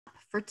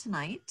for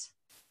tonight.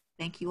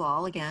 Thank you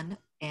all again.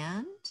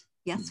 And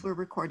yes, we're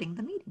recording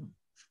the meeting.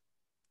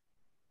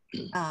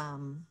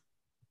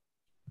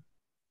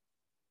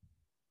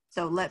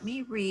 So let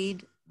me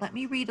read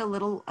a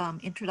little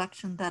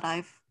introduction that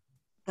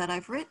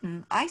I've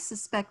written. I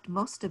suspect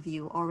most of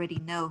you already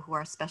know who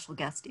our special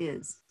guest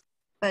is,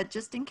 but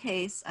just in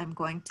case, I'm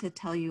going to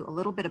tell you a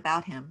little bit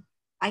about him.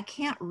 I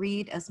can't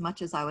read as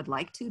much as I would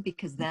like to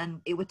because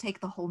then it would take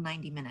the whole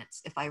 90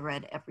 minutes if I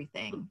read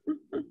everything.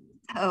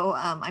 So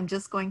I'm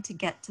just going to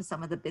get to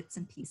some of the bits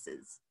and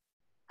pieces.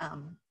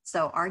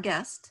 So our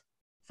guest,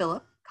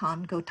 Philip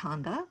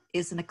Gotanda,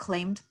 is an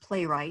acclaimed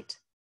playwright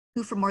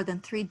who for more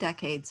than 3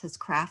 decades has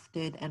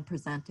crafted and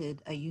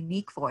presented a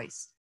unique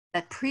voice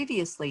that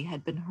previously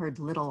had been heard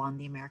little on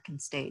the American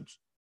stage.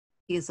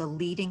 He is a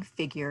leading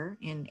figure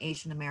in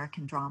Asian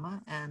American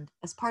drama, and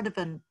as part of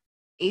an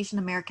Asian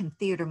American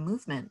theater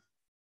movement,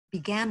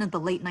 began in the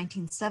late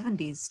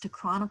 1970s to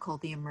chronicle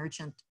the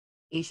emergent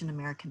Asian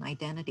American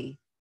identity,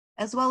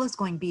 as well as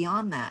going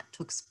beyond that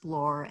to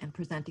explore and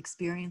present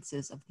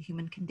experiences of the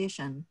human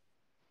condition,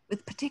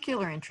 with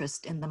particular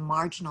interest in the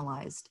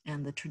marginalized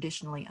and the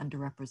traditionally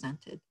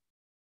underrepresented.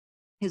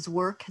 His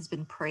work has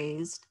been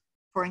praised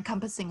for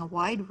encompassing a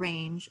wide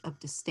range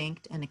of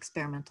distinct and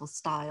experimental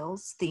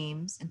styles,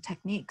 themes, and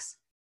techniques,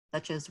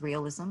 such as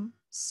realism,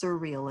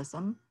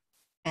 surrealism,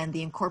 and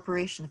the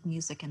incorporation of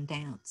music and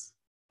dance.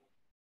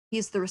 He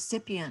is the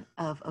recipient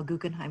of a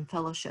Guggenheim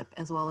Fellowship,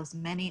 as well as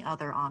many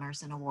other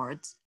honors and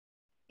awards,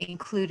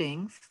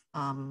 including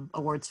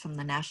awards from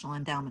the National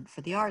Endowment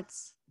for the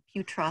Arts,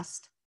 Pew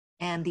Trust,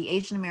 and the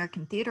Asian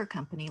American Theater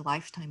Company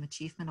Lifetime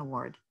Achievement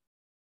Award.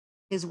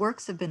 His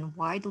works have been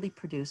widely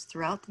produced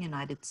throughout the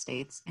United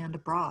States and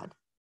abroad.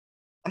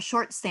 A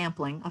short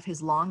sampling of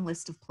his long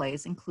list of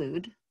plays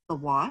include The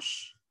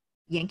Wash,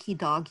 Yankee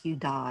Dawg You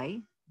Die,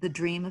 The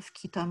Dream of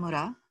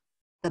Kitamura,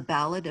 The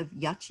Ballad of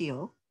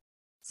Yachio,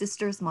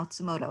 Sisters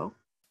Matsumoto,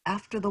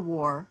 After the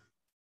War,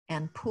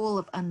 and Pool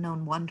of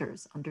Unknown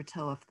Wonders,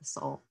 Undertow of the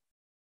Soul.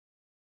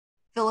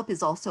 Philip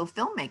is also a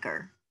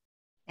filmmaker,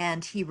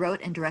 and he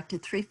wrote and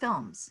directed 3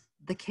 films,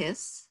 The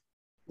Kiss,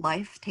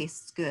 Life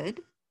Tastes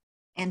Good,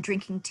 and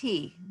Drinking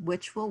Tea,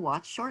 which we'll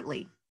watch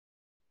shortly.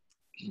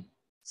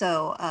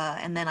 So,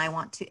 and then I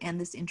want to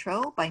end this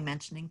intro by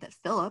mentioning that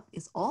Philip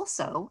is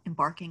also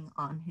embarking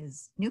on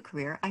his new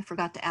career. I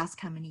forgot to ask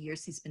how many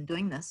years he's been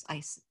doing this.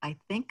 I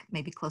think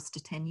maybe close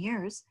to 10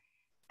 years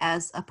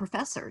as a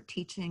professor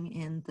teaching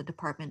in the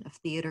Department of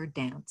Theater,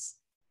 Dance,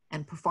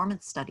 and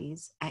Performance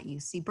Studies at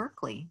UC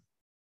Berkeley.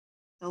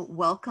 So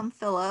welcome,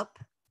 Philip.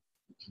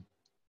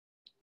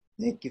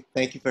 Thank you.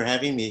 Thank you for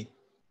having me.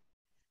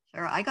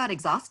 Sure, I got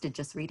exhausted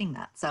just reading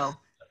that. So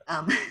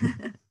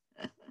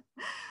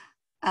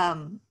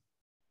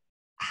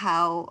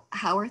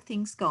how are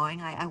things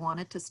going? I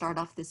wanted to start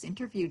off this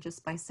interview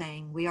just by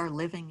saying we are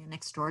living in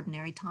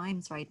extraordinary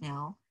times right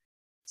now.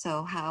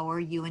 So how are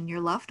you and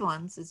your loved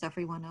ones? Is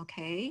everyone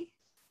okay?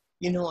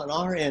 You know, on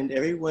our end,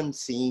 everyone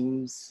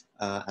seems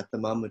at the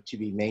moment to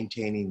be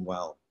maintaining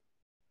well.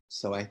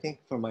 So I think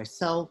for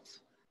myself,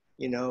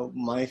 you know,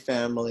 my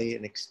family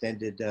and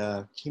extended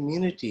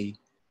community,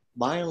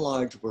 by and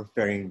large, we're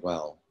faring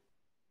well.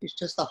 It's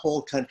just the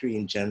whole country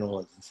in general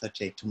is in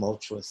such a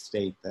tumultuous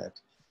state that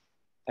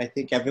I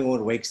think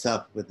everyone wakes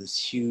up with this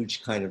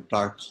huge kind of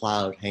dark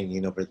cloud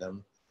hanging over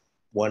them,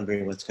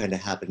 wondering what's going to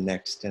happen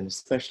next. And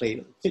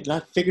especially,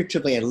 not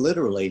figuratively and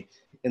literally,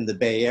 in the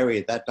Bay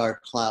Area, that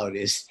dark cloud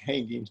is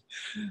hanging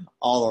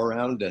all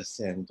around us.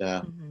 And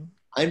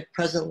I'm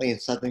presently in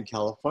Southern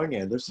California,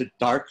 and there's a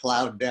dark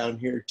cloud down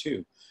here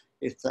too.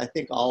 It's, I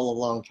think, all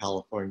along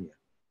California.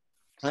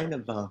 Kind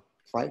of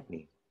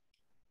frightening.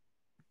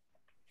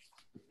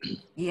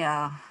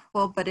 Yeah,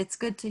 well, but it's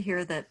good to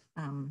hear that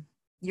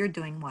you're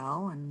doing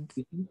well, and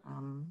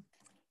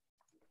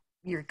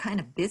you're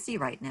kind of busy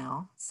right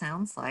now,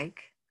 sounds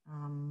like.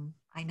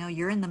 I know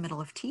you're in the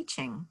middle of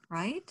teaching,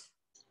 right?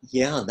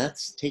 Yeah,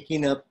 that's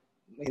taking up,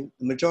 the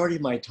majority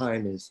of my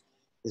time is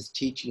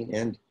teaching.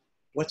 And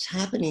what's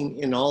happening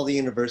in all the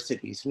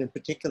universities, and in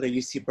particular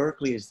UC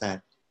Berkeley, is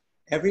that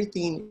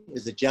everything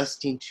is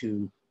adjusting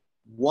to,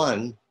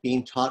 one,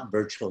 being taught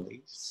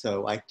virtually.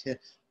 So I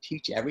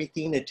teach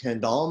everything,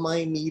 attend all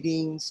my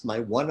meetings, my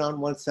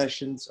one-on-one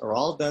sessions are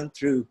all done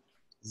through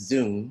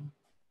Zoom.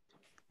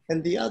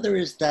 And the other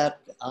is that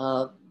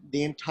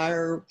the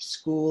entire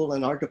school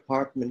and our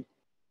department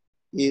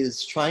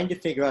is trying to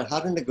figure out how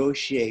to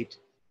negotiate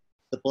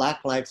the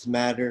Black Lives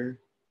Matter,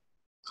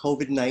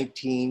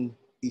 COVID-19,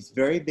 these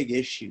very big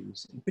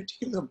issues, in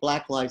particular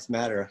Black Lives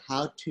Matter,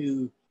 how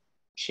to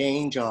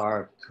change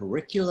our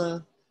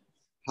curricula,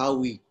 how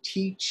we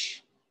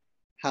teach,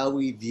 how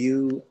we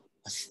view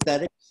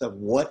aesthetics of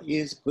what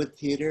is good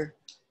theater,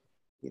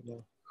 you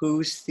know,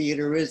 whose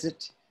theater is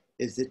it?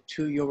 Is it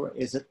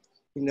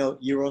you know,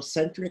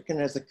 Eurocentric, and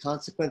as a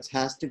consequence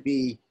has to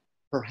be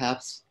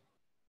perhaps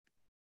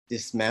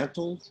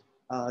dismantled,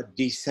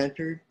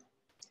 decentered.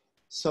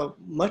 So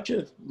much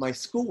of my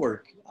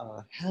schoolwork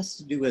has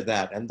to do with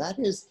that. And that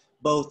is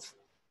both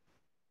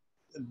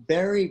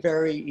very,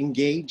 very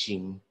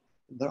engaging,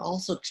 they're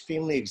also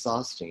extremely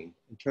exhausting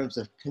in terms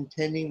of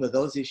contending with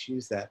those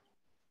issues that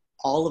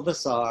all of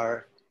us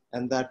are,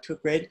 and that to a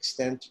great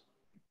extent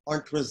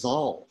aren't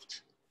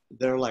resolved.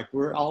 They're like,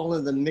 we're all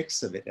in the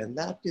mix of it. And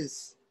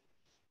that's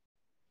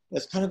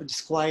kind of a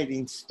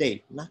disquieting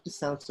state, not to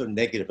sound so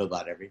negative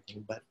about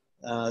everything, but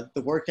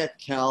the work at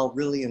Cal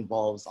really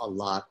involves a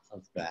lot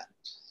of that.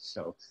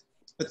 So,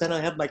 but then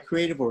I have my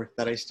creative work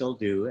that I still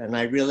do, and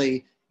I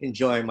really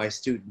enjoy my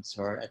students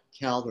who are at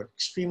Cal. They're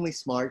extremely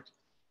smart,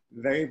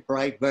 very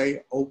bright,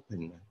 very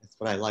open. That's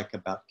what I like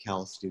about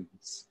Cal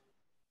students.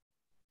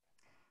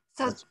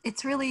 So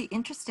it's really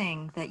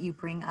interesting that you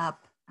bring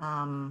up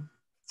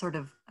sort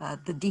of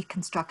the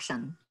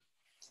deconstruction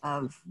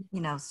of, you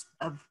know,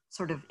 of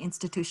sort of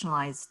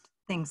institutionalized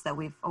things that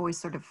we've always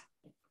sort of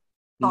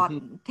thought,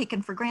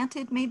 taken for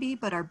granted maybe,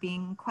 but are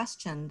being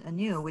questioned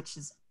anew, which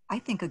is, I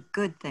think, a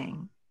good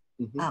thing.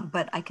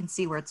 But I can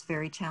see where it's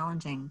very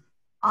challenging.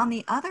 On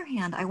the other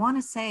hand, I want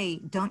to say,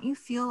 don't you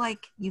feel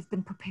like you've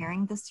been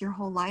preparing this your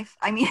whole life?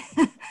 I mean,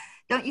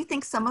 don't you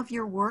think some of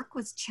your work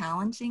was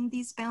challenging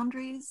these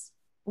boundaries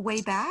way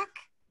back?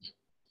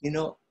 You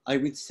know, I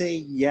would say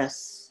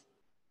yes,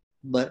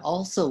 but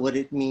also what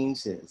it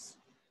means is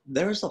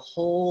there's a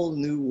whole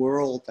new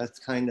world that's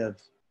kind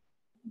of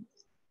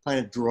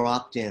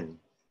dropped in,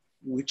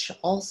 which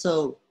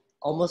also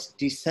almost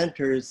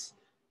decenters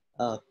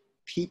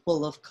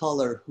people of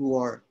color who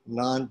are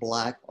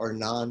non-Black or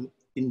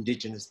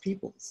non-Indigenous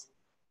peoples.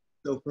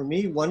 So for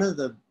me, one of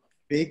the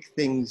big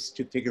things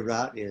to figure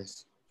out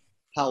is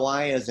how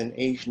I, as an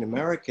Asian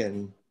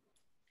American,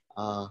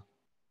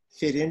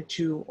 fit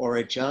into or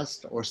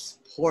adjust or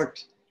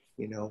support,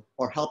 you know,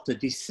 or help to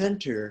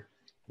decenter,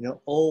 you know,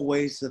 old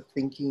ways of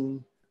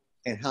thinking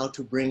and how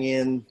to bring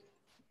in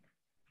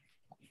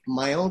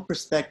my own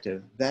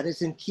perspective that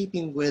is in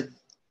keeping with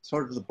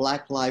sort of the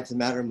Black Lives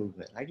Matter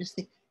movement. I just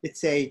think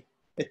it's a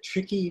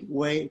tricky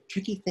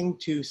thing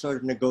to sort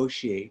of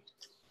negotiate.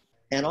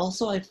 And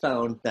also I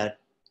found that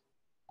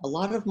a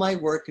lot of my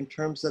work in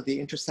terms of the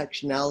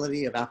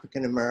intersectionality of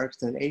African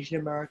Americans and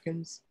Asian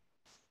Americans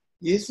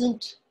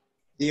isn't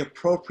the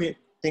appropriate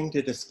thing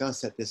to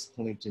discuss at this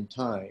point in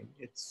time.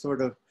 It's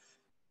sort of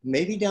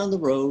maybe down the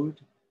road,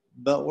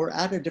 but we're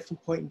at a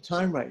different point in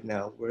time right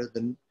now where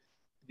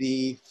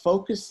the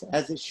focus,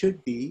 as it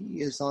should be,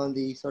 is on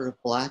the sort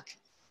of Black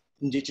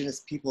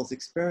Indigenous people's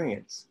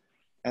experience.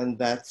 And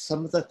that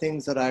some of the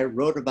things that I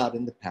wrote about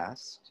in the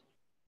past,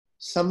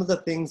 some of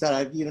the things that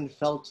I've even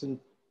felt and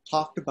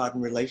talked about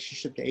in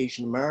relationship to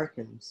Asian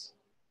Americans,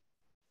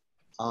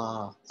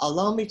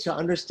 allow me to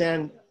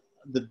understand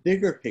the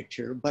bigger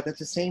picture, but at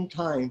the same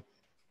time,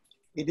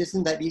 it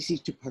isn't that easy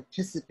to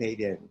participate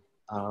in.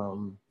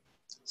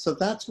 So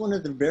that's one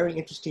of the very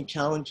interesting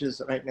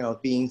challenges right now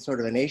of being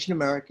sort of an Asian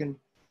American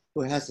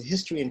who has a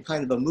history in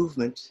kind of a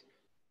movement,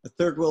 a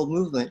third world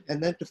movement,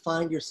 and then to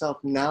find yourself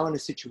now in a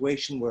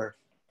situation where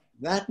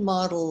that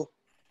model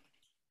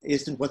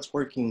isn't what's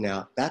working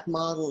now. That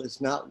model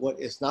is not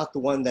the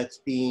one that's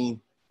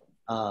being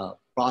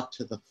brought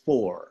to the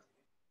fore.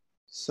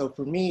 So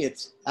for me,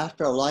 it's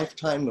after a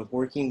lifetime of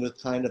working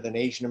with kind of an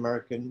Asian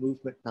American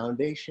movement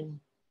foundation,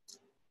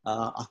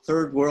 a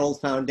third world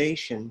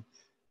foundation,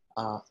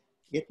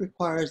 it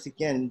requires,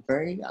 again,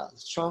 very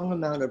strong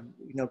amount of,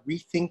 you know,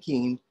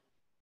 rethinking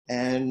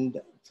and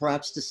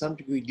perhaps to some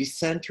degree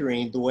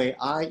decentering the way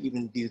I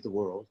even view the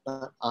world.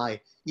 Not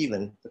I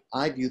even, but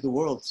I view the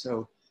world.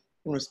 So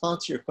in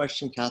response to your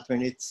question,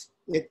 Catherine,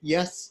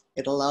 yes,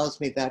 it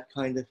allows me that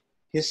kind of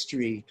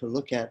history to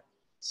look at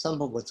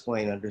some of what's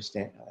going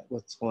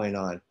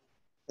on.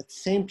 At the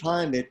same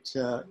time,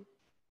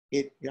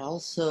 it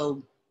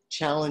also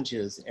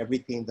challenges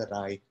everything that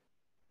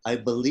I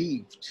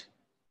believed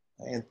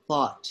and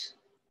thought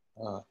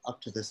up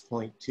to this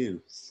point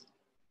too.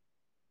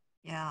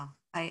 Yeah,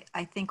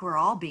 I think we're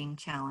all being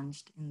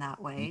challenged in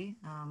that way.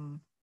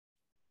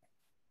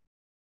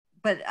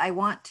 But I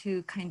want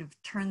to kind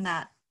of turn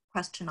that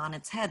question on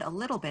its head a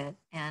little bit.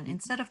 And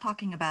instead of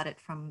talking about it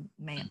from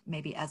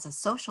maybe as a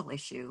social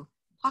issue,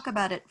 talk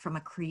about it from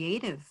a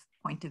creative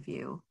point of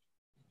view.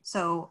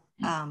 So,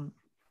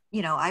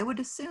 you know, I would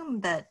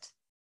assume that,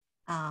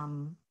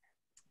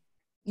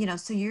 you know,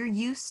 so you're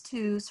used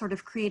to sort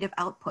of creative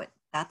output.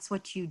 That's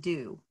what you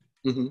do.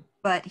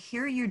 But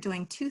here you're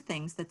doing two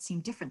things that seem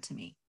different to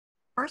me.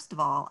 First of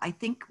all, I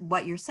think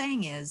what you're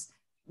saying is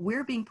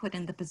we're being put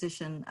in the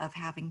position of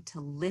having to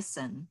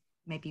listen,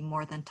 maybe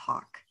more than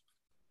talk,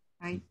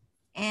 right?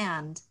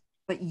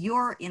 But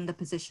you're in the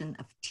position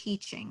of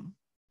teaching.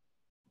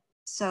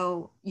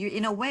 So you're,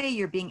 in a way,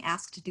 you're being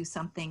asked to do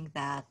something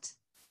that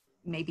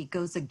maybe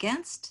goes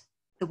against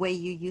the way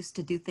you used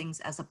to do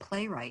things as a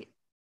playwright.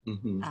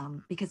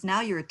 Because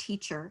now you're a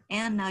teacher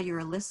and now you're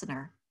a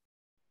listener,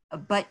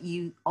 but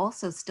you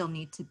also still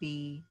need to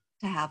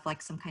have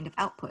like some kind of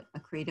output, a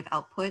creative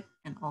output,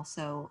 and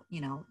also,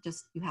 you know,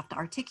 just you have to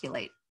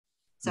articulate.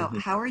 So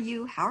how are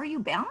you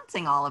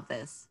balancing all of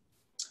this?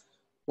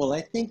 Well,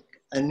 I think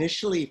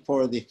initially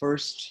for the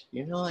first,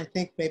 you know, I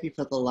think maybe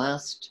for the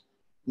last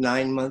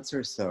 9 months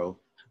or so,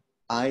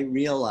 I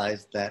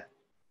realized that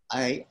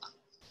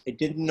I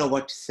didn't know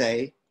what to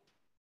say,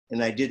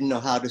 and I didn't know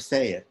how to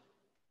say it.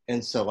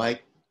 And so I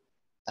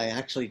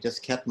actually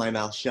just kept my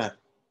mouth shut.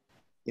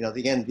 You know,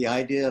 again, the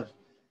idea of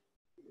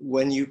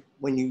when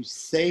you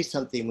say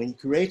something, when you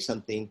create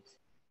something,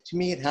 to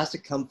me, it has to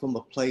come from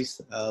a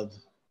place of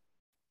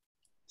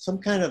some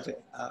kind of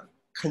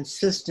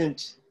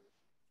consistent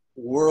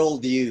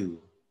worldview,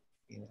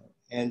 you know.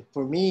 And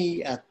for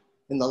me,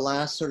 in the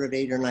last sort of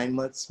 8 or 9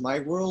 months, my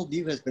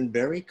worldview has been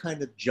very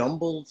kind of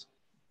jumbled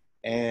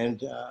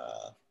and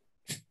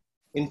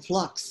in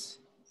flux.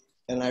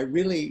 And I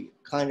really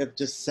kind of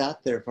just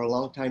sat there for a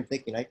long time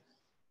thinking,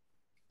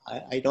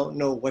 I don't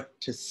know what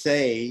to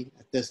say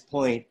at this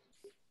point,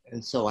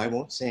 and so I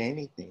won't say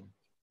anything.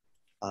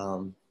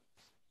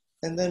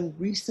 And then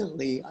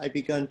recently, I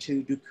begun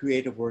to do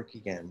creative work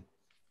again,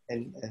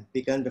 and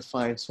begun to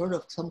find sort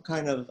of some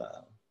kind of,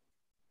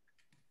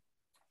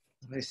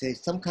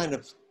 some kind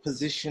of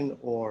position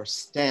or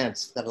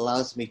stance that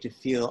allows me to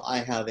feel I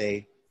have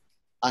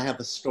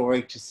a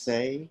story to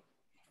say.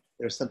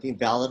 There's something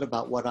valid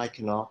about what I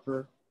can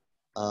offer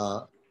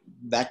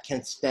that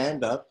can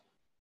stand up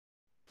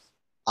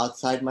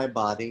outside my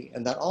body,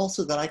 and that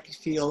also that I can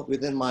feel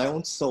within my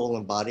own soul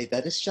and body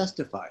that is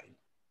justified.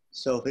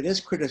 So if it is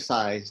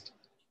criticized,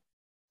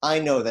 I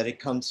know that it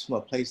comes from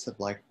a place of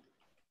like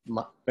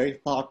very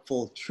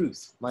thoughtful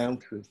truth, my own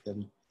truth.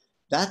 And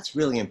that's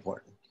really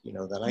important, you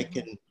know, that I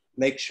can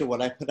make sure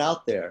what I put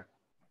out there,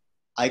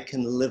 I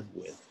can live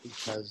with,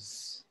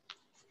 because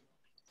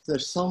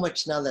there's so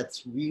much now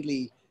that's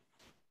really,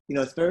 you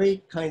know, it's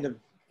very kind of,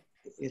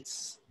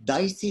 it's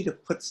dicey to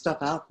put stuff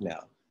out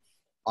now.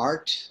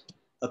 Art,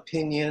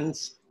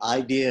 opinions,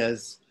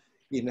 ideas,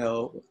 you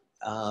know,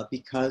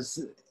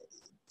 because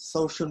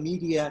social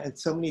media and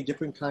so many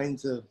different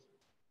kinds of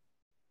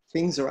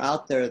things are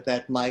out there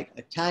that might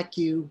attack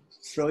you,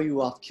 throw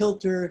you off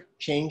kilter,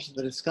 change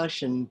the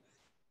discussion,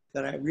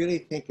 that I really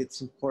think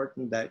it's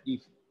important that you,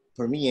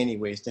 for me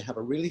anyways, to have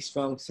a really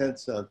strong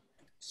sense of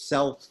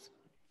self,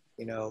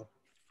 you know,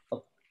 a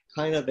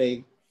kind of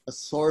a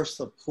source,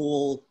 a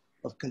pool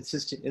of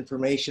consistent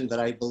information that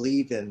I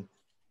believe in,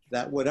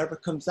 that whatever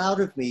comes out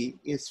of me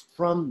is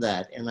from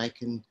that, and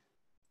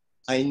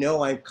I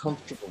know I'm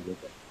comfortable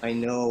with it. I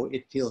know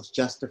it feels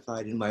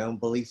justified in my own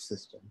belief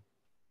system.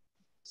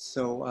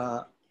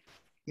 So,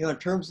 you know, in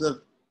terms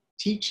of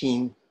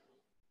teaching,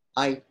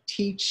 I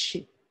teach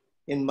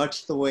in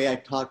much the way I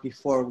taught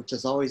before, which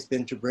has always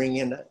been to bring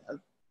in a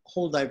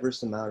whole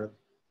diverse amount of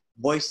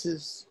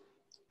voices.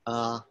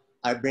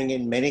 I bring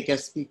in many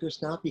guest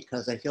speakers now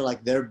because I feel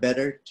like they're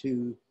better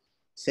to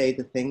say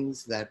the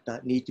things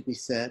that need to be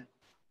said.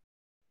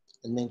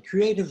 And then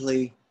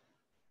creatively,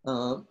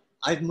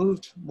 I've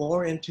moved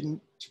more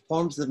into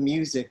forms of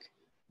music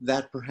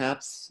that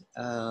perhaps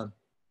are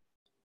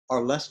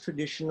less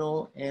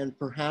traditional and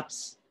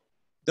perhaps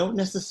don't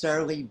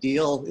necessarily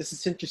deal, this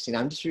is interesting,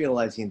 I'm just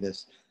realizing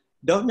this,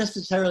 don't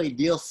necessarily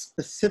deal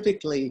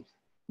specifically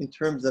in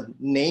terms of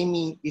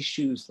naming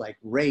issues like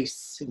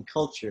race and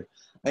culture.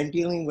 I'm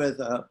dealing with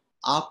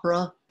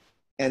opera,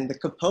 and the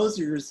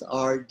composers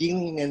are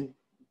dealing and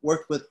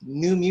work with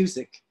new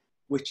music,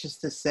 which is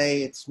to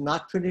say it's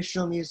not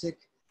traditional music.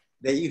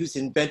 They use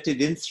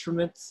invented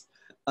instruments.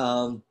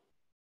 But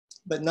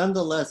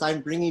nonetheless,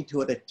 I'm bringing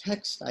to it a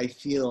text I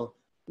feel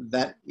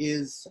that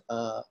is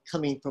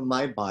coming from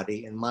my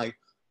body and my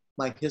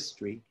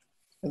history.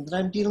 And then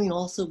I'm dealing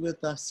also with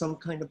some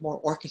kind of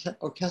more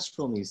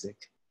orchestral music.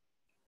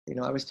 You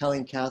know, I was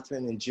telling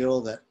Catherine and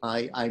Jill that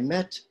I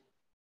met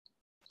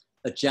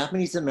a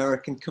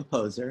Japanese-American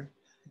composer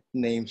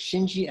named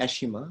Shinji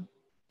Eshima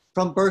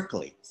from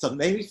Berkeley. So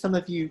maybe some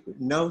of you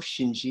know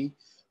Shinji,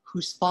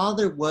 whose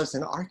father was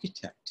an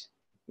architect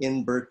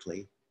in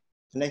Berkeley.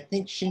 And I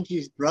think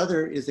Shinji's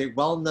brother is a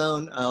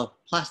well-known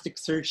plastic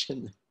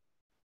surgeon.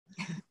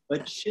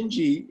 But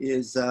Shinji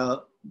is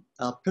a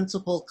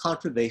principal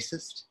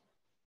contrabassist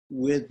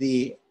with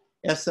the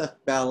SF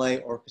Ballet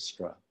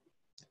Orchestra.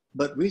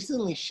 But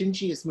recently,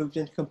 Shinji has moved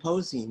into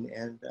composing,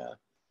 and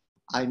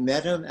I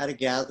met him at a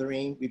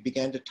gathering. We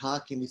began to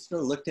talk, and we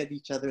sort of looked at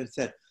each other and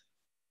said,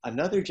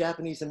 another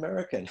Japanese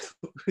American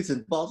who's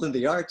involved in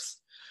the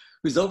arts,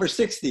 who's over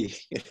 60,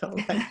 you know,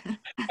 right?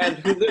 And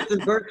who lives in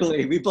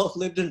Berkeley. We both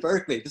lived in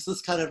Berkeley. This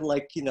was kind of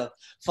like, you know,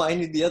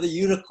 finding the other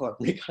unicorn.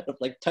 We kind of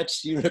like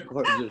touched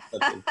unicorns or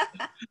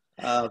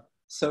something.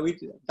 So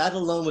that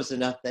alone was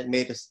enough that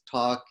made us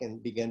talk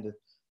and begin to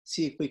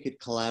see if we could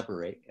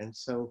collaborate. And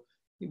so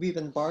we've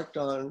embarked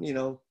on, you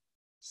know,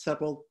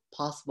 several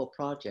possible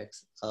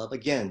projects.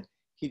 Again,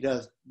 he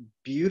does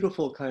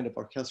beautiful kind of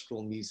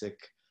orchestral music.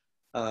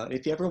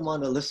 If you ever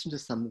want to listen to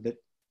some of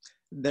it,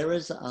 there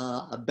is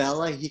a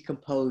ballet he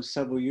composed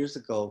several years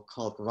ago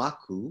called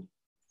Raku,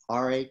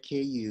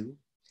 R-A-K-U,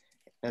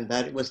 and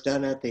that it was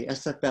done at the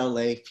SF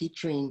Ballet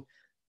featuring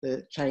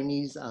the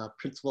Chinese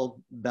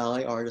principal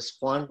ballet artist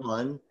Huan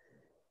Wan,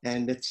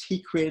 and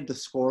he created the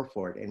score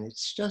for it, and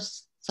it's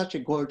just such a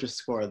gorgeous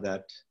score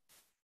that,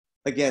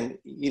 again,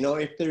 you know,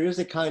 if there is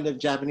a kind of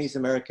Japanese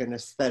American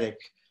aesthetic,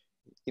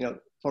 you know,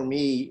 for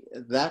me,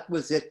 that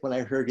was it when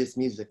I heard his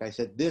music. I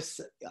said,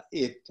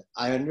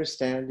 I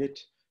understand it.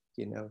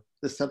 You know,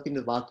 there's something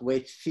about the way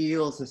it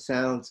feels and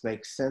sounds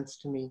makes sense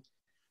to me.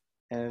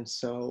 And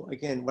so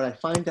again, when I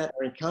find that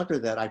or encounter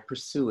that, I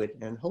pursue it.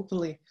 And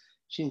hopefully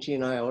Shinji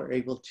and I are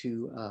able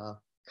to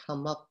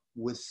come up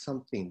with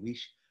something.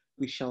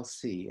 We shall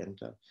see. And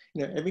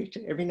you know,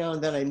 every now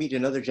and then I meet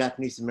another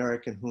Japanese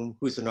American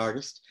who's an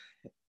artist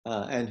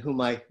and whom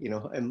I, you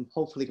know, am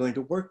hopefully going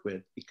to work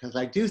with, because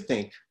I do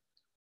think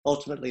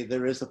ultimately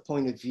there is a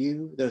point of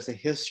view, there's a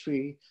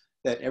history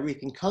that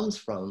everything comes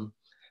from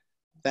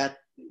that,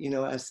 you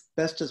know, as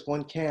best as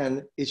one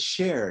can is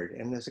shared.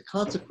 And as a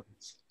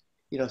consequence,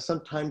 you know,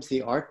 sometimes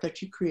the art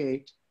that you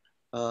create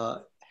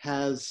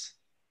has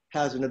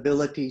an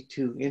ability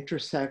to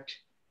intersect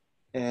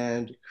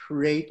and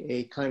create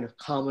a kind of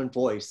common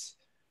voice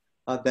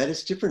that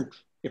is different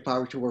if I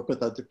were to work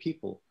with other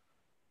people.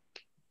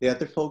 The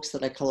other folks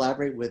that I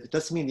collaborate with, it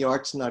doesn't mean the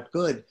art's not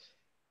good,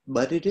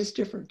 but it is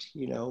different,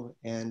 you know.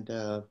 And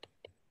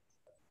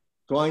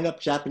growing up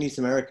Japanese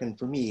American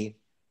for me,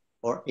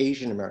 or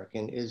Asian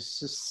American, is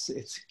just,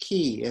 it's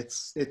key.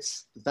 It's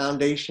the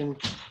foundation.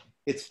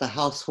 It's the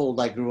household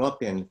I grew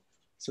up in.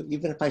 So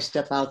even if I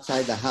step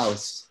outside the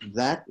house,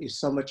 that is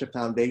so much a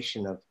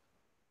foundation of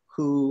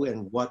who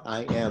and what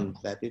I am,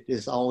 that it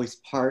is always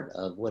part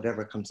of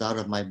whatever comes out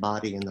of my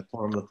body in the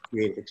form of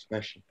creative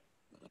expression.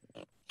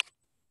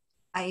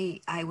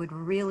 I would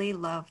really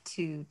love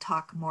to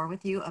talk more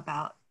with you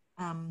about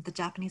the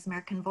Japanese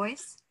American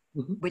voice,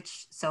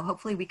 which, so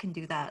hopefully we can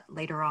do that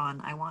later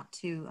on. I want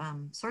to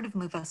sort of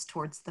move us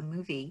towards the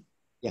movie.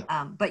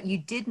 Yeah. But you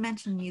did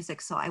mention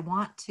music, so I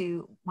want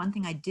to, one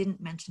thing I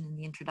didn't mention in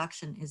the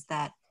introduction is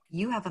that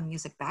you have a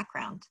music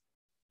background.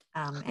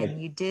 And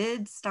you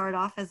did start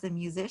off as a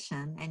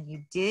musician, and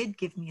you did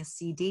give me a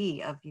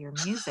CD of your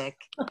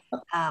music.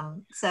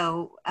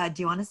 So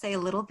do you want to say a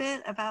little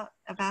bit about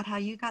how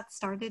you got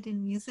started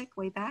in music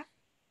way back?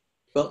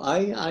 Well,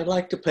 I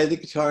like to play the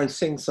guitar and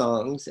sing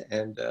songs.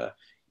 And,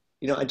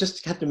 you know, I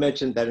just have to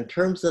mention that in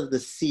terms of the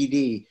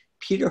CD,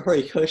 Peter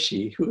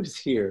Horikoshi, who is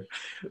here,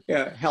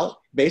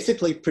 helped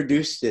basically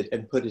produced it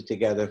and put it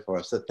together for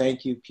us. So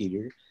thank you,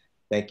 Peter.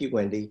 Thank you,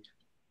 Wendy.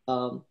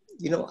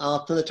 You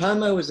know, from the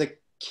time I was a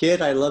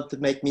kid, I loved to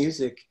make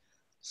music.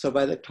 So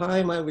by the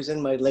time I was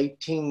in my late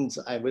teens,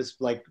 I was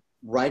like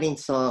writing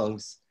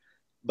songs.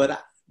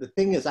 But the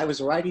thing is, I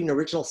was writing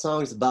original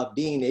songs about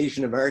being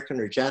Asian American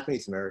or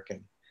Japanese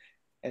American.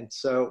 And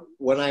so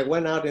when I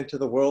went out into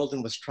the world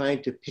and was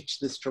trying to pitch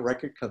this to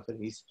record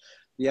companies,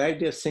 the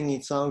idea of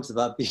singing songs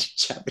about being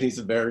Japanese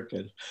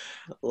American,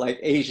 like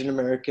Asian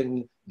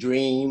American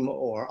Dream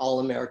or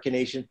All American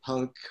Asian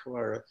Punk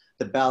or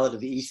the Ballad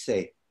of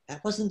Issei,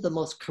 that wasn't the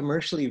most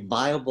commercially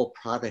viable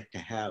product to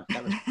have.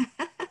 That was,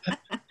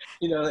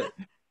 you know,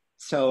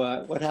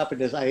 so what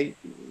happened is I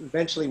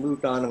eventually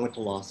moved on and went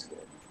to law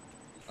school.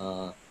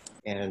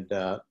 And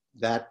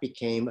that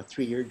became a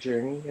 3-year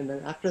journey. And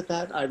then after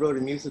that, I wrote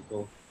a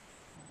musical.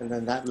 And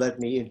then that led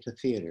me into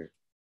theater.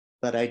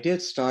 But I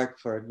did start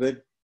for a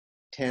good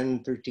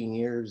 10, 13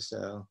 years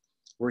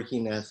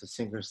working as a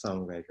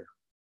singer-songwriter.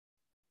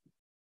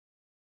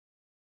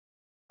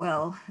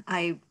 Well,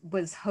 I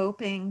was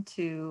hoping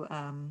to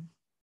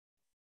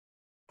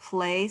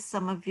play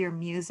some of your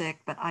music,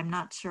 but I'm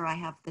not sure I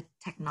have the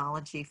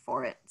technology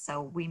for it.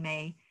 So we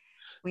may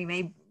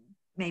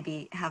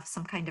maybe have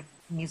some kind of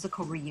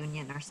musical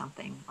reunion or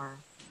something, or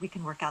we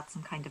can work out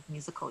some kind of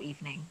musical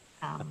evening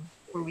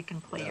where we can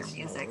play your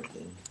music.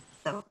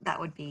 So that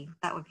would be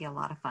a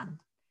lot of fun.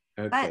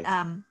 Okay.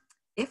 But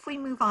if we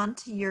move on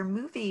to your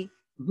movie,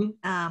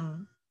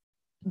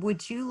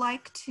 would you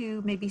like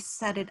to maybe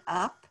set it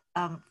up?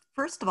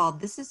 First of all,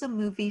 this is a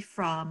movie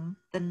from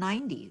the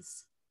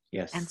 90s.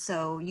 Yes. And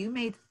so you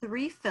made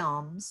 3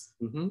 films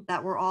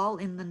that were all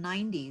in the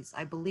 90s,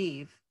 I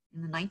believe,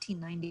 in the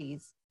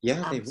 1990s.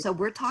 Yeah. So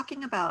we're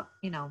talking about,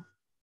 you know,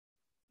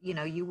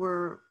 you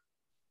were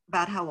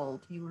about how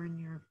old? You were in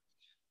your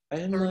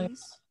 30s?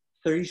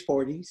 30s,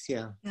 40s,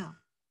 yeah.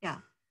 Yeah.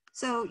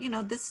 So, you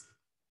know,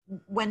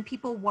 when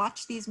people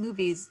watch these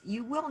movies,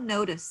 you will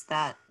notice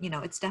that, you know,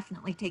 it's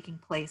definitely taking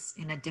place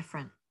in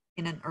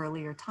an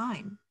earlier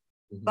time.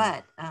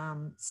 But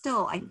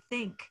still, I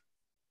think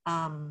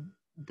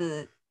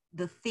the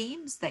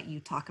themes that you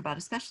talk about,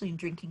 especially in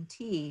Drinking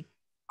Tea,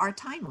 are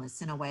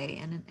timeless in a way,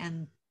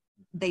 and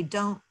they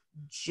don't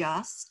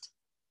just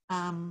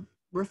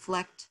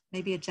reflect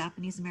maybe a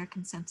Japanese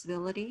American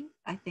sensibility.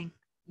 I think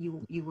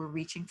you were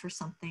reaching for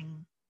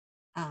something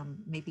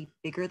maybe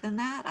bigger than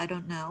that. I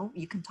don't know.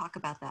 You can talk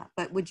about that.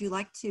 But would you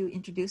like to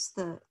introduce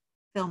the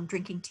film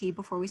Drinking Tea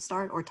before we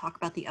start, or talk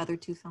about the other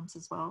 2 films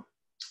as well?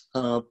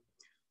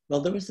 Well,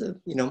 there was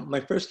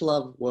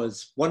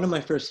one of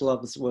my first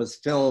loves was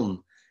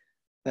film.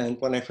 And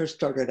when I first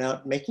started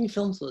out, making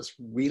films was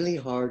really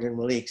hard and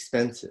really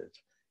expensive.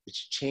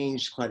 It's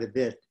changed quite a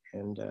bit.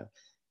 And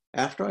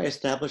after I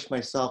established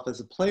myself as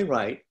a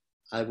playwright,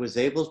 I was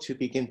able to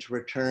begin to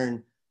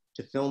return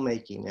to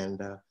filmmaking.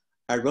 And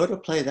I wrote a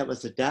play that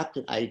was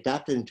adapted. I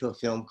adapted into a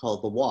film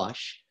called The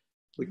Wash,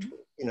 which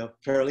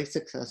fairly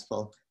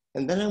successful.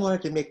 And then I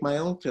wanted to make my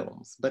own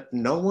films, but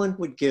no one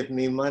would give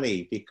me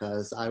money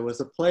because I was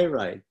a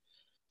playwright.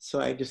 So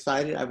I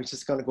decided I was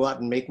just going to go out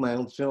and make my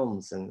own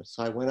films. And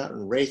so I went out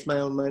and raised my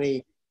own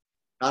money,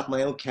 got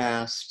my own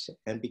cast,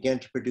 and began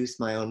to produce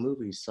my own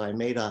movies. So I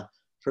made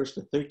first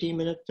a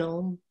 13-minute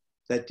film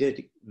that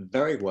did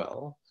very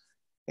well.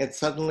 And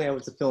suddenly I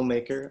was a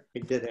filmmaker. I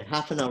did a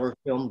half an hour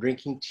film,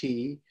 Drinking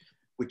Tea,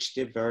 which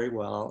did very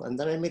well. And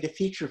then I made a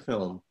feature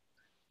film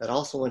that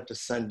also went to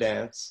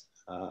Sundance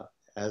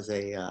as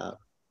a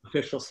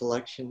official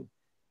selection.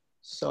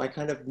 So I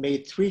kind of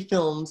made 3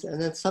 films,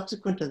 and then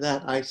subsequent to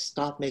that, I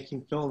stopped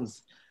making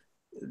films.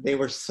 They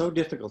were so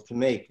difficult to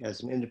make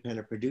as an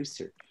independent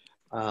producer.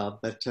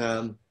 But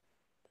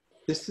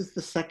this is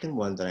the second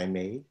one that I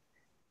made,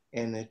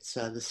 and it's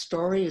the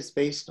story is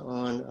based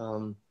on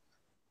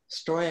a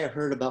story I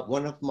heard about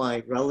one of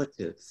my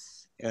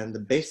relatives, and the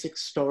basic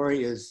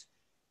story is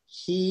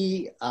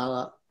he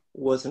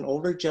was an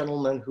older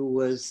gentleman who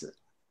was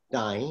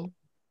dying.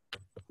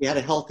 He had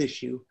a health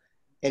issue,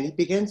 and he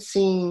began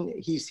seeing,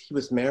 he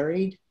was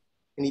married,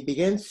 and he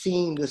began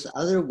seeing this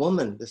other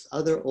woman, this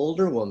other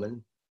older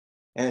woman,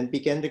 and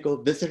began to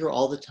go visit her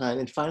all the time,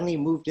 and finally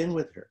moved in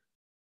with her.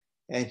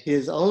 And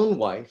his own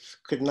wife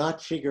could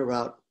not figure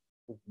out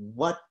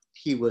what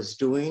he was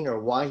doing or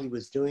why he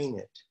was doing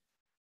it.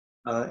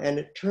 And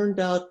it turned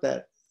out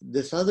that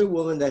this other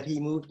woman that he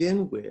moved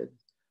in with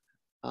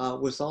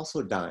was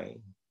also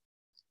dying,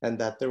 and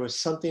that there was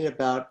something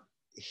about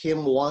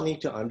him wanting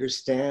to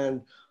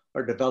understand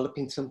or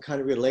developing some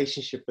kind of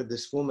relationship with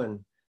this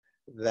woman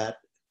that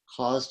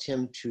caused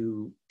him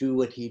to do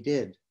what he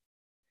did.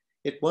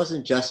 It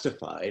wasn't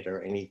justified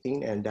or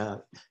anything, and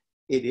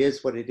it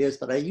is what it is,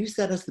 but I used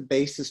that as the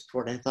basis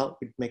for what I thought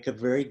would make a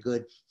very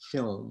good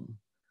film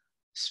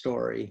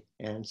story.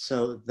 And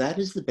so that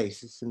is the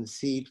basis and the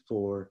seed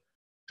for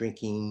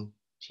Drinking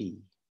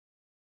Tea.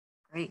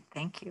 Great,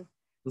 thank you.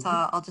 So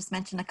I'll just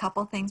mention a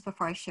couple things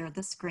before I share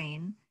the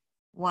screen.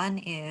 One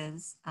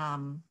is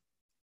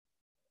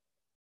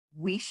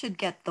we should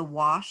get The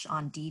Wash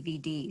on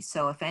DVD.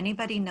 So if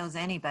anybody knows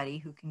anybody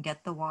who can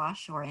get The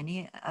Wash or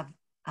any of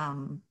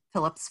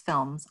Philip's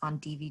films on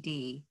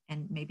DVD,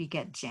 and maybe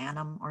get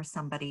Janum or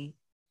somebody,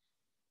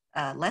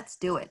 let's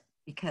do it,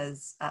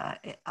 because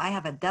I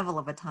have a devil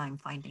of a time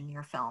finding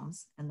your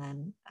films. And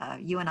then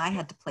you and I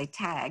had to play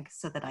tag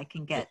so that I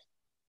can get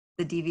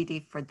the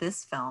DVD for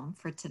this film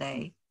for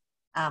today.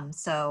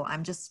 So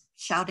I'm just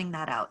shouting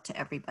that out to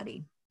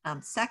everybody.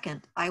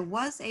 Second, I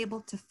was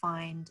able to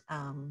find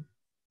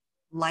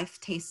Life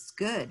Tastes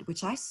Good,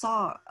 which I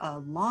saw a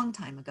long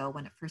time ago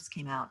when it first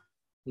came out.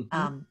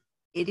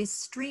 It is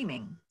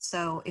streaming.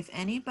 So if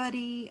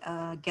anybody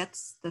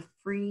gets the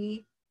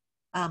free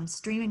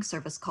streaming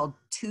service called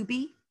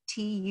Tubi,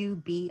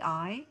 Tubi,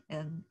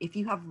 and if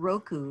you have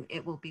Roku,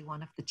 it will be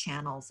one of the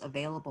channels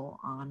available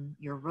on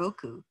your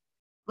Roku.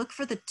 Look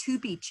for the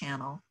Tubi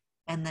channel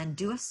and then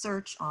do a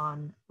search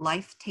on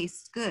Life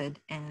Tastes Good,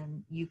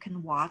 and you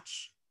can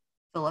watch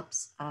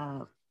Philip's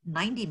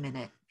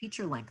 90-minute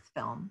feature-length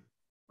film,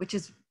 which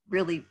is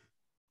really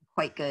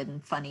quite good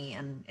and funny,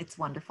 and it's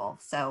wonderful.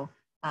 So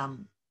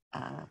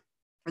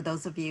for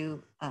those of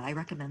you, I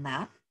recommend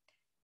that.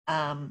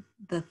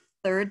 The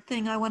third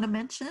thing I want to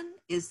mention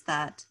is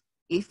that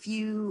if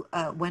you,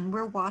 when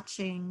we're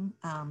watching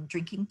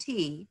Drinking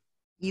Tea,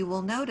 you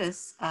will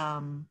notice,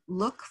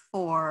 look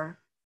for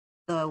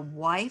the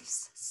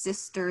wife's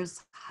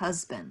sister's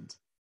husband.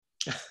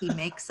 He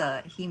makes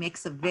a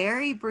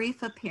very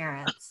brief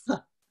appearance,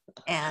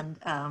 and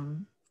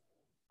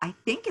I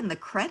think in the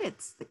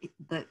credits,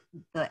 the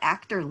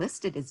actor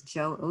listed is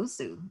Joe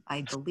Ozu,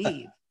 I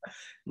believe.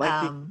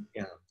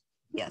 Yeah.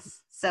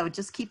 Yes. So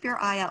just keep your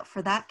eye out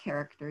for that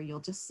character. You'll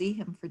just see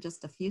him for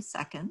just a few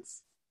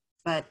seconds,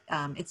 but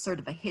it's sort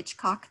of a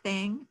Hitchcock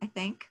thing, I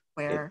think,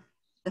 where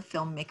the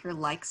filmmaker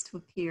likes to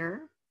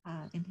appear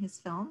in his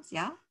films.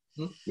 Yeah.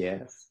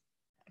 Yes.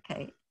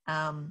 Okay.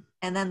 And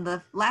then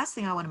the last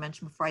thing I want to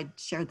mention before I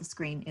share the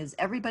screen is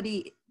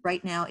everybody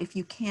right now, if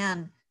you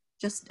can,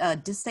 just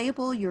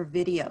disable your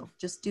video.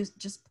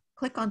 Just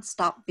click on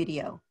stop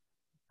video.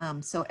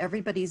 So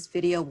everybody's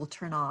video will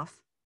turn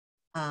off.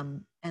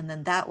 And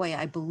then that way,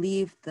 I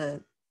believe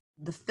the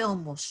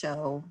film will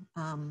show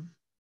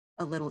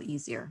a little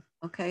easier.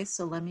 Okay,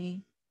 so let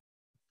me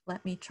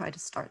try to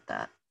start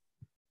that.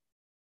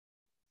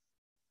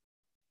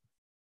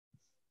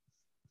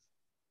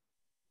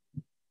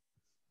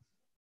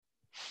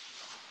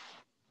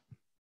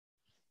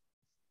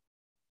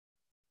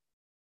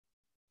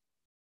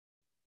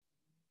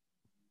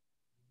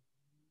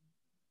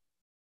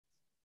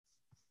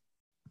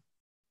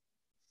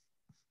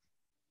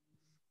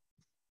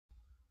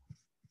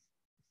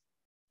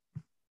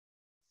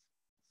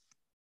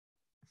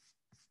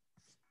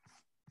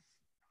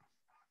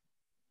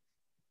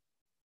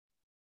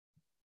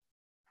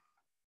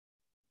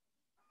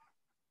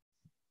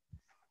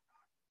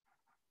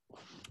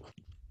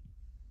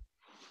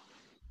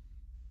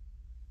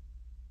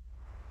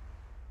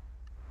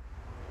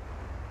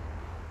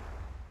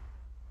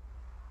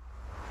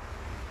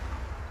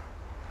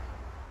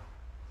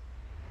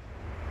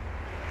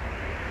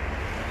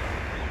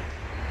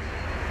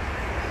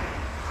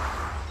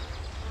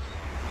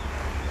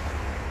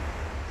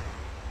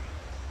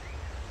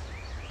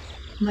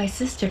 My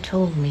sister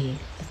told me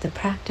that the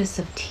practice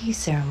of tea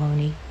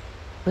ceremony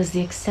was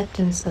the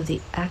acceptance of the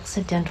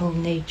accidental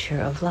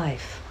nature of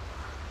life,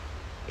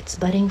 its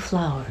budding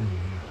flower,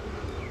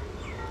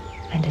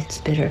 and its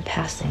bitter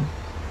passing.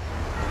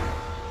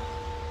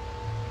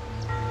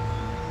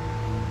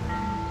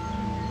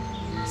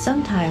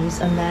 Sometimes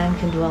a man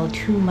can dwell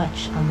too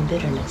much on the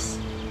bitterness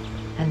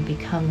and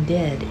become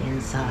dead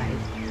inside.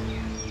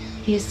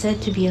 He is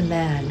said to be a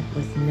man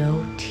with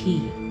no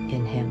tea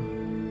in him.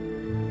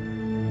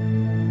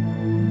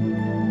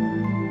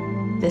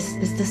 This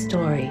is the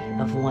story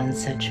of one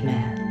such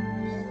man.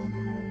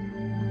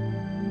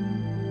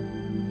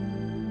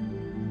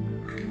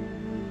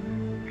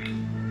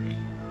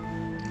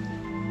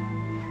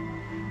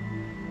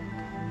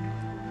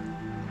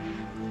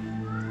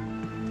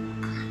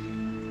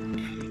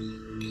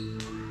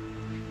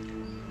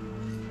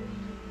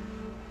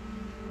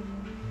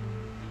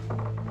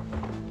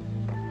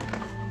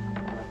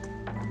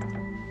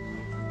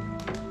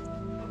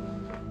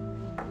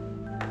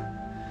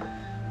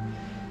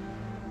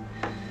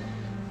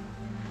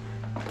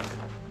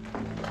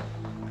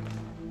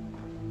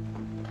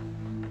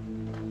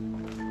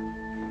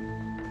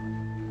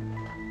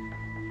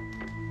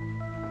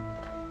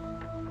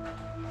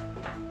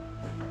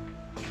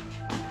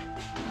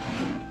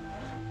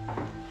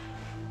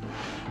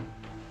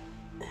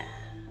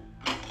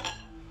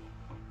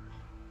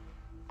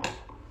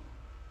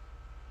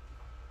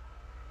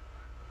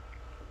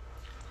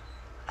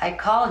 I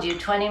called you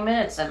 20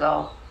 minutes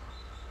ago.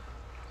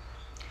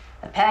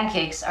 The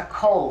pancakes are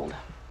cold.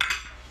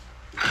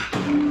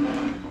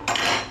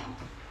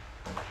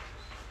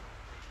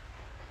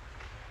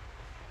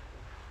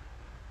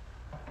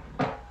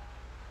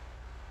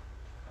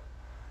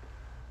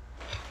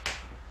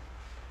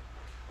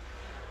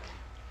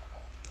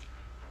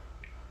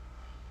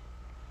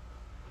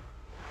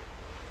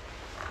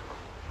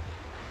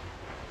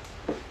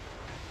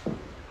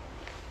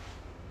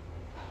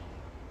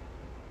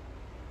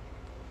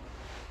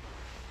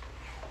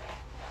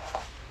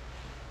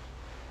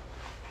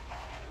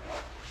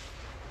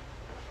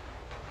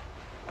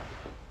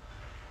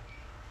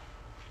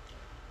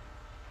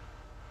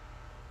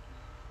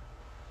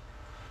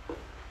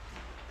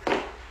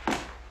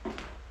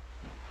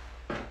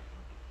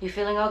 You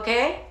feeling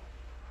okay?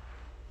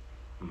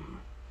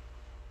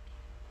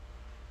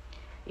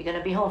 You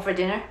gonna be home for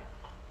dinner?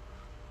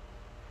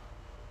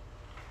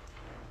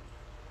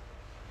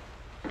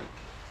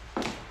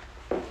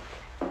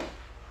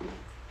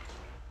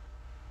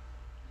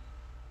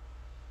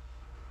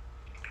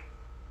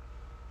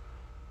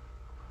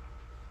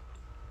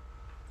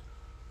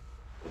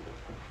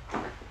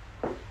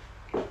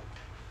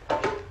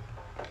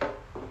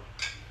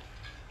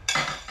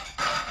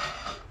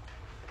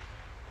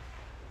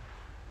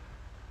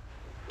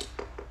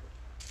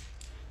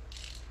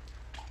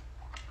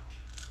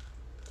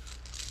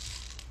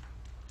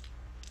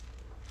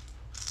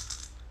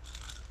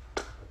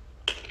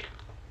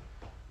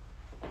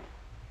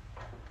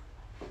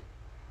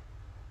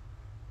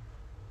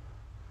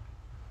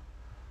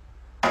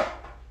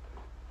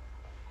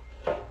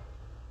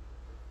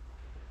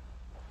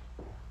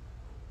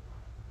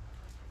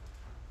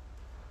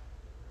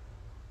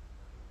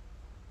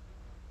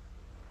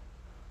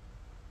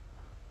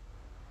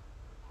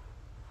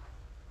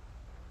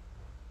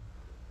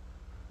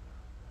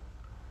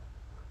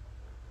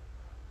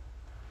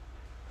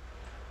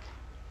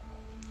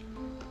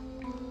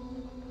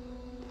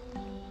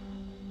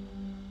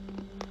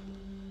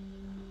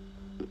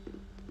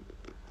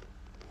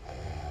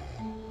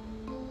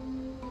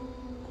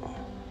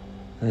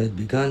 I had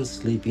begun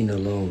sleeping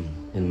alone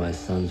in my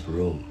son's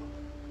room.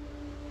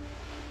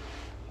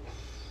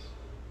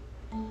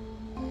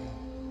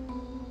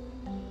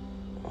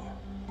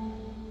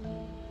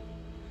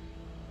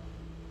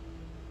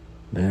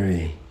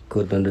 Mary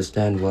couldn't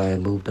understand why I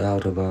moved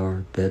out of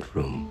our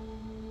bedroom.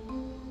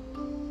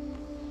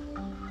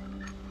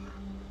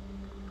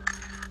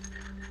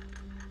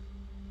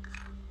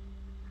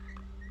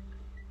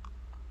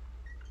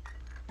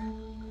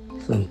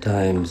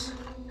 Sometimes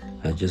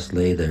I just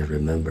lay there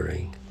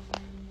remembering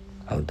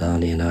how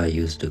Donnie and I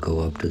used to go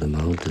up to the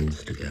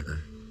mountains together,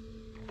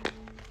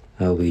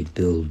 how we'd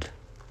build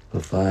a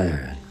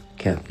fire and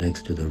camp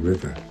next to the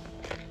river,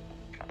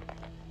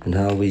 and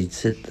how we'd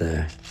sit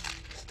there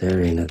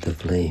staring at the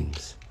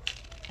flames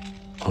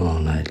all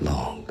night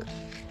long,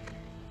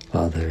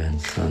 father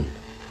and son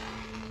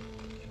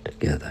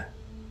together.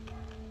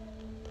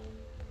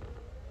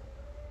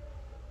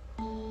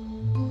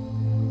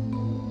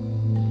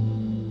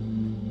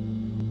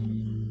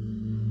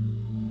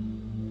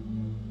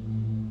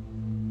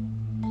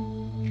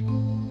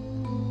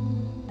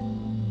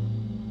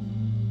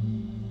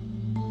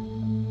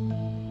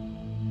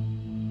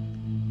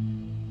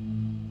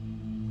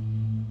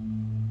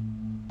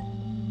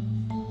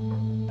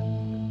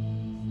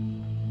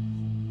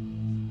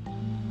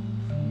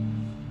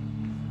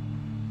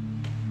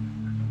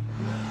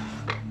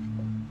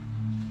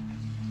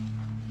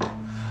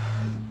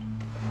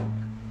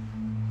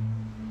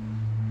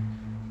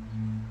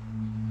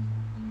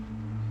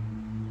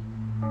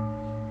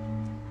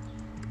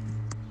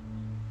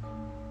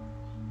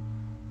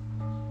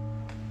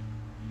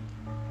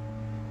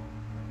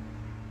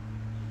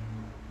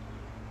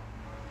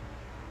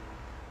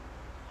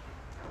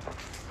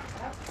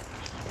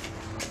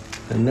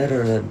 I met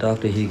her at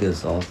Dr.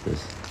 Higa's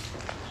office.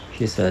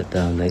 She sat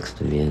down next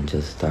to me and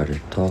just started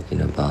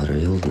talking about her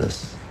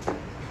illness.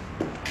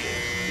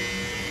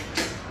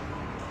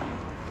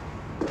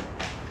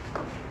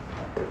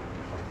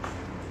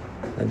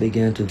 I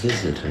began to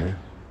visit her.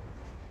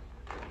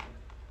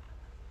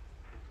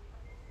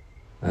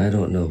 I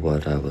don't know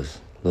what I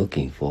was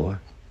looking for.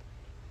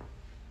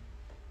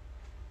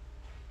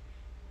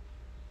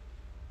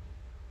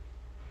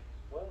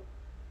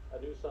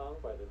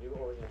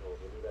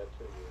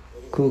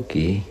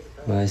 Cookie,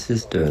 my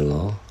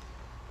sister-in-law,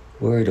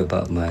 worried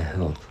about my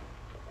health.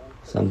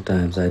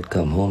 Sometimes I'd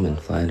come home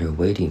and find her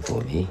waiting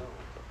for me,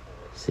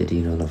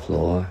 sitting on the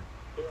floor,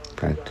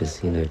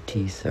 practicing her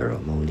tea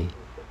ceremony.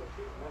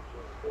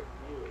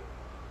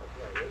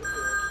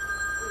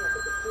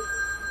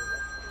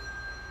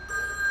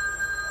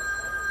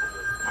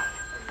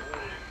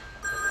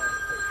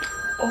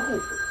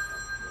 Oh.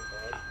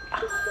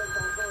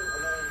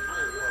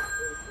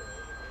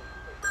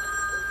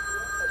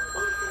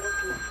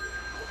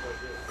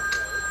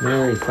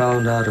 Mary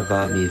found out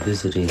about me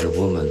visiting the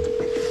woman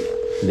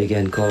and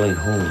began calling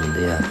home in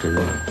the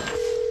afternoon.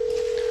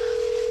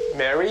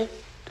 Mary?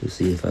 To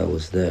see if I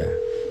was there.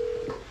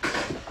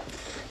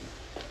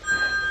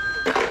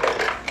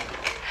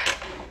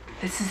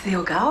 This is the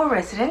Ogawa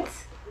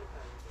residence.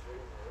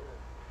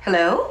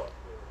 Hello?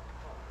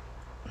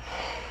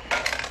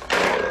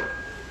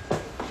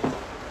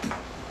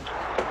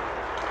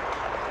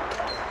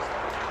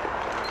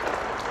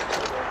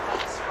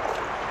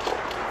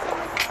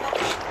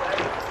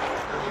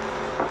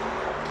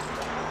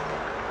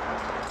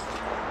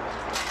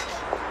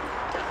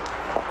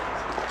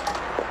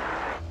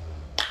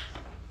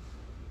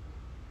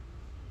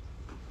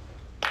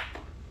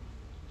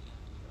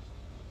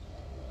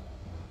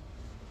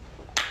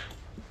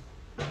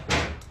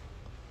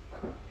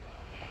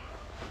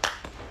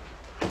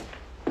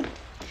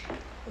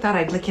 Thought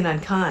I'd lick in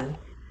on Khan.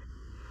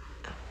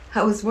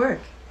 How was work?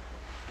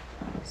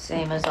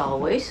 Same as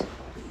always.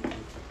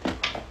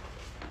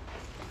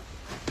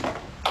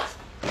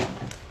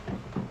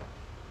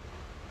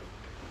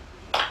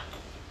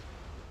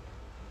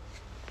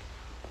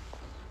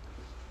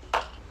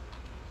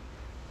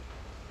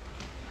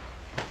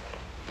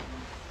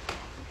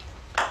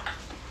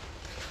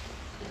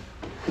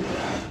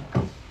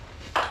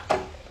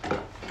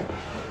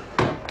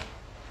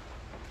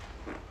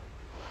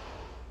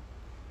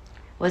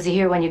 Was he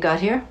here when you got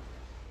here?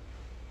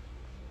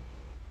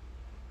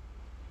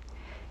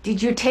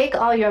 Did you take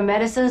all your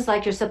medicines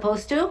like you're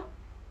supposed to?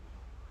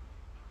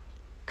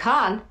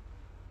 Khan?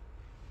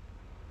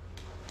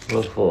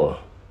 What for?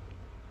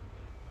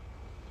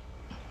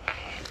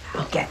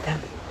 I'll get them.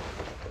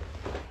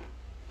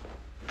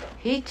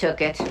 He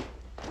took it.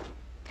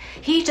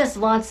 He just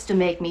wants to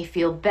make me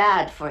feel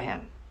bad for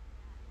him.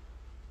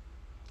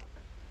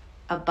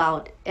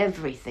 About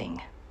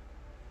everything.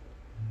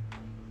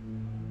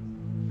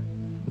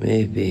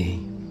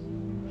 Maybe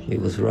she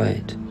was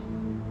right.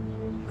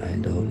 I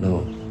don't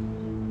know.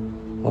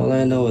 All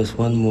I know is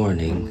one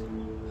morning,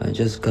 I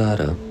just got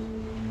up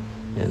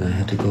and I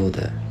had to go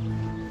there.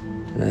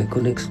 And I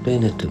couldn't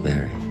explain it to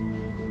Mary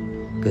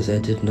because I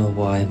didn't know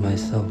why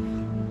myself.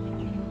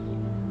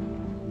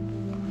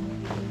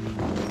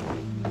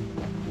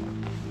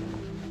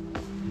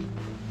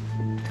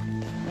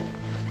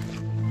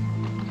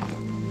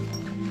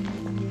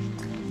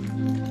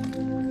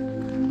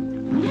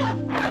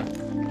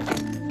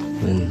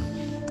 When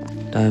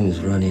time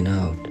is running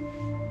out,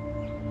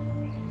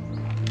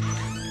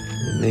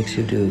 it makes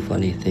you do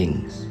funny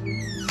things.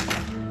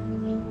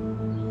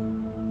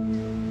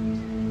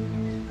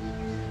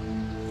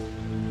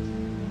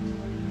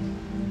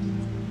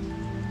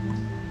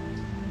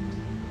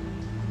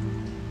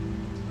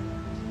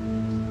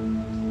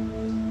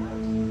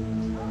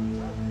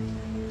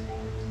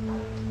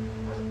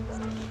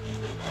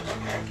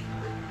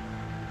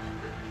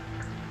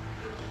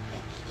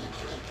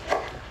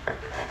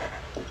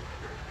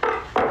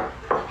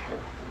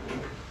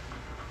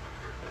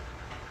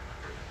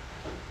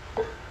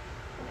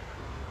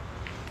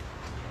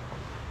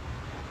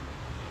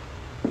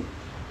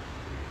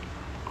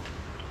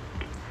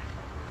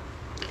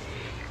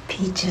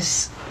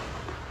 Peaches,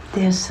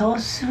 they're so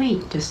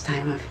sweet this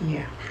time of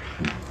year.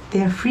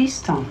 They're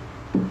freestone.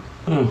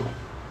 You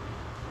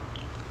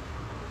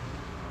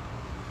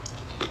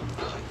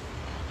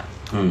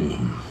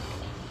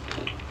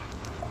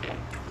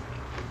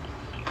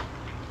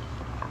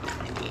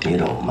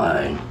don't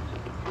mind.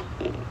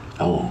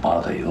 I won't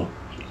bother you.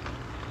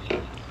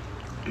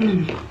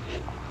 You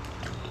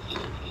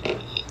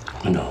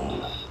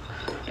know,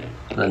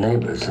 the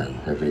neighbors and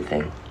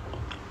everything.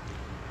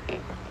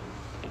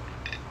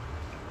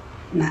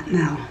 Not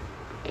now.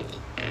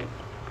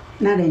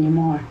 Not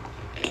anymore.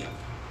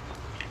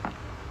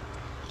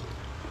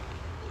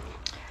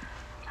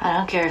 I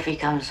don't care if he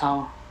comes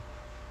home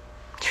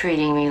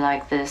treating me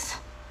like this.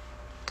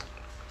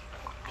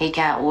 He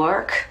can't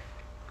work.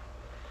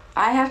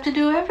 I have to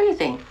do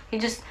everything. He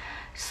just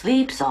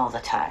sleeps all the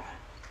time.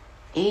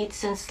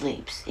 Eats and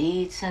sleeps,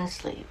 eats and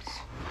sleeps.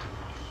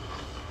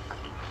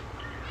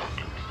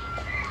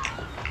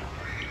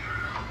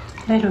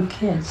 Little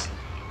kids.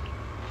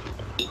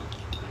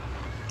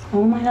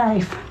 All my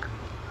life,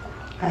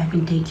 I've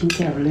been taking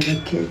care of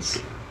little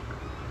kids.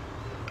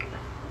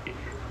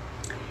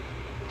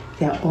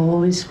 They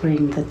always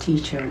bring the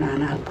teacher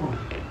an apple.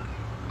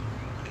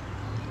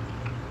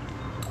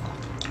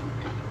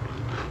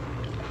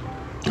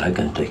 I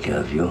can take care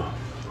of you.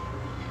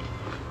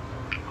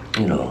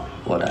 You know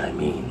what I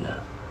mean.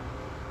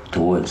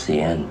 Towards the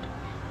end.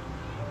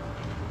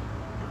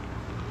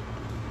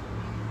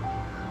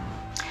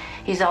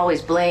 He's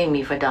always blamed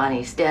me for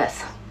Donnie's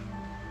death.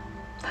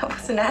 That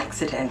was an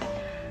accident.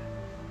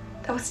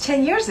 That was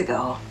 10 years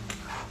ago.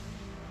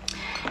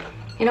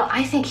 You know,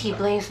 I think he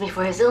blames me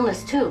for his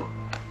illness, too.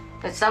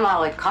 That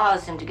somehow it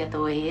caused him to get the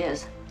way he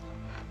is.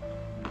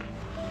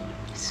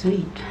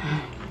 Sweet.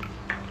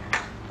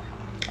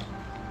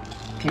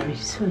 Very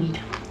sweet.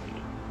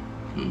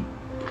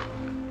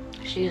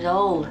 She's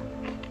old.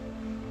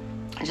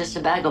 Just a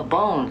bag of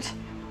bones.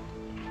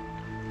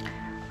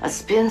 A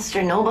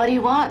spinster nobody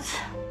wants.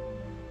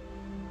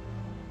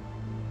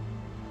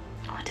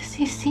 What does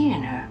he see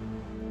in her?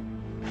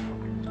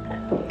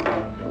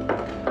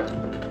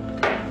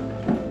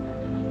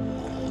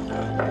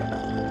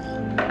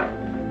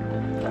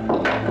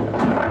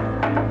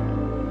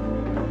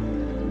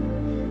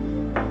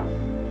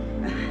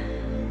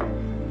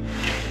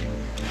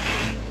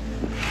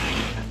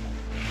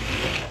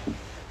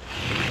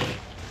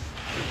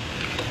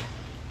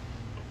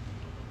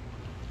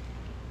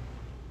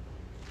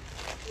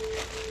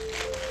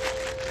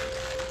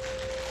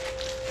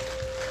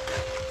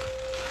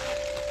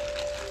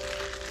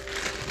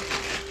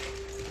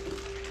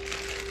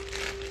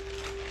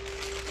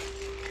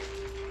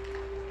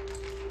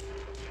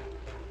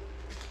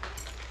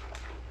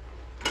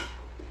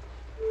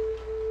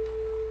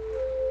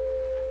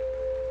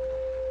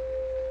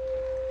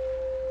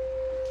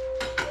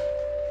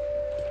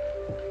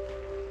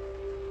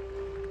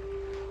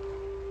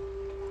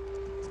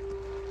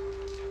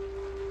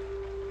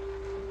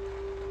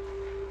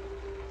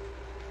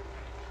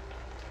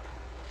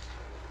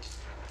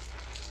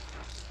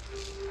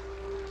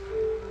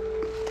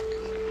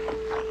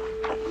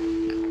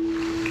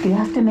 You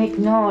have to make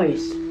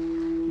noise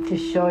to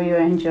show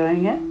you're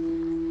enjoying it.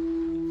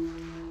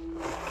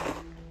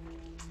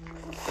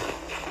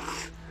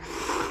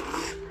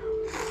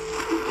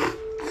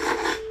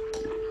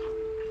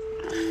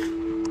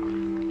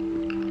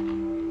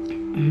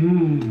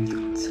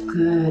 It's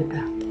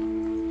good.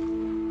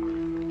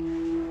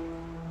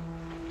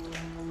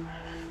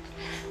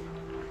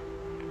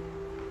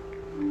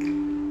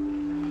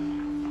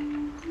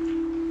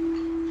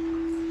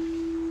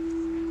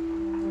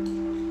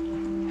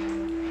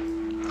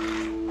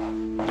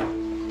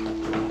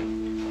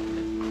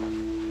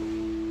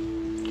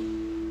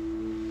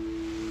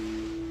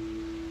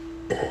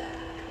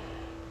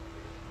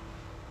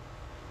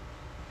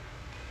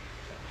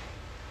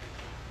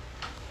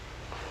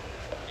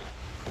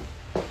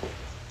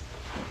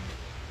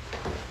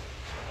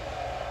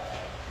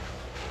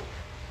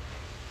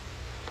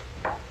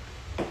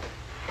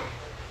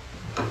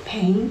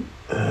 Pain?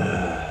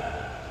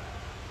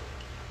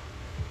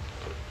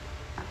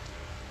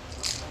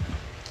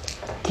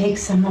 Take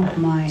some of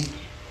mine.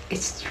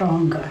 It's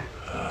stronger.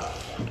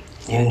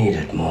 You need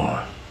it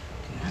more.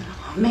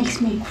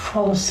 Makes me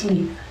fall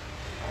asleep.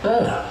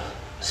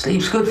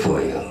 Sleep's good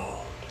for you.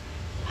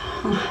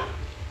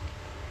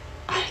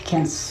 I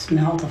can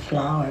smell the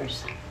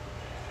flowers.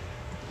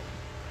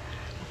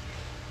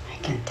 I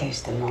can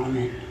taste the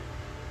lemon.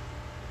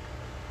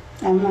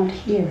 I'm not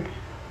here.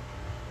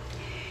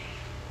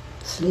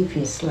 Sleep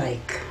is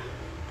like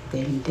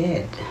being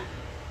dead.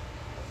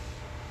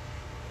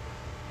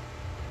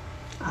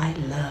 I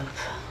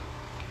love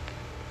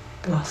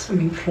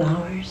blossoming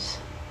flowers.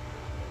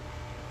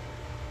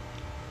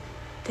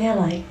 They're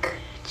like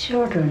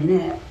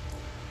children.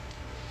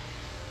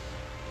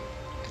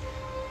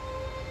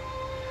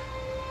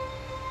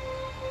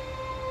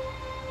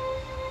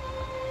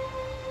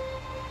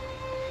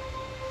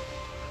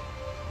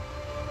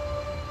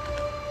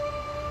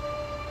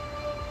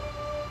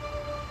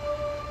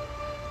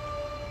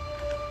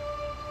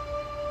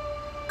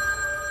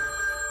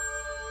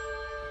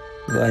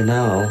 By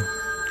now,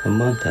 a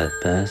month had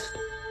passed,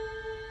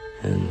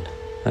 and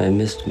I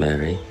missed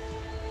Mary.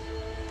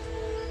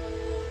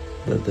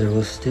 But there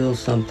was still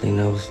something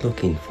I was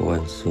looking for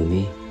in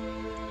Sumi.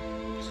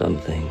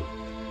 Something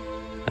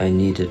I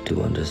needed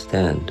to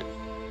understand.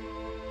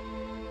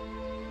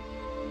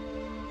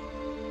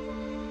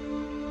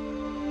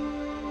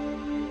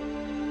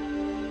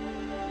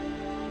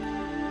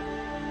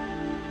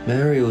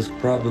 Mary was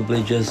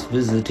probably just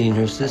visiting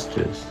her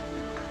sisters.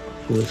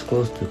 She was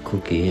close to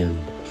Cookie and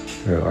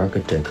her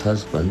architect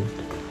husband.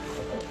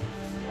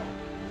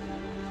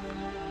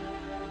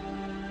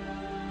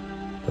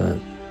 But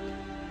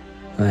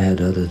I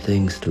had other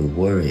things to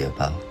worry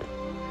about.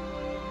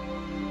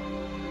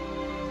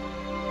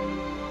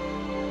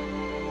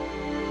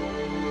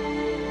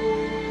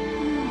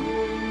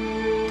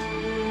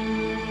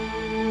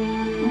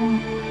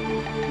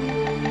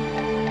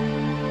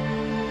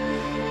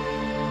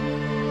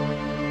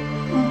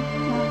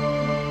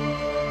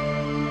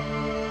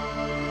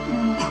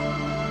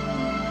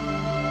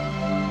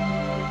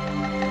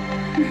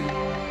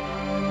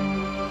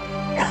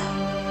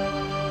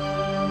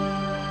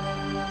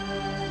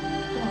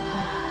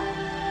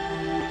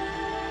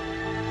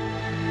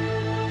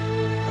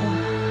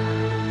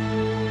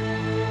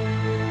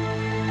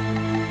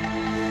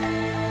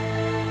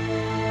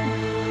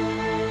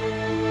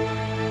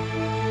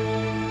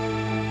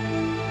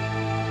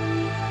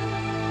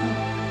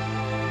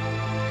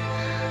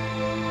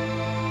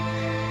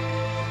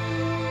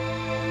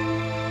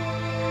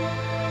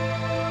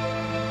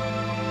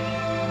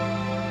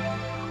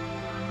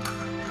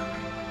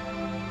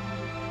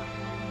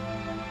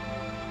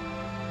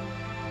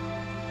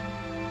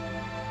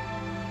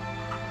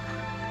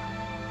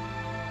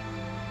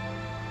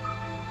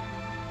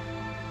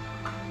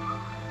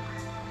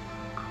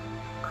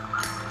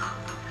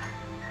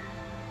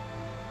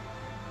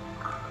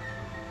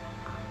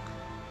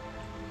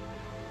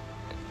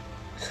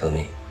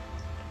 Sumi.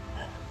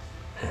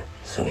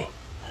 Sumi.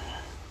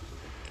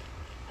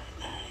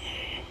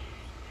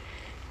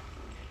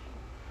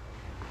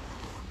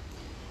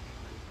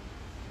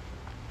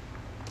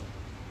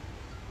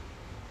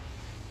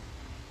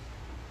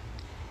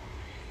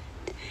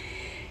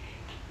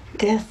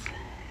 Death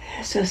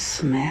has a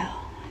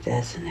smell,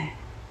 doesn't it?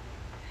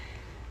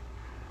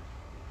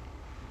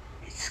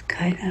 It's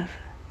kind of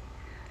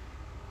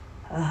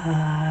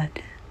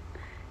odd,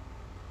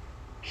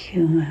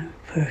 human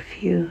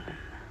perfume.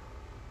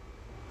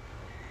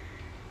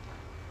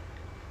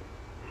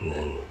 And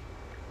then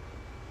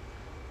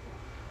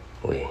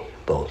we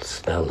both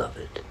smell of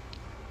it.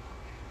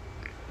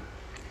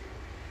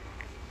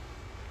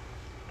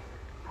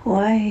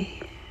 Why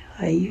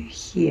are you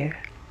here?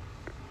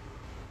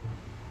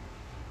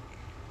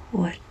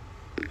 What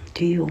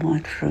do you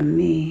want from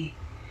me?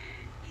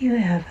 You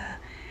have a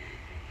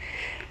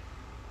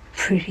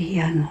pretty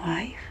young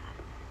wife.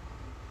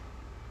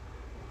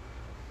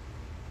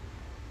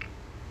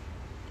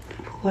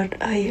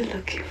 What are you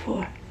looking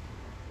for?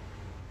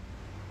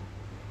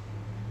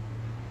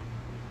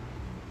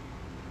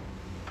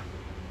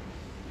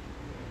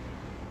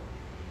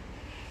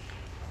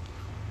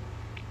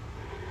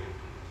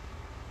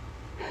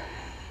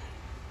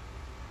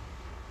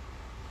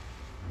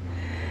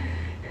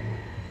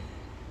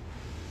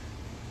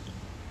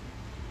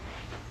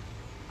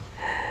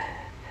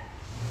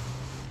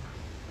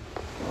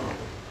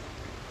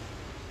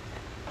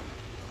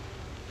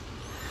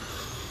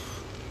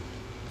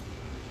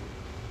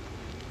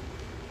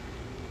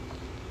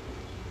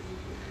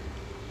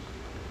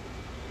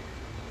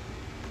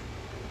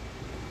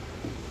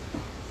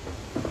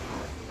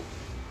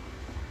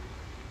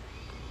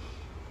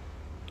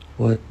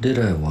 What did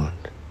I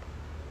want?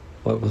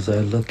 What was I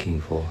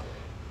looking for?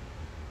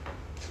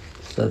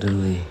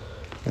 Suddenly,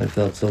 I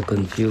felt so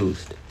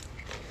confused.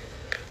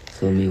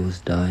 Sumi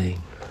was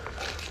dying.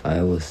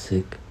 I was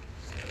sick.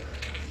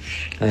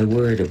 I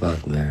worried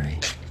about Mary.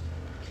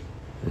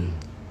 And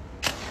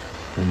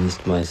I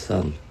missed my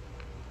son.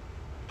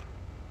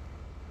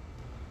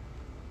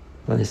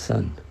 My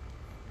son,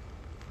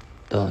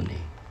 Donnie.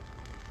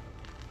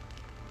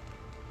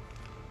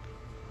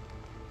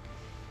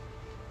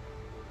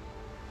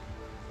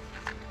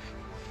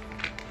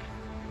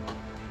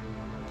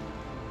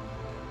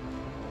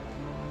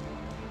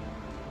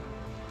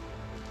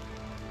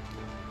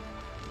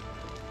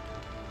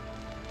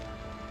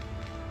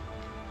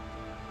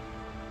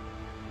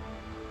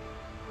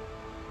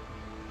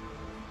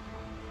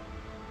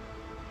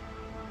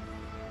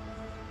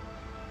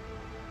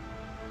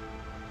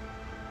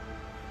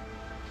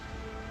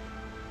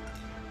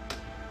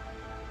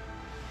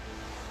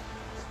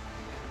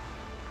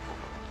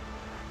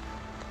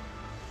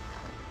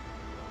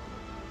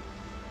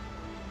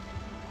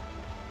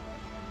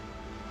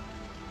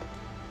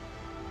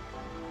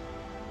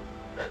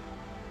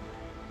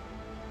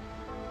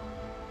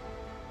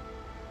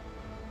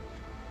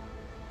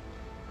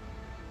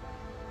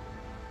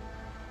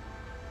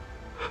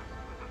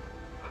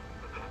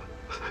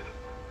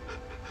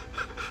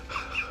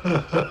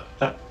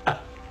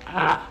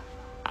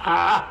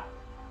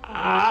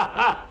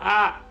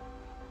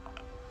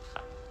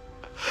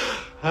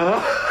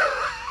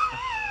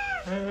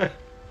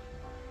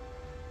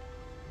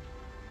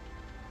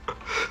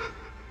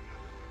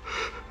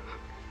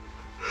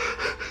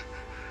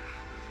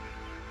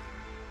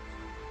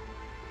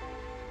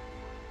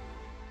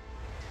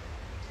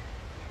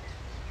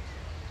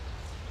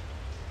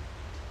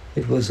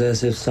 It was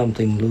as if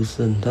something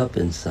loosened up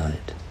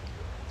inside,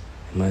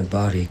 and my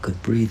body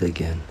could breathe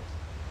again.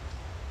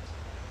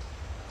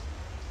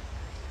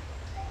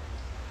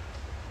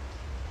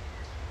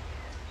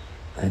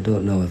 I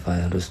don't know if I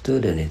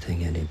understood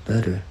anything any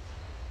better.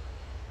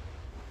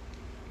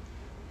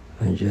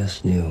 I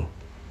just knew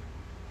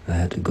I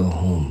had to go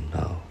home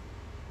now.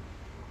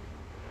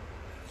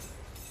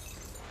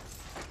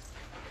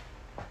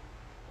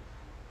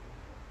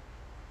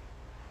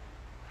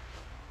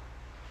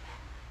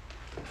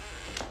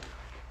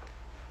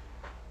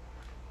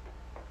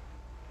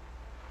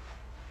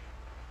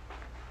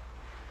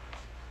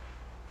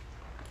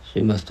 She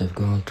must have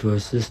gone to her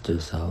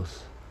sister's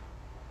house.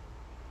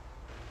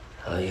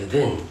 How you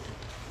been?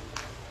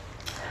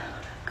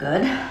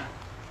 Good.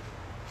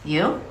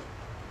 You?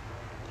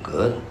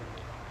 Good.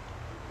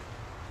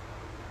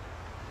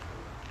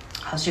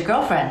 How's your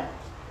girlfriend?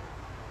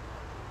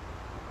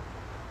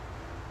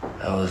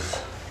 I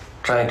was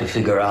trying to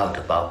figure out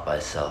about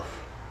myself.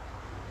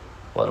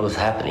 What was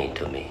happening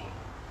to me?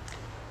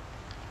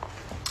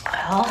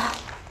 Well,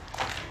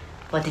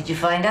 what did you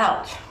find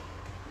out?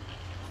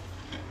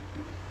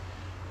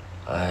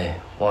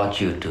 I want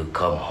you to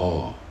come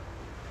home.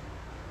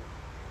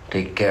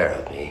 Take care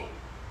of me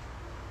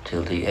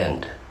till the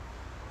end.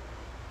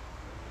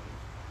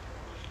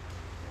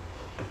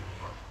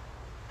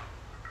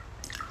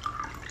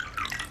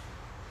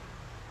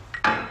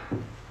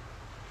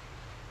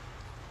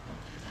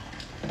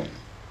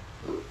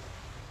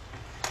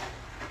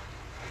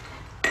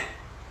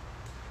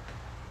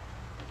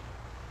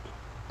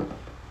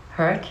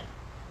 Hurt?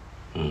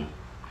 Hmm.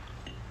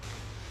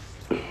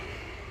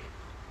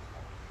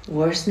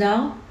 Worse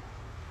now?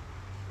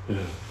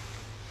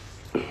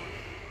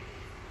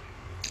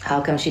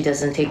 How come she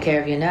doesn't take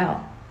care of you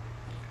now?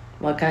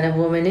 What kind of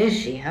woman is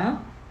she, huh?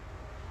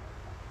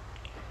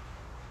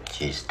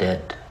 She's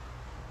dead.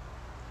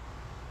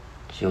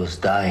 She was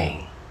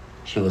dying.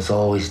 She was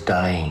always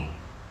dying.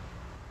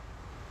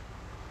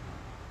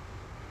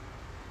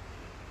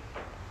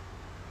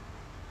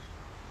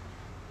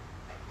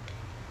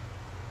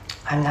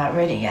 I'm not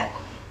ready yet.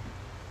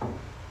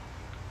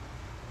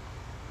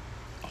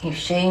 You've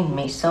shamed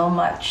me so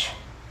much.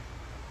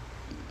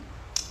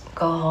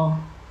 Go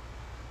home.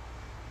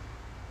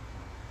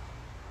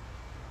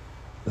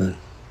 But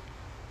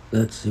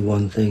that's the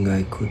one thing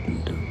I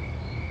couldn't do.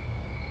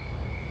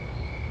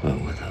 Well,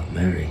 without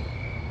Mary.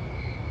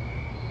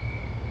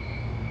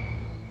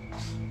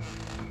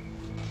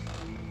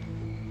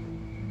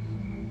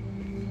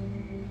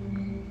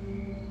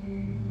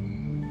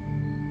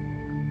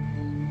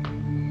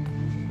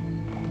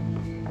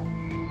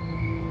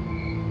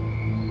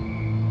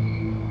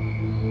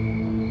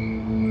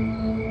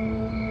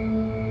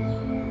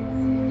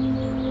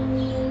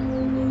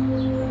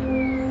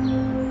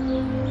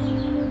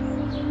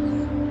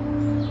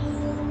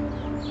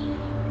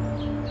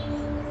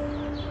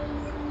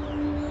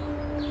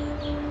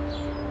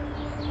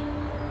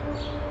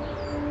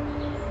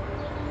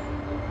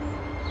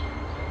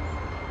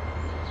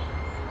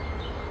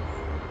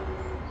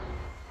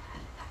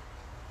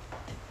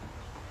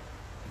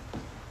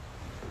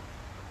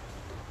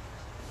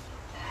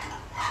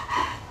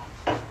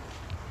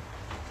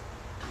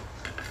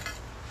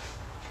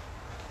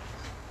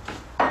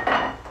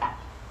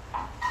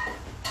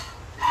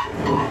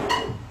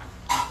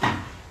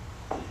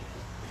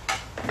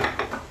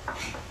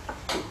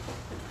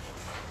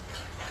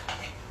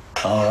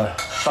 Our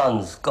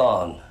son's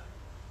gone.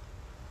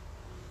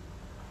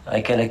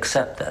 I can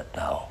accept that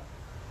now.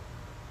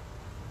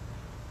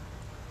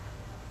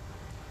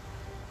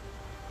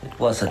 It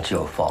wasn't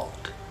your fault.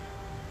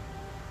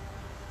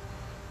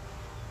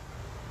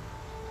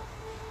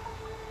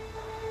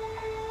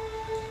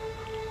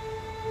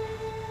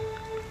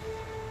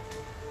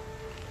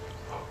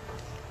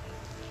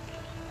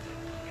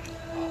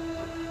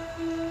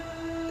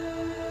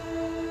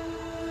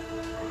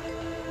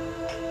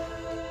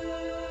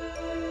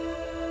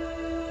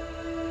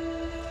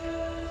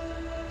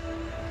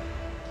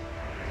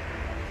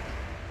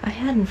 I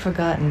hadn't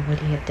forgotten what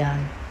he had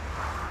done,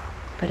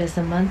 but as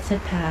the months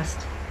had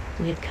passed,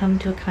 we had come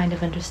to a kind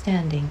of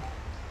understanding.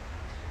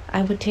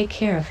 I would take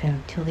care of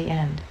him till the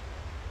end.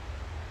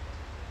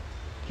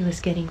 He was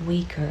getting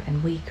weaker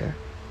and weaker,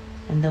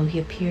 and though he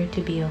appeared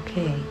to be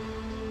okay,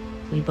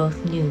 we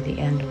both knew the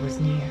end was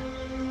near.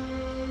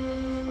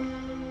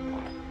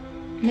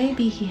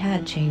 Maybe he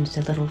had changed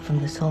a little from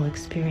this whole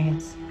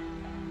experience.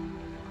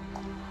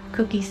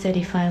 Cookie said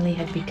he finally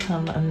had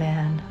become a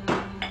man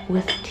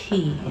with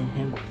tea in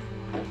him.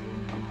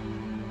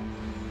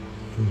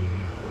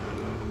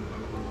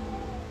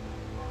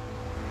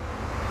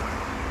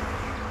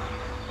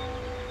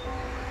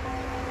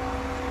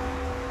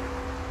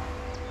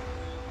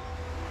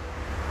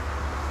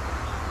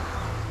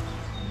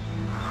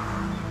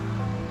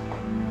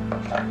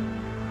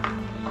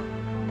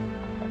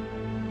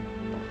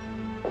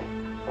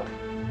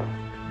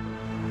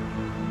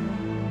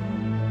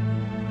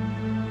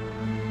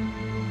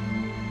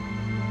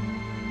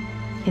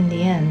 In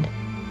the end,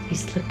 he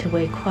slipped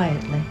away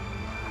quietly.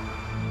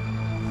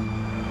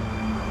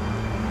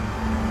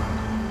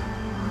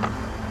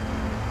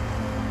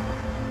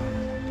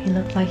 He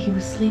looked like he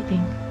was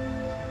sleeping.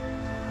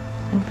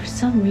 And for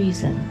some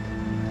reason,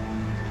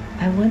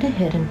 I went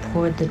ahead and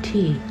poured the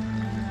tea,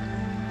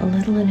 a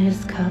little in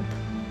his cup,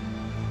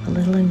 a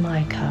little in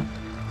my cup,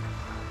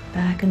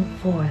 back and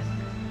forth,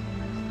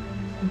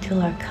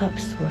 until our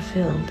cups were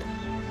filled.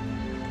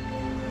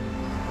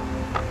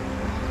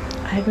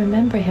 I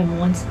remember him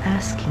once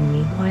asking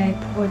me why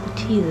I poured the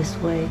tea this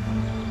way,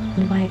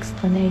 and my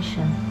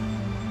explanation.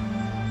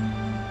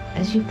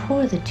 As you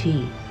pour the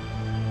tea,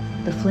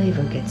 the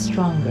flavor gets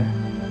stronger.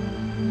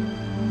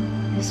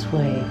 This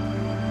way,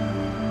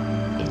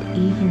 it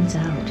evens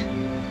out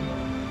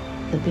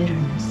the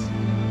bitterness.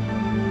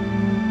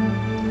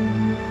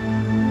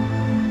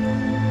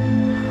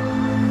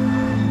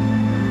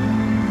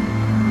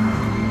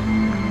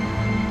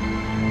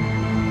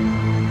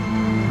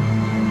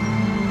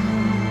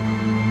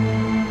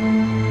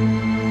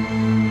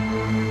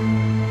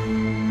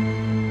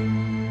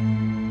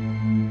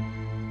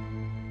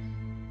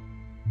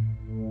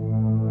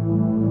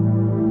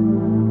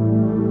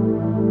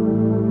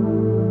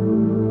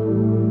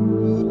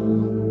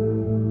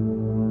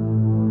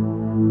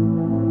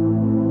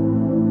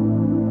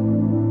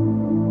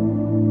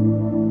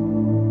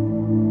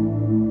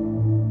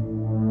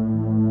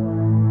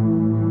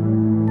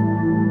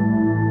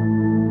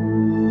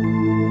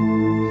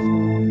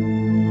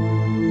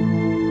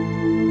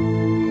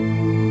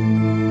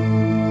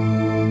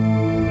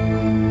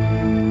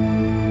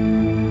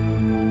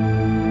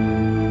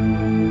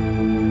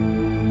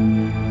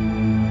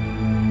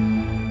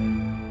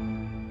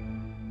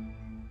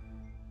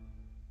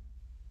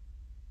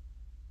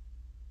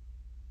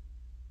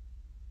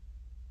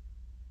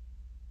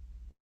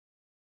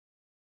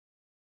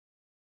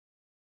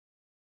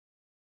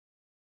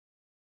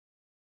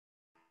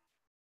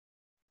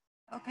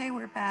 Okay,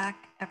 we're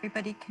back.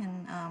 Everybody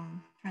can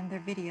turn their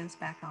videos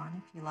back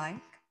on if you like.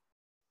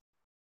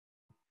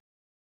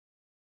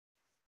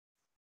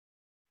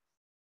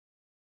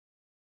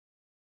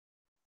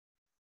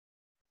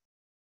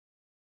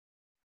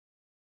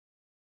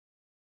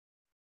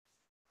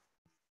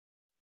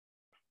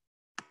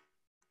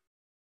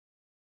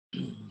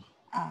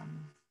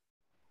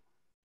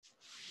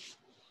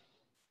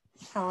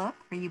 Philip,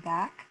 are you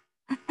back?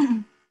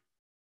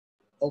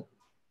 Oh,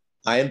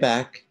 I am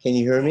back. Can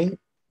you hear me?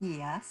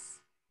 Yes.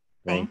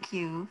 Right. Thank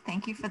you.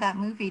 Thank you for that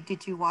movie.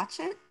 Did you watch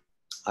it?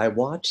 I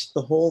watched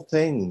the whole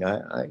thing.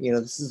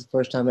 This is the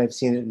first time I've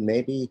seen it in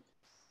maybe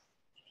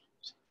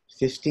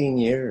 15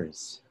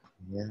 years.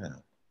 Yeah,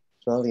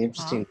 it's really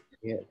interesting.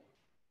 Yeah,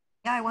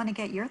 I want to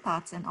get your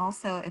thoughts. And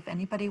also, if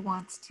anybody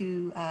wants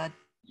to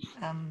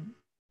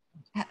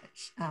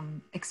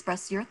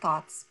express your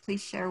thoughts,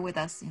 please share with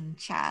us in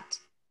chat.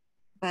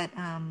 But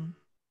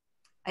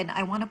and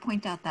I want to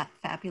point out that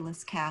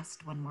fabulous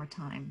cast one more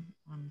time.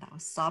 That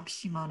was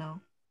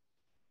Shimono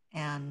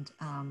and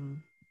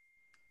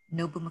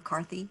Nobu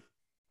McCarthy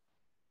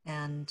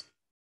and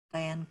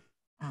Diane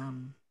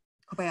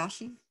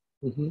Kobayashi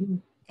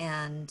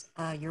and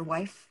your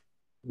wife,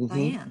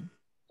 Diane.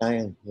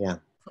 Diane, yeah.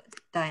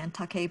 Diane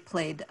Take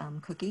played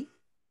Cookie.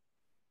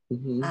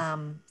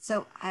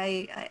 So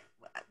I,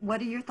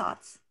 what are your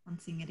thoughts on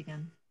seeing it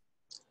again?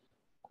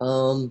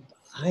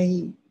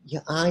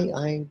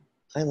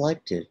 I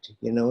liked it.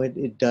 You know,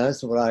 it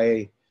does what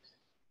I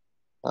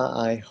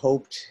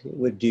hoped it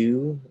would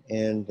do,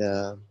 and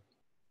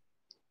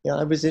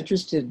I was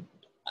interested.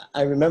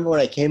 I remember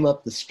when I came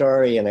up the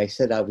story and I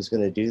said I was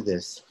going to do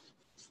this.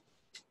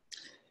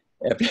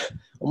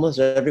 Almost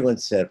everyone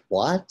said,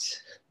 "What?"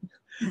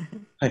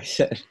 I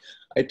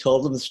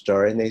told them the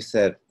story, and they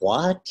said,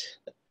 "What?"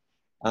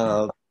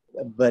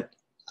 But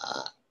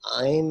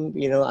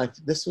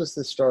this was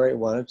the story I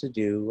wanted to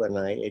do, and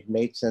it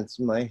made sense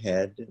in my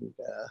head, and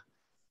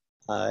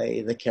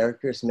the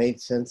characters made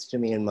sense to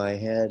me in my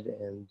head,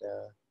 and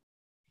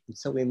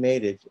so we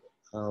made it.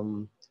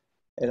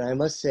 And I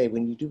must say,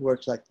 when you do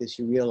work like this,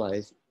 you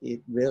realize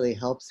it really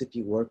helps if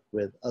you work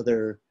with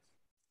other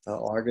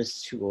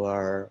artists who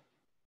are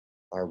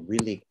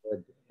really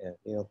good.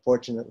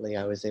 Fortunately,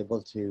 I was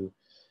able to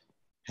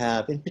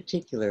have, in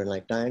particular,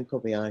 like Diane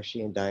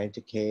Kobayashi and Diane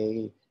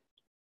Takei,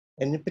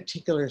 and in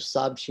particular,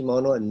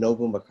 Shimono and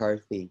Nobu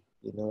McCarthy.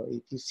 You know,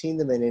 if you've seen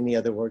them in any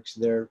other works,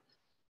 they're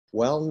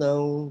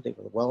well-known. They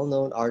were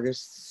well-known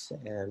artists,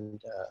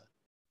 and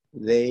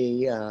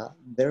they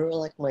were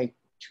like my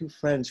two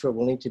friends who are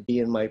willing to be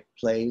in my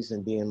plays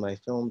and be in my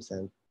films.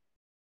 And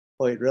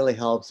boy, it really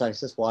helps. I was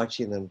just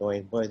watching them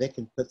going, boy, they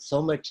can put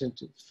so much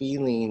into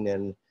feeling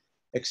and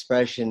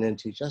expression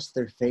into just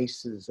their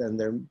faces and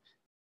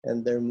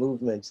their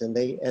movements. And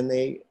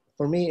they,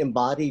 for me,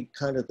 embodied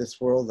kind of this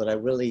world that I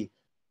really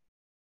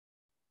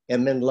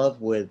am in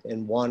love with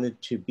and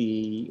wanted to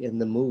be in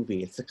the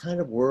movie. It's a kind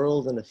of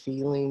world and a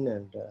feeling,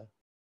 and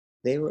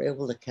they were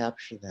able to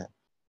capture that.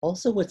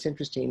 Also, what's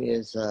interesting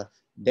is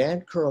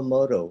Dan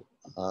Kuramoto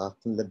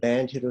from the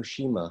band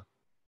Hiroshima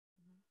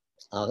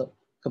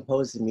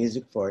composed the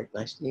music for it.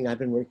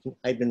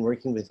 I've been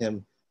working with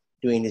him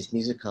doing his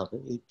music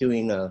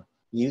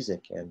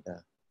music, and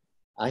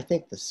I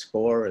think the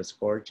score is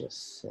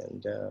gorgeous.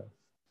 And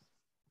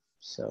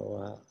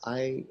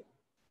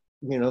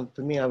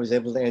for me, I was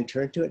able to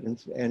enter into it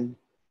and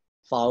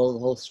follow the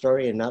whole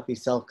story and not be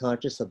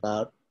self-conscious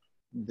about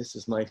this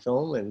is my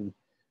film and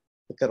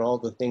look at all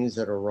the things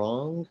that are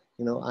wrong.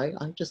 I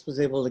just was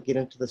able to get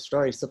into the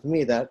story. So for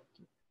me, that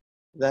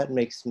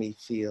makes me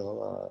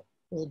feel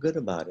good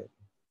about it.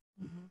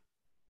 Mm-hmm.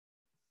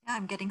 Yeah,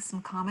 I'm getting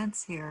some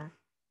comments here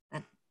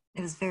that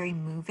it was very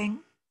moving.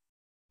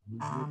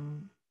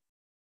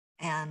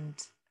 And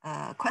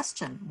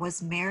question,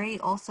 was Mary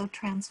also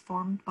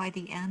transformed by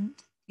the end,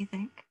 do you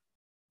think?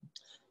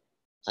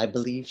 I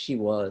believe she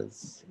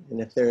was. And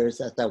as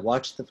I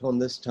watched the film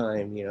this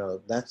time,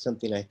 that's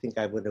something I think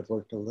I would have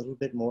worked a little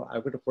bit more, I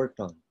would have worked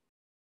on.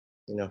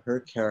 Her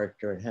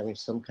character and having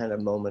some kind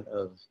of moment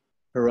of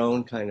her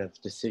own kind of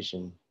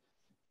decision,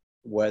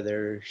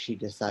 whether she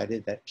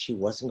decided that she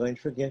wasn't going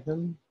to forgive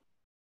him,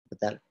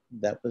 but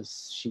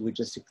she would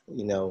just,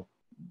 we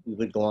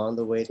would go on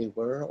the way they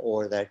were,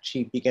 or that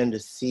she began to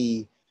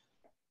see,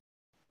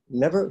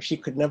 she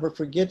could never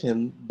forgive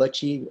him, but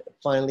she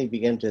finally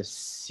began to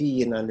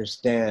see and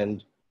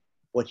understand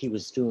what he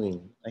was doing.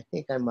 I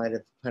think I might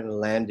have kind of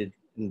landed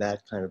in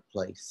that kind of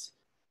place.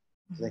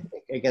 I think,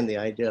 again, the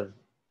idea of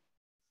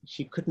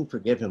she couldn't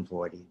forgive him for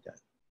what he'd done,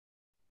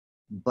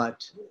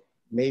 but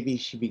maybe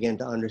she began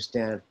to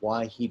understand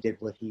why he did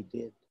what he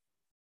did.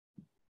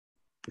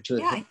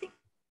 I think,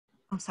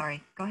 I'm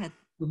sorry, go ahead.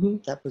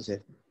 That was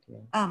it.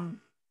 Yeah.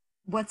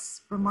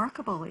 What's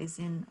remarkable is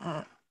in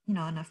a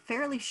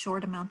fairly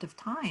short amount of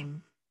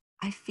time,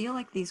 I feel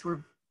like these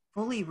were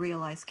fully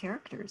realized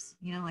characters.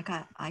 Like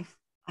I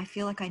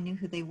feel like I knew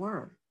who they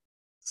were.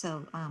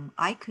 So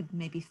I could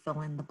maybe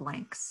fill in the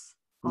blanks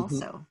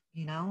also,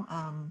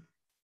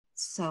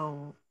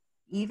 So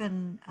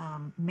even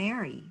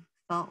Mary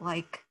felt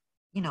like,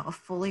 you know, a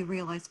fully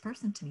realized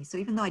person to me. So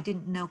even though I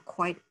didn't know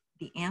quite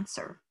the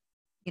answer,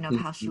 you know,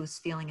 of how she was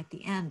feeling at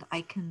the end,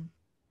 I can,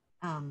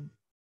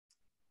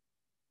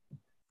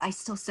 I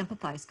still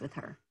sympathized with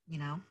her, you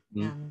know,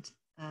 and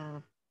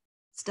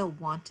still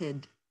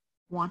wanted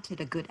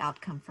a good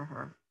outcome for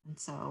her. And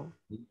so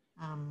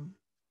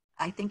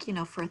I think, you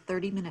know, for a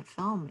 30-minute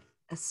film,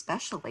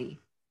 especially,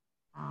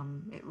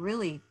 it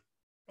really,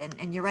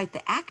 and you're right,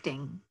 the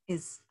acting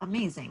is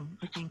amazing.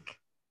 I think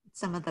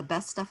some of the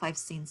best stuff I've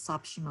seen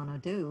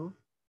Shimono do.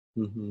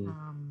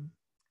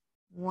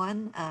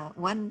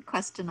 One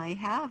question I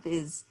have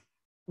is,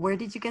 where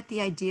did you get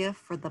the idea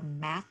for the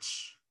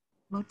match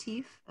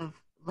motif of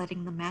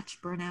letting the match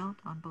burn out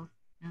on both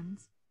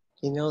ends?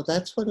 You know,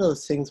 that's one of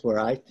those things where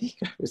I think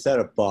I was at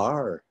a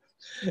bar.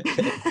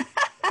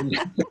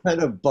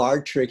 Kind of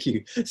bar trick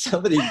you.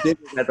 Somebody did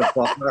it at a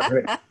bar.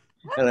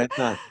 And I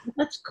thought,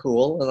 that's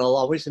cool. And I'll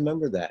always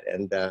remember that.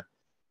 And the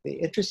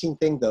interesting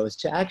thing, though, is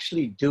to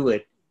actually do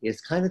it is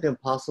kind of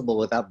impossible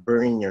without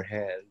burning your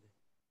hand.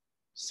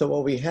 So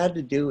what we had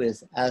to do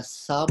is, as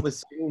Saab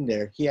was sitting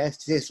there,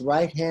 his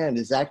right hand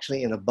is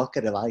actually in a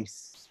bucket of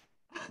ice.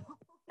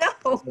 No.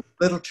 So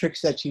little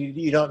tricks that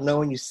you don't know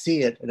when you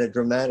see it in a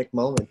dramatic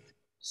moment.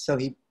 So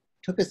he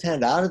took his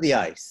hand out of the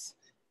ice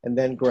and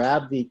then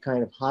grabbed the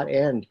kind of hot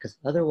end, because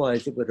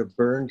otherwise it would have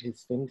burned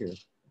his finger.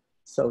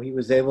 So he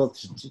was able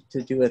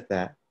to do it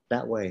that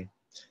way.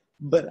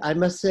 But I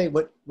must say,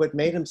 what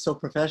made him so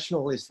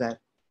professional is that,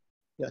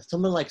 you know,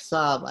 someone like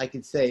Saab, I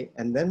could say,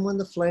 and then when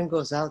the flame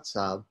goes out,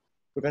 Saab,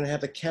 we're going to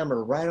have the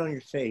camera right on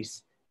your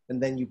face,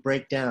 and then you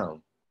break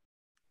down.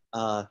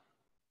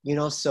 You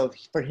know, so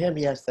for him,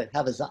 he has to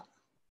have his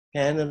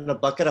hand in a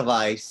bucket of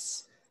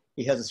ice.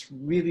 He has this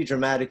really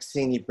dramatic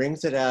scene. He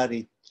brings it out,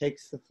 he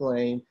takes the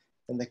flame,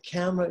 and the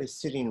camera is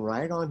sitting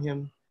right on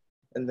him,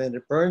 and then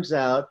it burns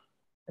out,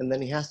 and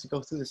then he has to go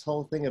through this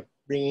whole thing of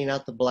bringing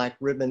out the black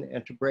ribbon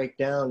and to break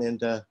down.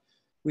 And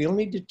we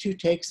only did 2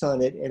 takes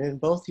on it, and in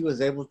both he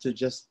was able to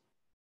just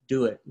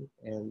do it.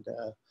 And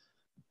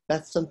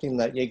that's something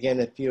that,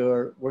 again, if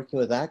you're working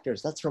with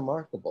actors, that's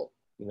remarkable,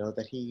 you know,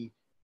 that he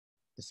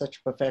is such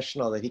a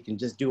professional that he can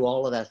just do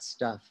all of that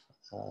stuff.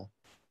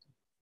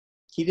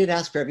 He did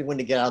ask for everyone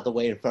to get out of the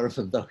way in front of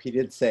him, though. He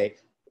did say,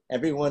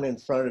 everyone in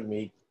front of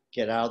me,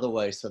 get out of the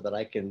way so that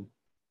I can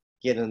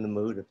get in the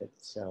mood of it.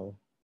 So,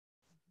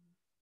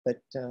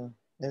 but,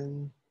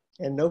 and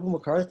Nobu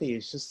McCarthy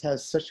just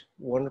has such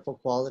wonderful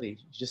quality.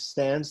 He just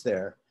stands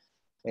there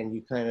and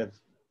you kind of,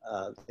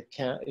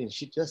 and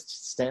she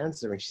just stands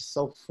there and she's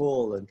so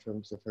full in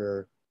terms of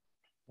her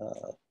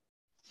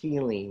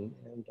feeling.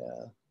 And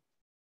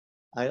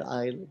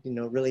I you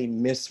know, really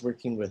miss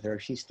working with her.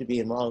 She used to be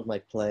in all of my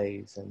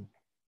plays, and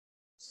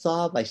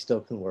Saab I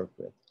still can work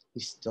with.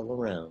 He's still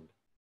around.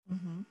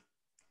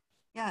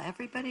 Yeah,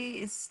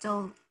 everybody is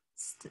still,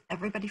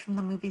 everybody from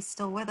the movie's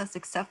still with us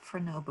except for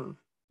Nobu.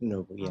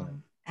 Nobu, yeah.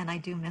 And I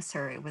do miss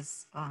her. It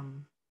was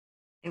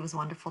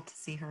wonderful to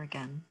see her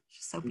again.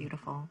 She's so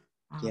beautiful.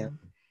 Yeah.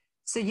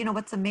 So, you know,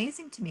 what's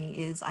amazing to me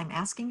is I'm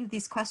asking you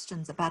these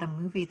questions about a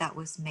movie that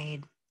was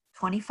made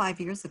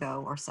 25 years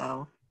ago or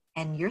so,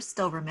 and you're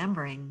still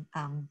remembering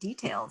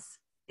details.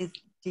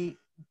 Do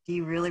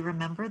you really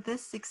remember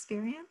this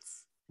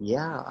experience?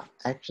 Yeah,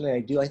 actually I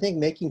do. I think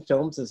making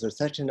films is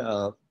such an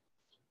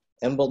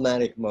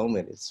emblematic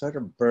moment. It sort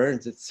of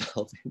burns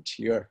itself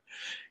into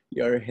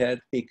your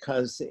head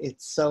because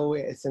it's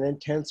an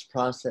intense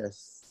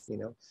process, you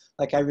know.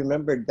 Like I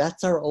remembered,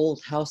 that's our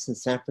old house in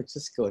San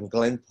Francisco in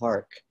Glen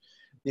Park.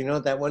 You know,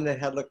 that one that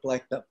had looked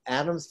like the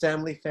Addams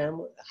family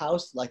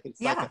house, like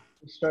it's like a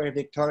story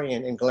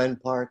Victorian in Glen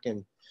Park,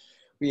 and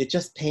we had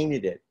just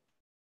painted it.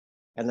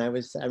 And I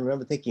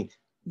remember thinking,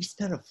 we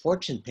spent a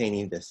fortune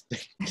painting this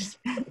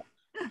thing.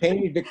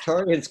 Painting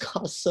Victorians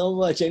cost so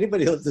much.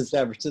 Anybody who lives in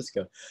San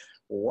Francisco,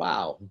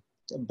 wow.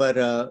 But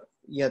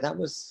yeah, that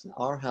was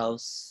our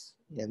house.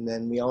 And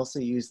then we also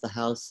used the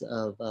house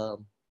of,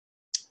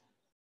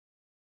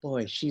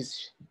 boy,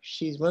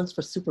 she runs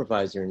for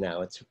supervisor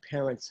now. It's her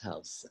parents'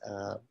 house.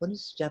 What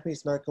is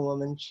Japanese American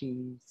woman?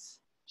 She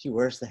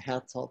wears the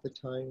hats all the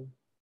time.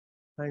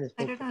 Trying to think.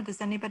 I don't know. Does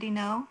anybody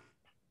know?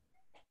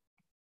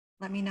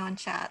 Let me know in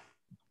chat.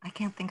 I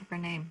can't think of her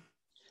name.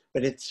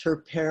 But it's her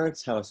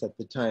parents' house at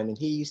the time, and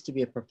he used to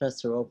be a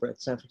professor over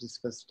at San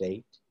Francisco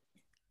State.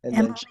 And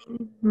Emily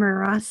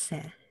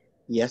Marase.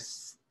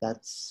 Yes,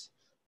 that's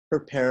her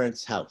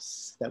parents'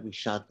 house that we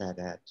shot that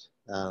at,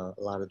 a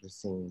lot of the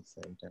scenes.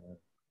 And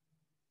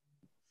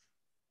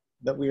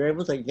but we were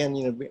able to, again,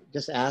 you know, we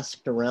just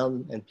asked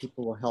around and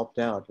people were helped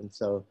out. And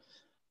so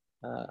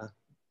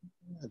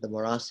the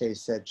Marase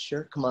said,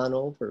 sure, come on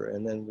over.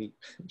 And then we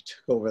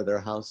took over their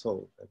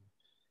household. And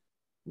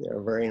they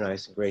were very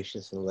nice and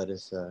gracious and let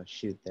us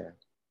shoot there.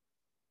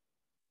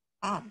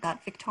 Wow,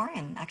 that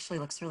Victorian actually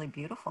looks really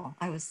beautiful.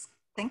 I was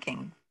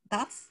thinking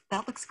that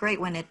looks great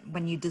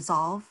when you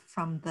dissolve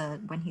from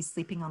when he's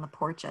sleeping on the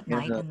porch at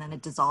night and then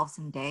it dissolves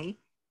in day.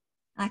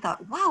 And I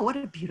thought, wow, what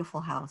a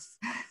beautiful house.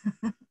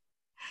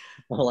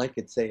 All I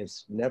could say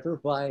is never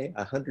buy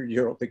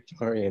 100-year-old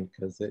Victorian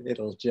because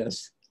it'll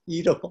just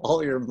eat up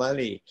all your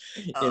money.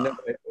 You know,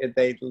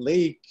 they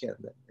leak, and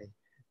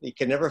you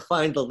can never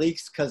find the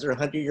leaks because they're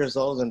 100 years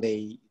old, and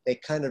they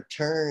kind of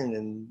turn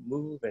and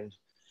move, and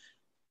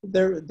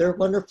they're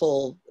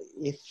wonderful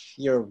if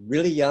you're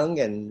really young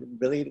and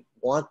really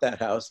want that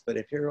house. But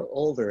if you're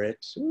older, I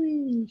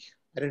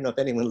don't know if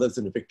anyone lives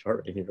in a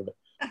Victorian here, but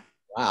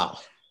wow,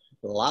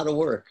 a lot of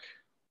work.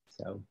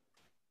 So,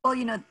 well,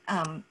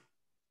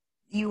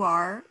 you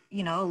are,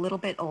 a little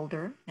bit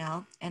older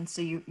now, and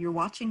so you're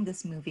watching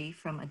this movie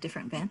from a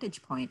different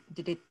vantage point.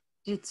 Did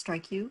it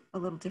strike you a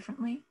little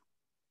differently?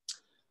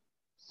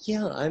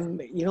 Yeah,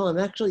 I'm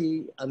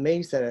actually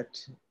amazed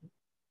that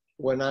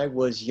when I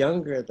was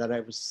younger, that I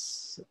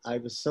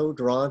was so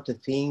drawn to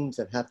themes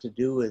that have to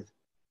do with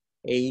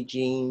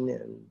aging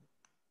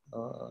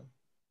and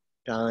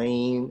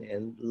dying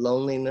and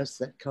loneliness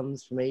that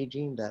comes from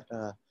aging. That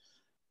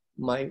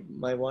my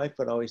wife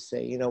would always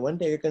say, one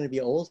day you're going to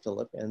be old,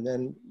 Philip, and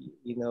then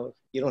you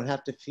don't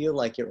have to feel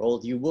like you're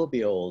old. You will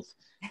be old.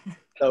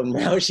 So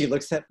now she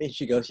looks at me and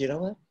she goes, you know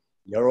what?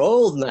 You're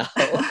old now.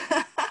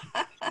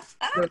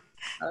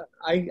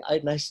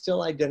 I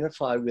still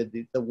identify with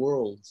the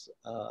worlds.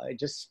 It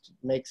just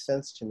makes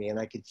sense to me, and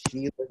I could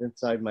feel it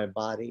inside my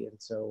body. And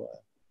so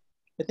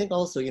I think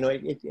also,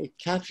 it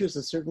captures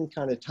a certain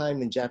kind of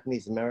time in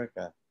Japanese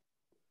America.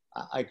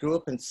 I grew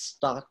up in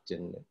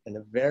Stockton, in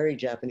a very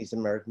Japanese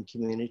American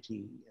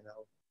community.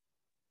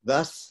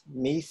 Thus,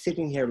 me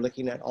sitting here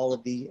looking at all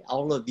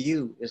of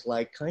you is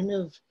like kind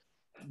of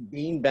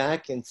being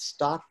back in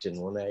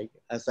Stockton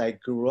as I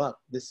grew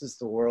up. This is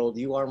the world.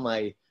 You are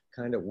my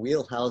kind of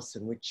wheelhouse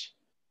in which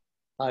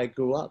I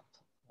grew up.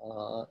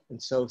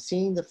 And so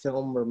seeing the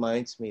film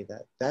reminds me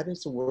that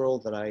is a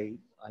world that I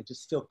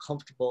just feel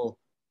comfortable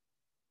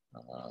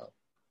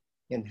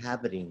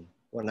inhabiting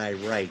when I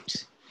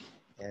write.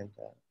 And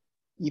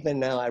even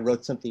now, I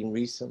wrote something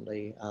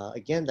recently,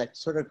 again, that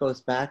sort of goes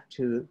back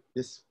to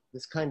this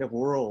kind of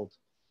world,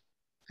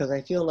 because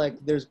I feel like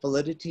there's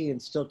validity in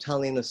still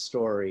telling a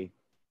story,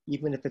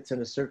 even if it's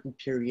in a certain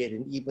period,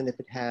 and even if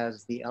it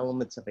has the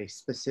elements of a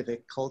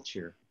specific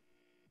culture.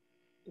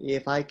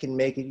 If I can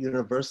make it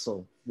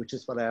universal, which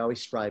is what I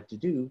always strive to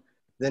do,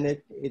 then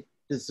it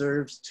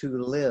deserves to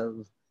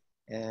live,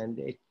 and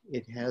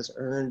it has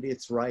earned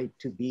its right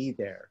to be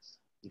there.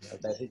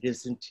 That it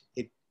isn't,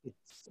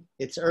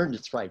 it's earned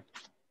its right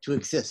to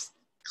exist.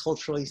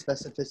 Culturally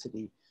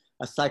specificity,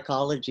 a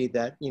psychology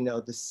that,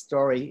 the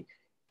story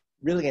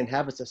really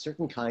inhabits a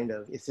certain kind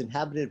of, it's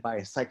inhabited by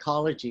a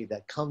psychology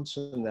that comes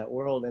from that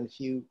world. And if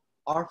you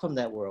are from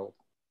that world,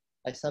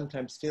 I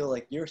sometimes feel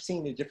like you're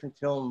seeing a different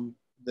film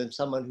than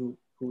someone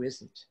who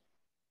isn't.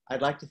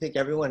 I'd like to think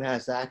everyone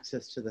has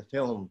access to the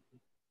film,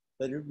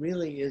 but it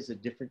really is a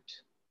different,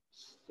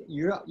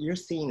 you're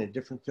seeing a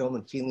different film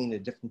and feeling a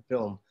different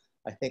film,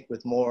 I think,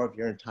 with more of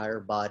your entire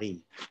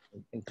body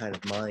and kind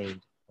of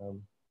mind.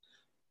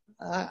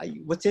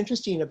 What's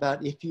interesting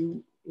about if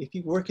you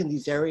work in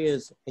these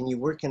areas and you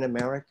work in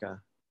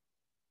America,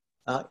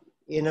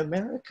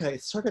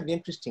 it's sort of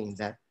interesting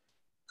that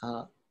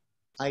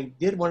I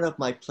did one of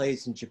my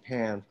plays in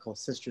Japan called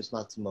Sisters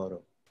Matsumoto.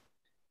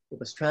 It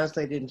was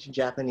translated into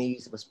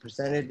Japanese. It was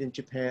presented in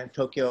Japan,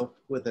 Tokyo,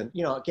 with a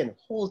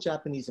whole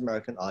Japanese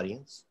American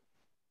audience.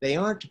 They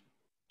aren't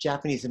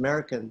Japanese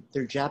American,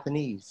 they're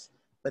Japanese.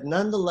 But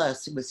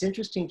nonetheless, it was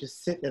interesting to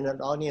sit in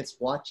an audience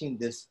watching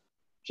this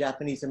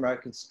Japanese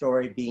American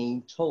story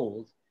being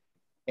told.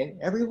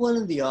 And everyone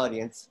in the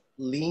audience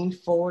leaned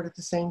forward at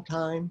the same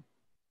time,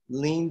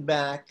 leaned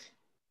back,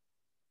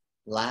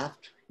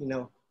 laughed,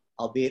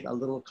 albeit a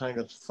little kind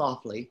of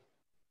softly,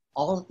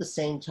 all at the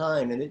same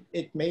time. And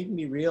it made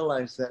me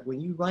realize that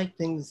when you write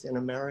things in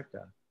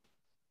America,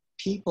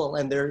 people,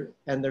 and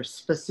they're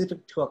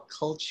specific to a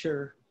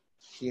culture,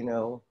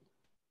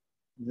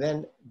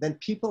 then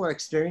people are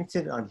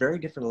experiencing it on very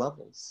different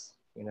levels,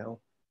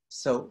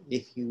 So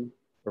if you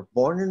were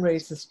born and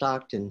raised in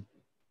Stockton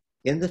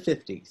in the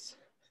 50s,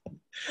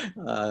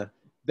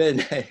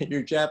 then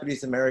you're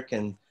Japanese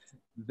American,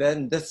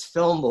 then this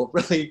film will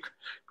really,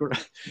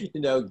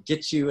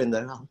 get you in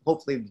the,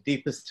 hopefully the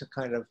deepest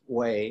kind of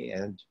way.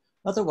 And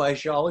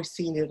otherwise, you're always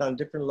seeing it on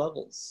different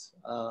levels.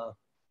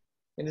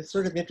 And it's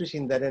sort of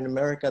interesting that in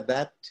America,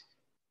 that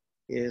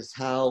is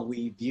how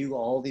we view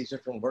all these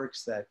different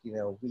works, that,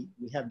 we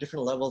have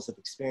different levels of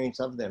experience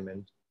of them.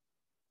 And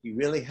you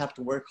really have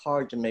to work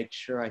hard to make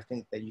sure, I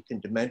think, that you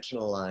can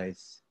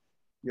dimensionalize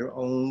your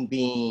own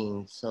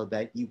being so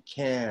that you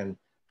can,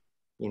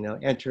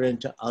 enter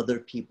into other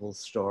people's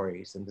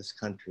stories in this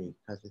country,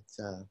 because it's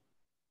a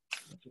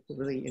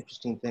really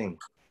interesting thing.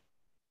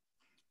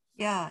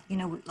 Yeah,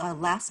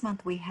 last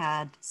month we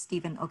had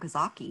Stephen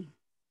Okazaki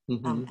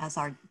as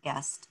our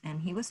guest,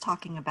 and he was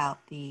talking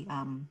about the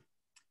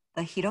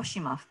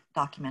Hiroshima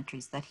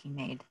documentaries that he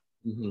made,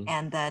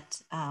 and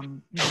that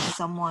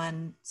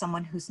someone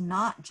who's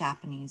not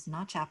Japanese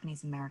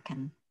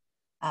American,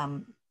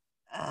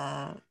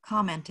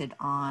 commented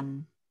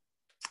on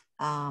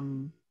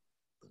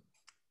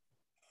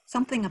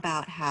something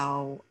about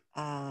how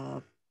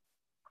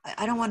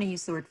I don't want to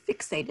use the word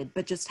fixated,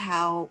 but just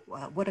how,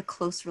 what a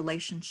close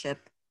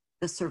relationship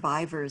the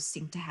survivors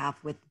seem to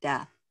have with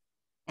death.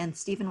 And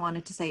Stephen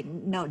wanted to say,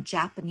 no,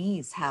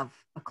 Japanese have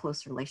a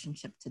close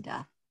relationship to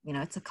death. You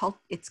know,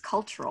 it's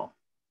cultural.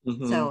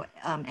 Mm-hmm. So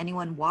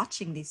anyone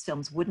watching these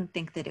films wouldn't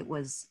think that it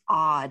was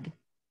odd,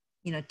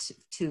 you know,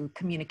 to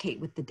communicate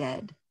with the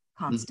dead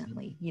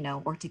constantly, you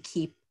know, or to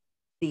keep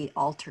the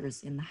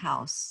altars in the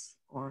house,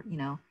 or, you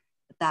know,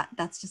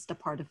 that's just a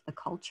part of the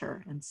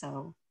culture. And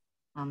so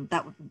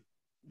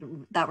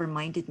that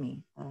reminded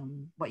me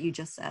what you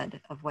just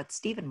said of what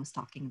Stephen was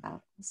talking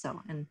about.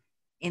 So, and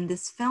in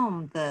this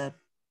film, the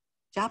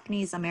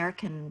Japanese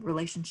American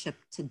relationship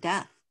to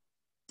death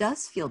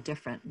does feel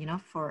different. You know,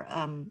 for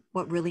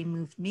what really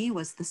moved me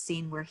was the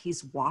scene where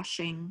he's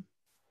washing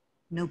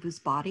Nobu's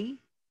body.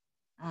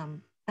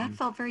 That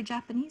felt very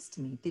Japanese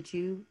to me. Did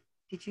you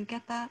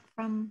get that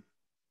from?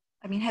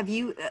 I mean, have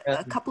you?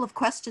 A couple of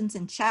questions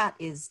in chat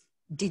is: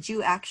 did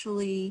you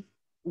actually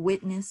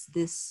witness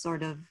this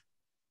sort of,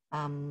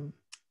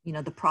 you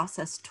know, the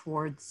process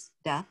towards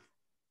death,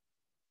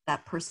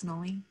 that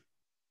personally?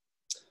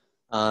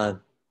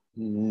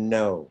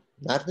 No,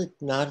 not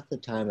at the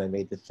time I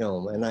made the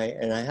film, and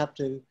I have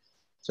to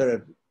sort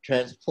of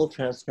full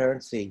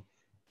transparency.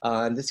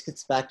 And this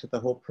gets back to the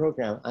whole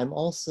program. I'm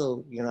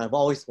also, you know, I've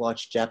always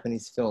watched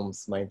Japanese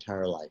films my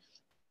entire life.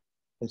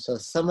 And so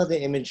some of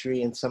the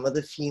imagery and some of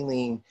the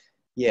feeling,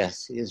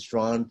 yes, is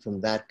drawn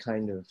from that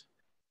kind of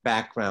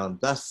background.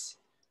 Thus,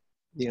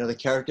 you know, the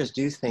characters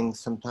do things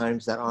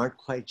sometimes that aren't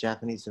quite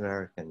Japanese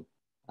American.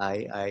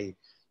 I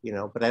you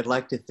know, but I'd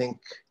like to think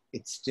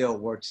it still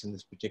works in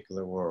this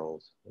particular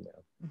world, you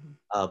know.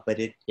 Mm-hmm. But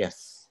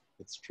yes,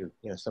 it's true.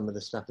 You know, some of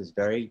the stuff is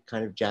very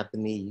kind of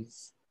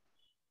Japanese.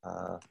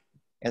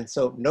 And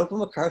so Nobu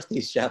McCarthy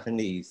is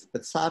Japanese,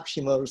 but Saab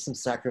Shimono's from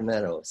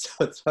Sacramento.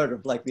 So it's sort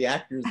of like the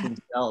actors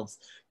themselves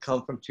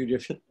come from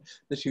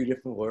the two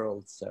different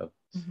worlds. So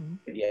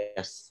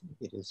yes,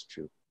 it is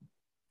true.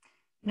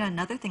 You know,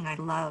 another thing I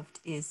loved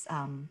is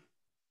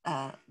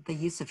the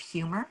use of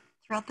humor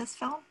throughout this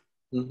film.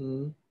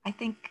 Mm-hmm. I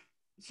think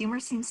humor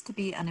seems to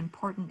be an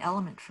important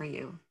element for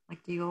you.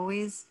 Like, do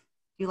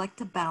you like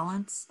to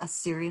balance a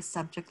serious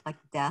subject like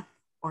death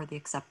or the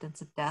acceptance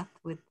of death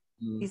with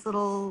these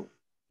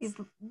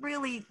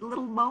really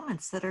little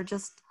moments that are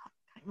just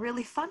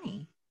really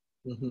funny?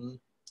 Mm-hmm.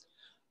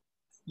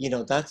 You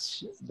know,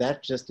 that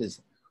just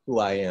is who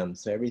I am.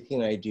 So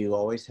everything I do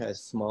always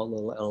has small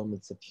little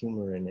elements of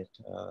humor in it,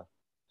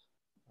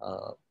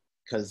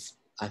 because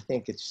I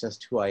think it's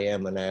just who I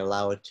am, and I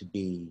allow it to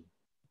be.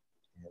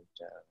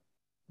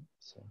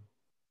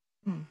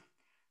 And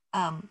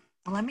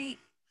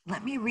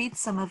Let me read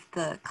some of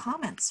the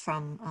comments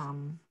from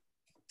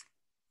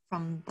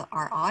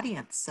our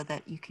audience so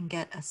that you can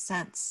get a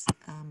sense.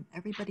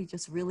 Everybody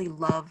just really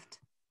loved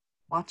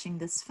watching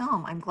this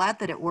film. I'm glad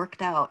that it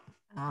worked out.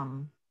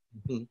 I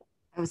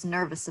was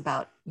nervous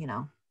about, you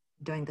know,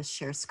 doing the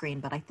share screen,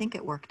 but I think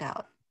it worked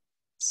out.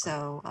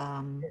 So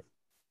let's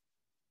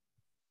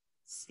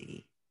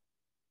see.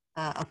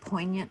 A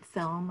poignant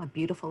film, a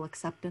beautiful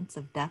acceptance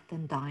of death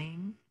and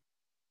dying.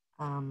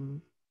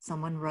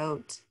 Someone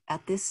wrote,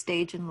 at this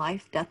stage in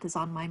life, death is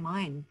on my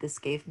mind. This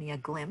gave me a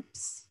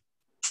glimpse.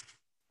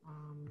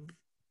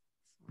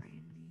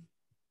 Sorry, let me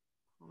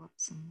pull up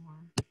some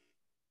more.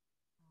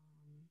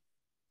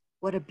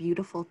 What a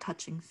beautiful,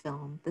 touching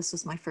film. This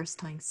was my first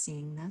time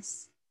seeing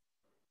this.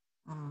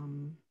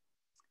 From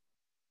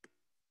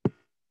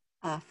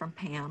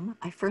Pam,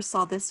 I first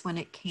saw this when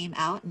it came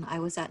out and I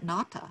was at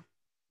Nata.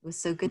 It was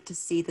so good to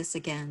see this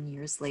again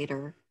years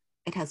later.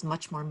 It has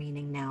much more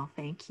meaning now.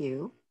 Thank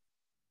you.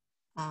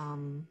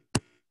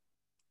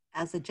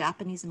 As a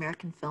Japanese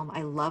American film,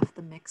 I love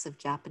the mix of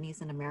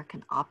Japanese and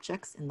American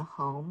objects in the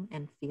home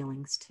and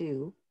feelings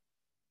too.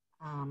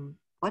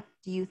 What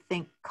do you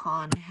think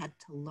Khan had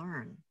to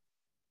learn?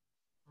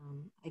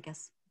 I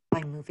guess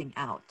by moving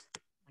out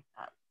like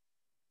that.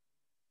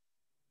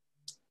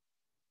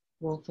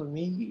 well, for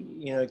me,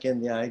 you know,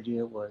 again, the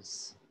idea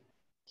was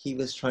he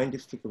was trying to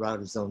figure out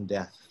his own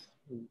death.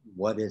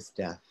 What is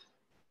death?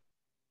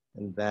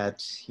 And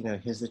that, you know,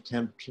 his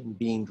attempt in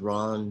being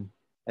drawn,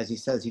 as he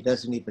says, he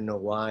doesn't even know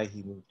why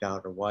he moved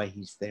out or why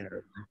he's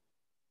there.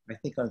 I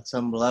think on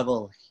some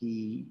level,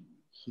 he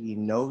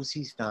knows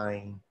he's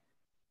dying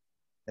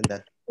and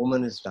that the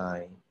woman is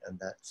dying, and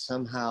that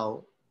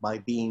somehow by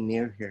being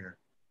near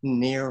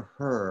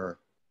her,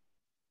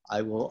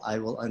 I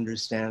will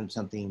understand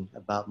something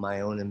about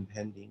my own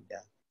impending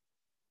death.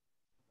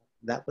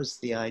 That was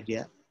the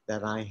idea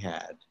that I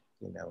had,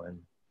 you know, and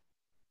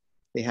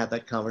they had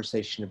that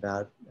conversation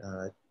about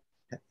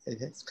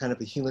it's kind of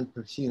a human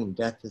perfume.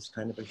 Death is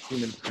kind of a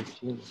human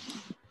perfume.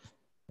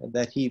 And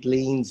that he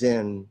leans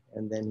in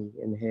and then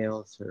he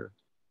inhales her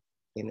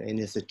in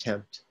his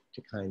attempt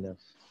to kind of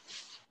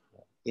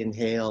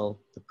inhale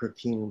the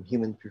perfume,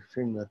 human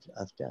perfume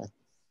of death.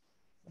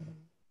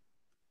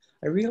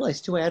 I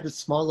realized too, I added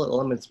small little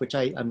elements, which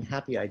I'm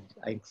happy I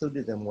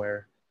included them,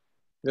 where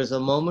there's a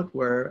moment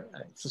where,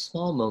 it's a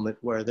small moment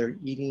where they're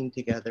eating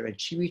together and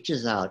she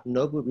reaches out,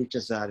 Nobu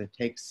reaches out and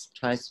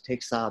tries to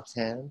take Saab's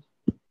hand.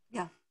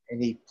 Yeah.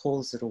 And he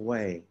pulls it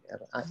away.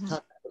 And I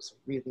thought that was a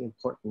really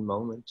important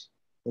moment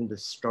in the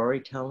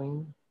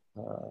storytelling.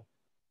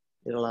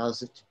 It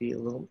allows it to be a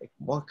little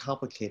more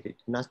complicated,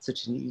 not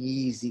such an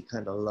easy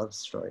kind of love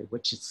story,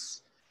 which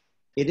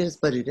it is,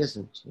 but it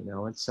isn't, you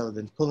know? And so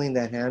then pulling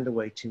that hand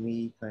away to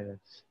me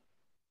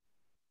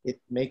it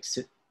makes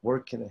it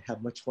work and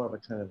have much more of a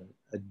kind of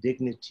a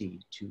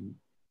dignity to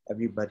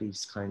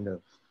everybody's kind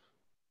of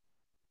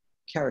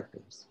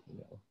characters, you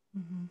know?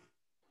 Mm-hmm.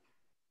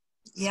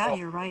 Yeah, So,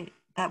 you're right.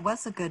 That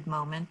was a good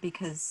moment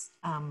because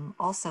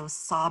also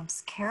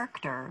Saab's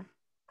character,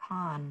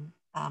 Khan,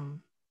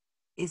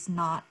 is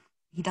not,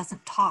 he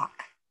doesn't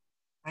talk,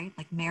 right?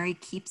 Like Mary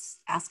keeps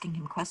asking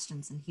him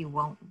questions and he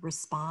won't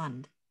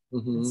respond.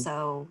 And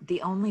so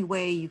the only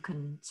way you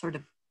can sort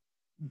of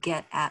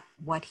get at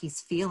what he's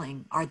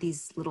feeling are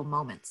these little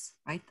moments,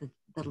 right? The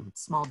little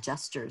small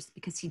gestures,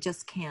 because he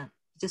just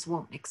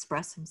won't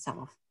express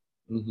himself.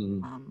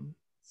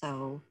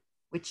 So,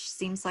 which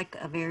seems like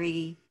a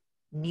very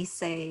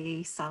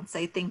Nisei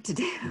Sansei thing to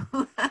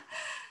do.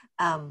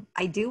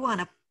 I do want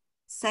to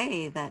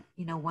say that,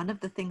 you know, one of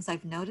the things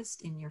I've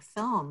noticed in your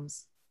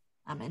films,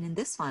 and in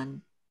this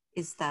one,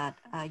 is that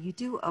you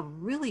do a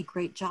really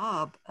great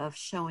job of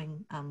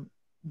showing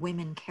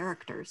women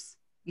characters.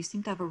 You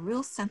seem to have a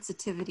real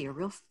sensitivity, a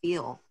real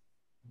feel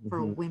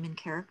for women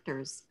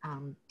characters.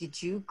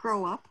 Did you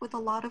grow up with a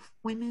lot of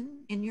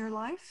women in your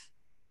life?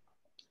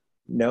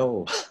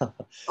 no.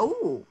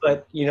 Oh.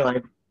 But, you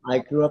know, I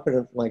grew up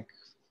in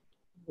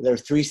there are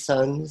three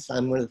sons.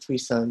 I'm one of the three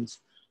sons.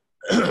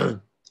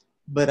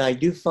 But I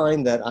do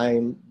find that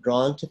I'm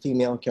drawn to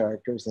female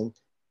characters, and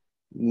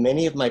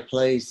many of my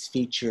plays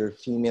feature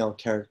female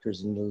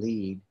characters in the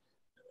lead.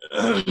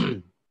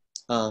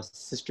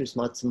 Sisters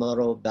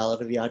Matsumoto,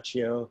 Ballad of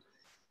Yachio,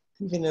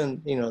 even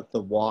in, you know,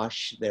 The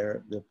Wash,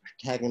 the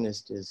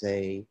protagonist is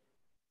a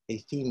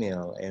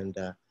female, and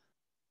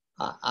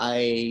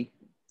I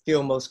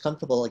feel most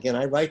comfortable. Again,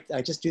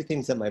 I just do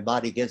things that my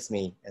body gives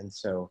me, and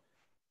so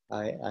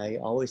I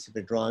always have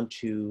been drawn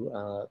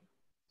to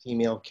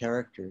female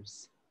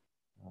characters.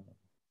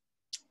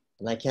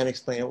 And I can't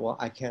explain it. Well,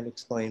 I can't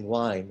explain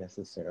why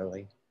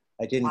necessarily.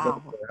 I didn't grow Wow.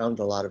 up around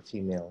a lot of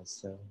females,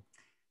 so.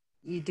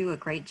 You do a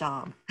great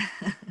job.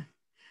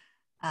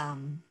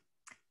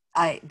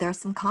 There's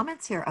some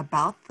comments here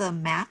about the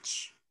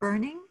match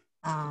burning.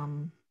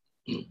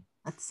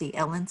 Let's see.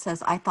 Ellen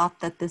says, I thought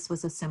that this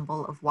was a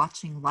symbol of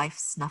watching life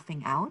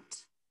snuffing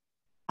out.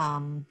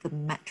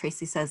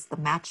 Tracy says the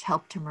match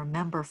helped him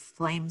remember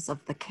flames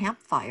of the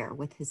campfire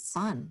with his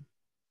son.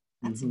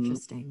 That's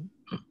interesting.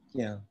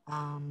 Yeah.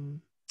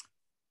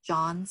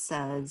 John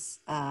says,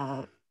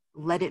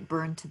 let it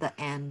burn to the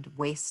end,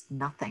 waste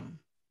nothing.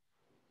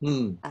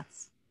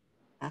 That's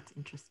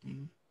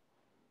interesting.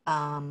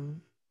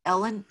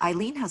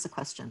 Eileen has a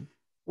question.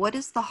 What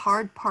is the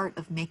hard part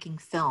of making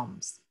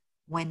films?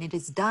 When it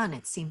is done,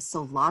 it seems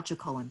so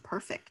logical and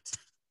perfect.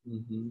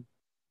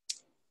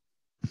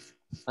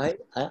 I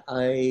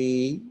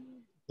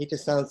hate to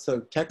sound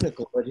so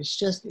technical, but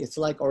it's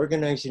like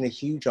organizing a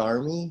huge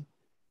army,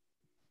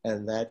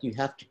 and that you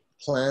have to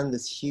plan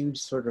this huge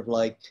sort of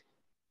like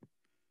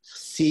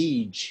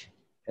siege.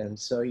 And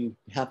so you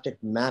have to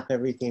map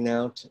everything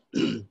out.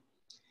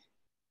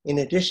 In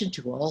addition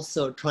to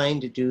also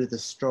trying to do the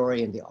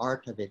story and the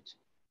art of it,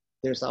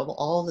 there's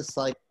all this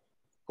like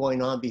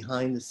going on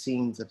behind the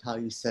scenes of how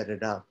you set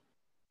it up.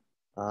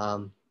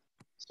 So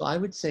I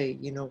would say,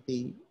 you know,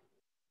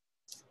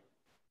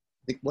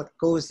 what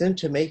goes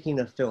into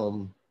making a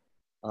film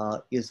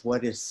is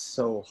what is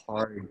so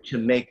hard to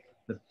make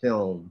the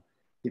film.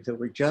 If it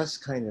were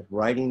just kind of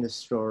writing the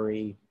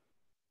story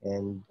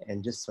and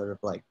just sort of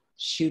like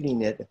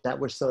shooting it, if that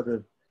were sort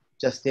of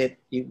just it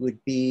would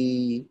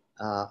be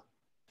a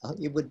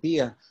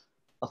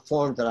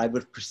form that I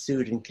would have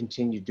pursued and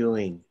continue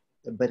doing.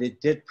 But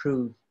it did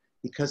prove,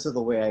 because of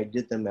the way I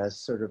did them as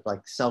sort of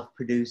like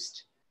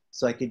self-produced,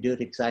 so I could do it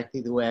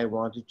exactly the way I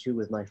wanted to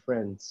with my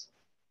friends.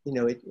 You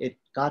know, it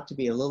got to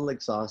be a little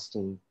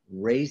exhausting,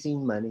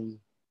 raising money,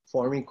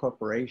 forming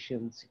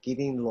corporations,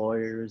 getting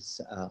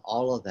lawyers,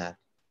 all of that.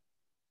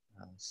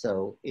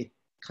 So it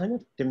kind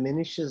of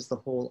diminishes the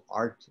whole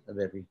art of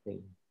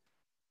everything.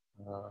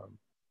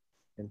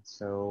 And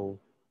so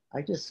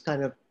I just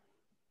kind of,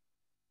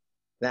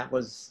 that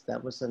was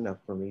enough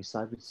for me.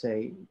 So I would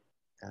say,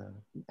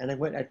 and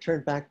I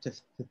turned back to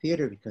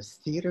theater, because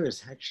theater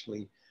is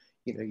actually,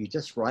 you know, you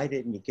just write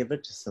it and you give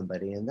it to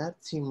somebody, and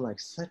that seemed like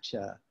such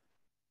a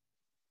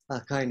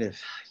kind of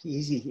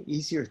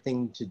easier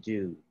thing to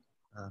do,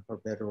 for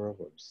better or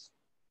worse.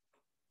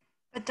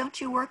 But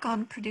don't you work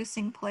on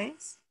producing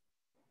plays?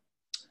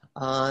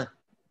 No,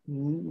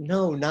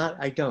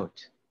 I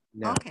don't.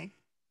 No. Okay.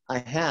 I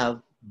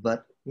have,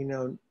 but, you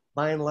know,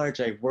 by and large,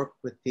 I work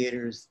with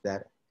theaters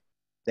that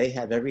they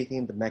have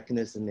everything, the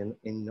mechanism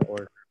in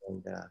order.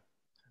 And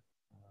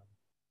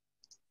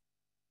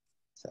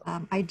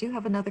I do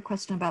have another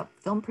question about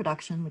film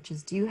production, which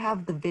is, do you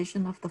have the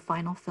vision of the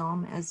final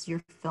film as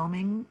you're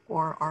filming,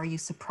 or are you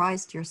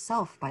surprised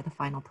yourself by the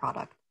final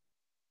product?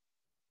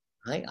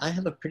 I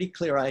have a pretty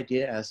clear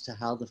idea as to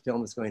how the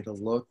film is going to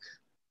look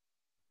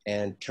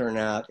and turn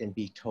out and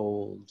be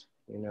told,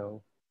 you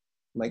know.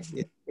 Like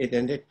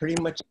it pretty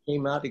much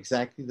came out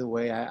exactly the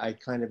way I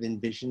kind of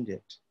envisioned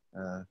it.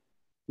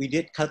 We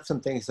did cut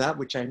some things out,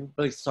 which I'm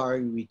really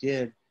sorry we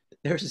did.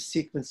 There's a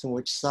sequence in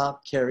which Saab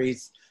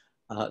carries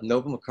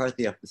Nobu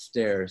McCarthy up the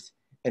stairs,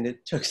 and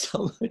it took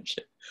so much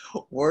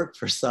work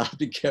for Saab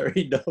to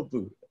carry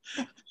Nobu.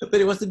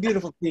 But it was a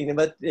beautiful scene,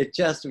 but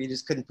we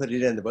just couldn't put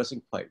it in. It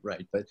wasn't quite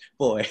right. But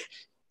boy,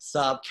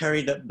 Saab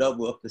carried up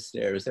Nobu up the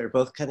stairs. They were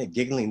both kind of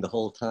giggling the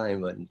whole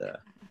time, and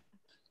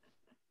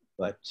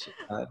but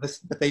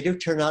they do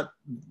turn out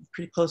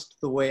pretty close to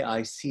the way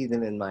I see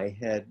them in my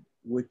head,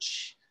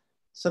 which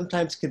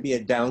sometimes can be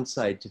a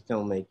downside to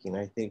filmmaking.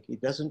 I think it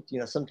doesn't, you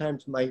know,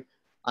 sometimes my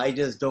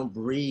ideas don't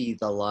breathe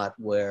a lot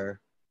where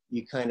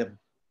you kind of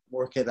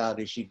work it out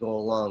as you go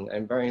along.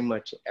 I'm very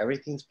much,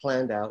 everything's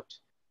planned out.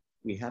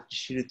 We have to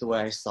shoot it the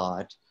way I saw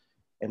it.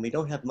 And we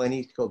don't have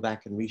money to go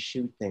back and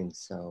reshoot things.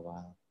 So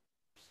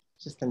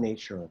it's just the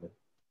nature of it.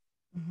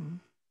 Mm-hmm.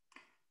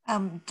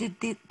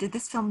 Did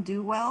this film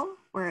do well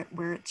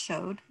where it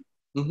showed?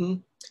 Mm-hmm.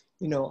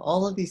 You know,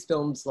 all of these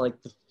films, like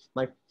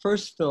my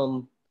first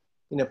film,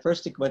 you know,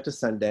 first it went to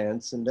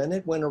Sundance, and then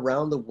it went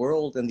around the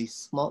world in they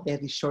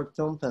had these short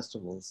film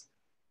festivals.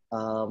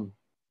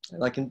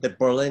 Like in the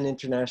Berlin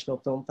International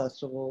Film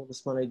Festival,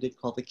 this one I did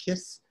called The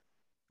Kiss.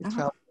 It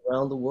traveled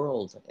around the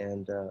world.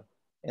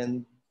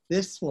 And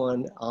this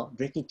one,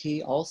 Drinking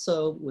Tea,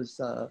 also was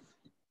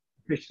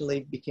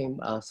officially became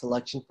a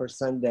selection for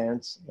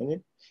Sundance. And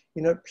it,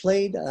 you know, it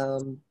played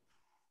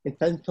in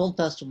film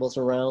festivals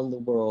around the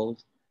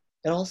world.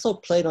 It also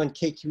played on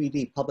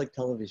KQED, public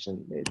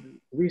television. The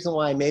reason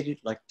why I made it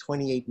like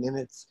 28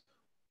 minutes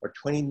or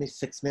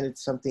 26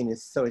 minutes something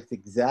is so it's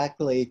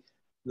exactly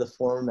the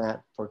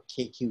format for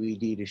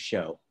KQED to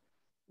show.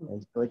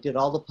 And so I did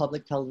all the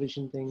public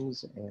television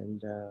things,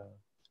 and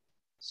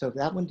so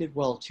that one did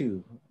well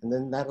too. And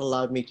then that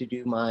allowed me to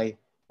do my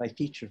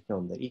feature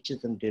film, that each of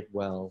them did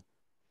well.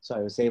 So I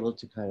was able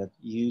to kind of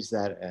use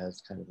that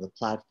as kind of the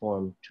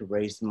platform to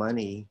raise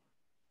money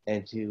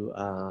and to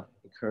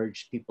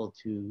encourage people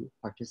to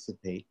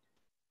participate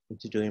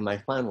into doing my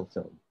final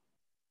film.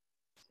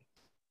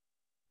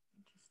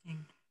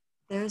 Interesting.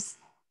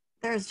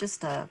 There's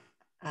just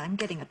I'm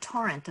getting a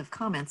torrent of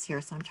comments here,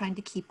 so I'm trying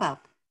to keep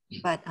up.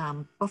 But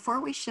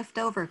before we shift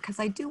over, because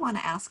I do want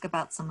to ask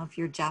about some of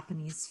your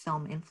Japanese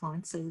film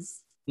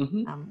influences.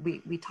 Mm-hmm.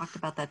 We talked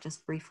about that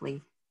just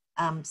briefly.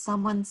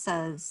 Someone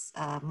says,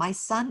 my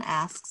son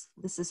asks,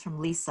 this is from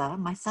Lisa,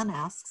 my son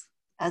asks,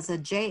 as a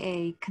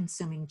JA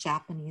consuming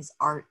Japanese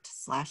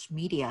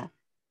art/media,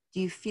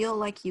 do you feel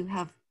like you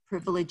have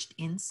privileged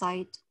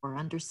insight or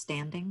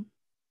understanding?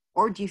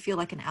 Or do you feel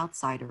like an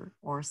outsider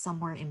or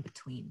somewhere in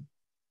between?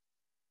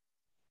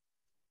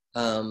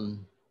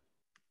 Kind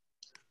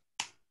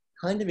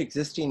of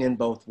existing in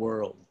both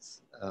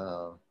worlds.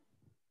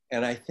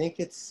 And I think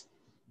it's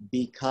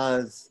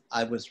because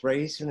I was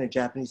raised in a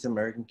Japanese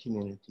American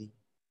community.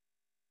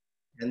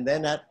 And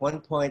then at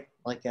one point,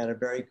 like at a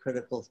very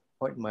critical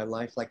point in my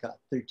life, like at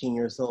 13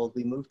 years old,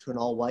 we moved to an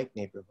all-white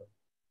neighborhood.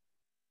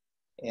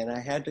 And I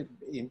had to,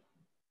 you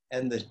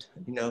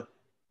know,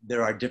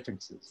 there are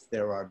differences.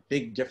 There are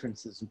big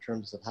differences in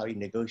terms of how you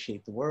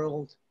negotiate the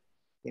world,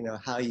 you know,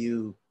 how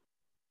you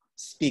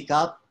speak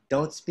up,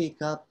 don't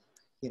speak up,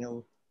 you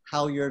know,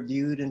 how you're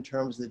viewed in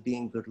terms of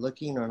being good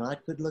looking or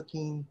not good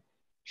looking,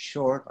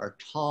 short or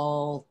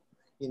tall,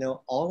 you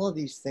know, all of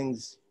these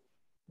things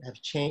have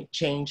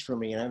changed for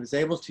me. And I was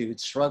able to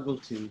struggle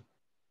to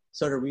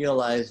sort of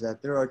realize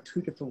that there are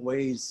two different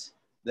ways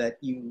that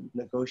you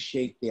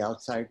negotiate the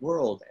outside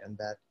world, and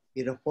that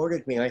it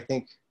afforded me, I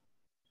think,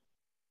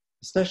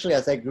 especially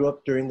as I grew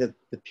up during the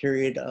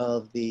period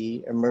of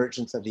the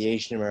emergence of the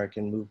Asian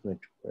American movement,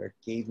 where it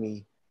gave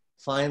me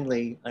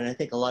finally, and I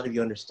think a lot of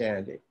you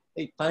understand it,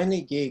 it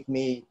finally gave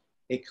me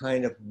a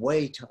kind of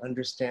way to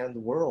understand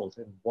the world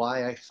and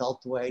why I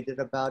felt the way I did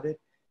about it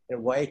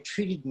and why it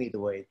treated me the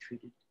way it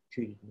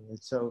treated me. And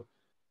so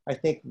I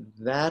think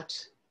that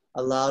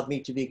allowed me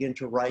to begin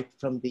to write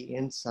from the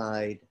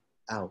inside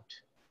out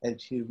and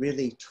to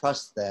really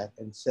trust that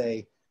and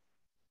say,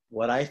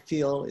 what I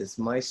feel is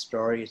my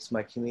story, it's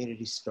my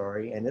community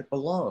story, and it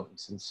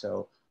belongs. And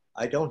so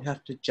I don't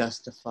have to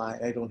justify,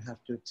 I don't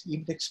have to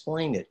even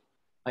explain it.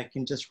 I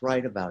can just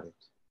write about it.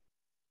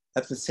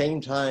 At the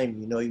same time,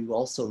 you know, you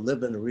also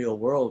live in the real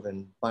world,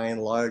 and by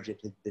and large, it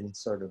had been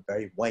sort of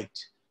very white.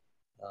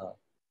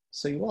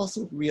 So you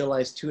also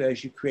realize too,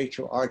 as you create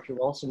your art, you're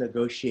also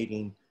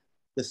negotiating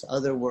this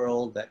other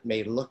world that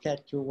may look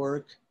at your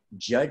work,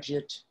 judge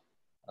it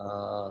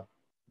in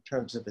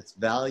terms of its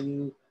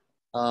value,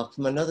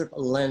 from another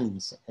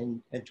lens,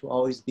 and to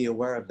always be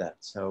aware of that.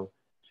 So,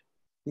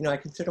 you know, I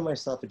consider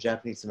myself a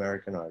Japanese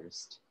American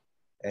artist,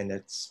 and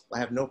I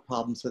have no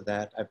problems with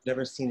that. I've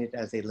never seen it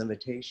as a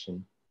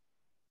limitation,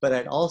 but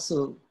I'd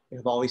also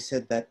have always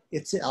said that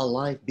it's a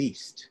live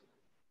beast.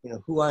 You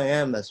know, who I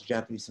am as a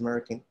Japanese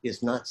American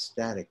is not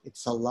static,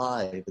 it's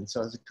alive. And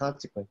so as a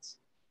consequence,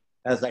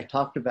 as I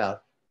talked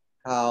about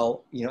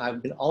how, you know,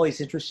 I've been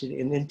always interested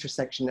in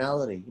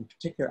intersectionality, in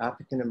particular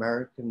African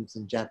Americans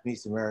and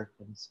Japanese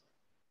Americans,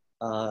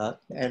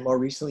 and more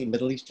recently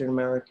Middle Eastern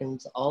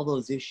Americans, all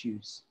those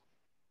issues.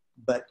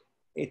 But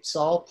it's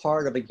all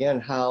part of,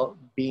 again, how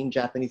being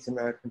Japanese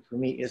American for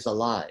me is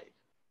alive,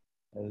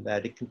 and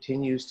that it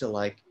continues to,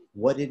 like,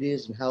 what it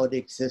is and how it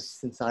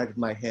exists inside of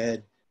my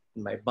head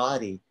and my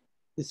body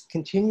is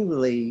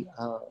continually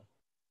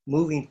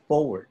moving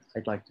forward,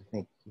 I'd like to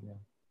think, you know.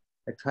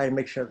 I try to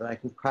make sure that I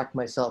can crack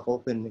myself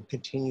open and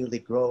continually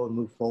grow and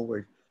move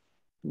forward.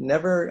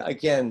 Never,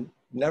 again,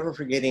 never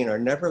forgetting or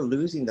never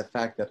losing the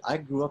fact that I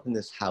grew up in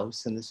this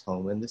house, in this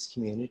home, in this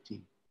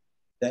community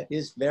that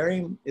is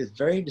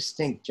very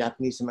distinct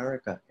Japanese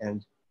America.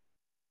 And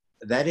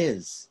that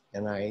is,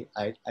 and I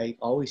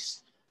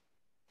always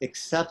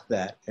accept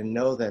that and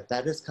know that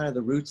that is kind of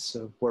the roots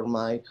of where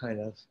my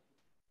kind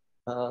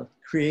of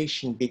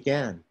creation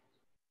began.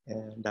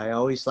 And I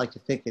always like to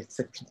think it's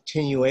a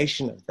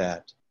continuation of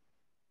that.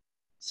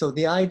 So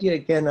the idea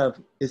again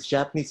of, is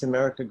Japanese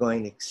America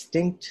going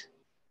extinct?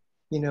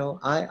 You know,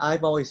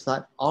 I've always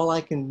thought all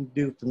I can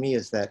do for me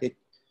is that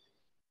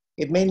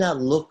it may not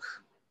look,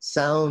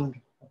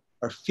 sound,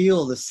 or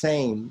feel the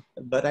same,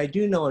 but I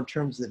do know in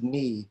terms of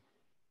me,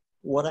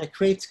 what I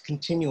create's a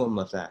continuum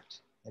of that.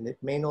 And it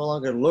may no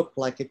longer look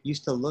like it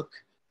used to look,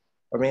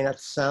 or may not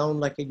sound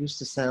like it used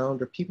to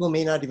sound, or people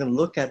may not even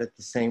look at it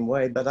the same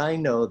way, but I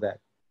know that,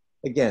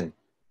 again,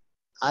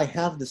 I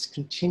have this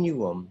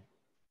continuum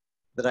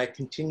that I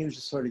continue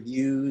to sort of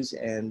use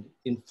and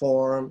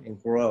inform and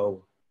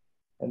grow.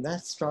 And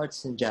that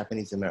starts in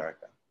Japanese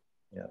America.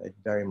 You know, it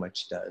very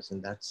much does.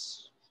 And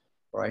that's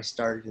where I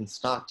started in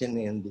Stockton,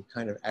 in the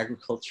kind of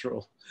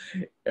agricultural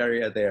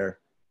area there.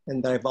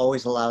 And I've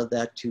always allowed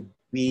that to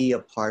be a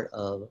part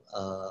of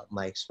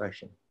my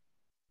expression.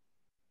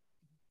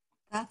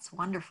 That's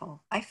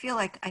wonderful. I feel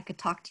like I could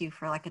talk to you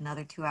for like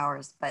another 2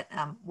 hours, but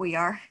we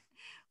are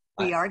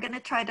going to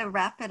try to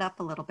wrap it up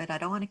a little bit. I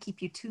don't want to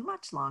keep you too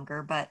much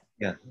longer, but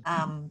yeah.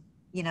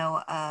 You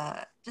know,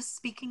 just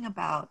speaking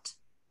about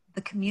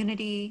the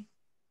community,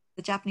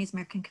 the Japanese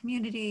American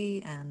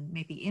community, and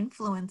maybe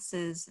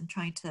influences, and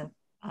trying to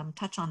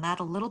touch on that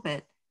a little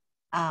bit.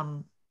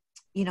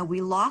 You know,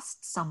 we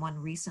lost someone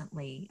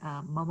recently,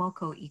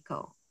 Momoko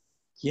Iko.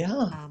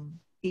 Yeah.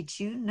 Did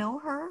you know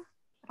her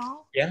at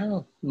all? Yeah,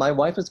 my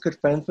wife was good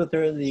friends with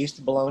her. They used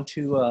to belong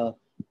to,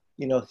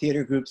 you know,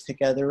 theater groups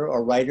together,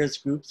 or writers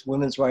groups,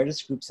 women's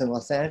writers groups in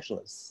Los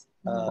Angeles.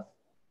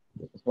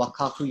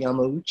 Wakaku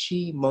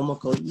Yamauchi,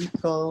 Momoko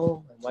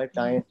Iko, my wife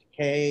Diane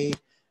Takei.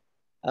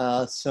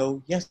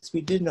 So yes, we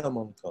did know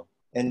Momoko.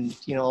 And,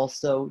 you know,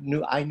 also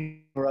I knew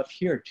her up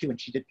here too, and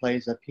she did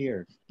plays up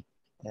here.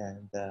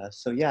 And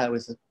so yeah, it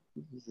was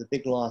a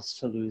big loss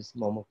to lose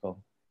Momoko.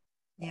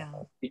 Yeah.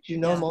 Did you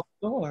know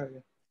Momoko? Or?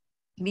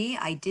 Me,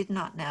 I did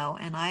not know.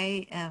 And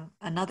I am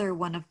another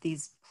one of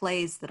these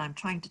plays that I'm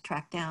trying to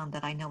track down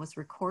that I know was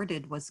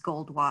recorded was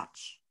Gold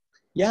Watch.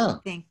 Yeah. I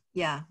think,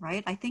 yeah,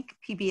 right? I think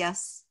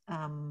PBS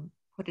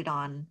put it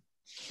on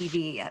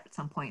TV at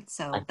some point.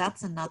 So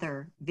that's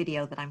another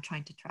video that I'm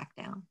trying to track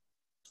down.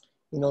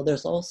 You know,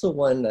 there's also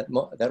one that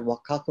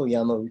Wakaku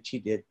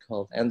Yamauchi did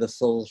called And the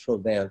Soul Shall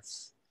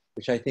Dance,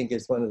 which I think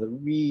is one of the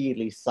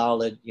really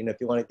solid, you know, if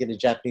you want to get a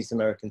Japanese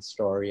American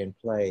story and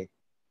play,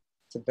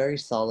 it's a very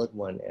solid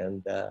one.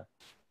 And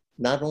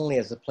not only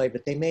as a play,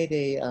 but they made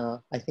a,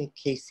 I think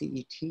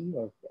KCET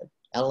or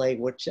LA,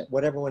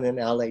 whatever one in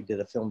LA did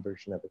a film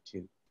version of it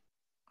too.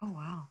 Oh,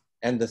 wow.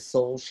 And the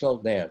Soul Shall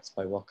Dance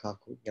by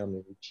Wakaku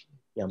Yamauchi.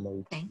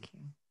 Thank you.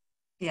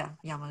 Yeah,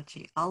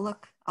 Yamauchi. I'll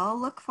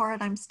look for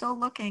it. I'm still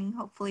looking.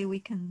 Hopefully we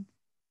can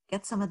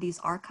get some of these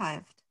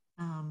archived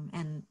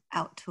and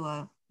out to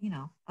a, you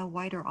know, a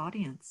wider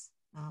audience.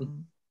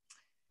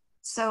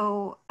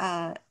 So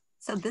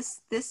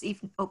this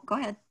evening, oh, go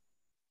ahead.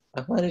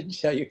 I wanted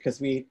to tell you,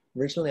 because we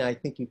originally, I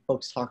think you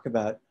folks talk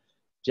about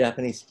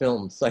Japanese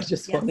films. So I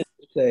just wanted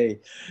to say,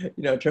 you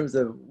know, in terms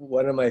of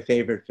one of my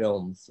favorite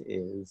films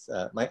is,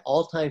 my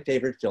all-time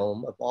favorite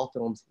film of all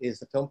films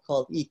is a film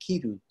called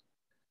Ikiru,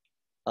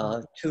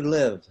 To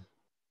Live,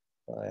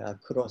 by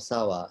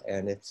Kurosawa.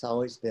 And it's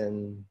always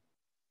been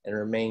and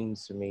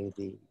remains for me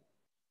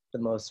the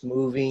most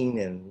moving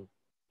and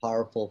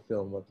powerful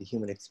film of the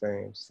human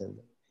experience. And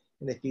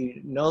if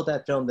you know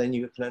that film, then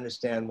you can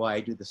understand why I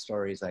do the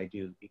stories I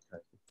do,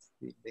 because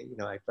it's, you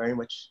know, I very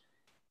much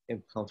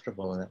am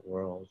comfortable in that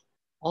world.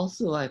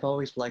 Also, I've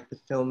always liked the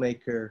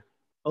filmmaker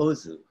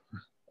Ozu,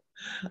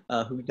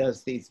 who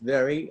does these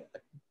very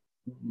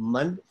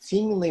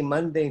seemingly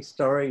mundane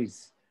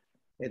stories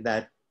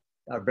that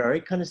are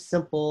very kind of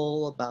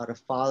simple, about a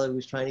father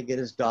who's trying to get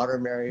his daughter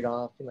married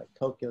off, like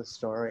Tokyo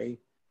Story.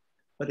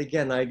 But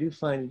again, I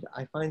find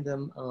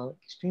them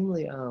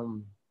extremely,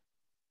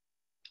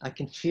 I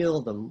can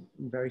feel them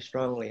very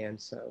strongly. And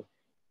so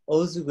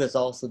Ozu has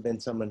also been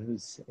someone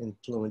who's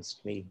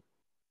influenced me.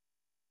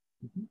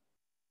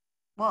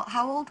 Well,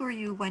 how old were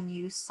you when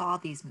you saw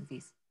these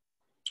movies?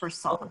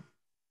 First saw them?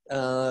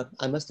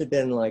 I must have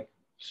been like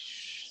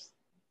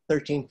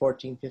 13,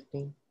 14,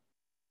 15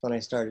 when I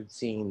started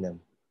seeing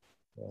them,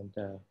 and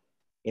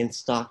in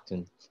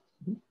Stockton.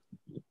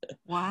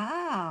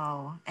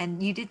 Wow.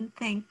 And you didn't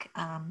think,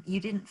 you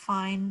didn't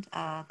find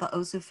the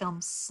Ozu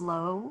films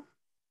slow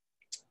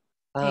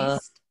Uh,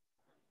 paced?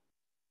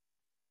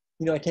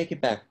 I take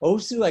it back.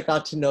 Osu, I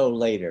got to know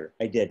later.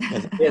 I did,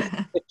 because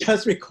it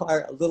does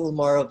require a little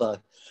more of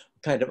a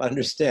kind of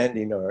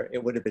understanding, or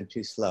it would have been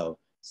too slow.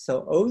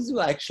 So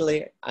Ozu,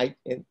 actually, I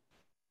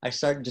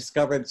started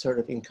discovering sort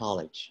of in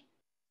college.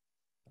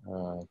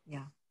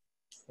 Yeah.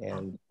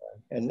 And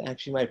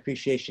actually my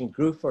appreciation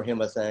grew for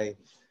him as I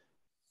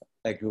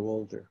grew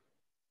older.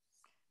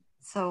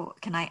 So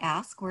can I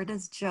ask, where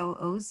does Joe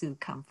Ozu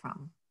come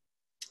from?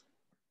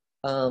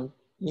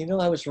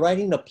 I was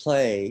writing a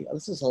play,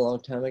 this was a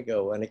long time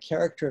ago, and a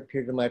character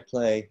appeared in my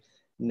play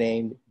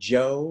named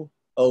Joe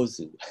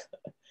Ozu.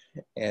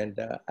 And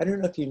I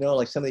don't know if you know,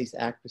 like some of these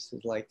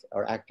actresses,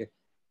 or actor,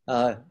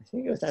 I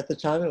think it was at the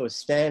time, it was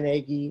Stan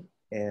Agee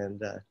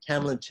and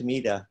Tamlin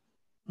Tomita.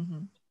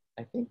 Mm-hmm.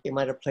 I think they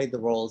might have played the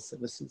roles.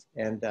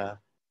 And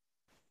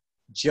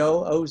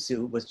Joe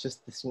Ozu was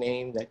just this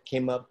name that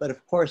came up. But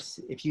of course,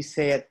 if you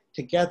say it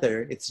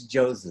together, it's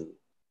Jozu.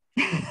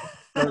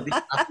 So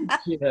the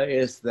idea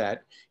is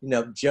that,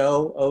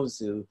 Joe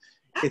Ozu,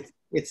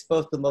 it's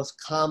both the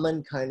most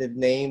common kind of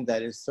name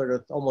that is sort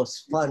of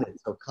almost fun.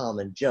 It's so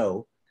common,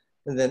 Joe.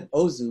 And then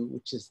Ozu,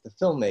 which is the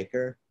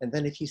filmmaker. And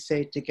then if you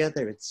say it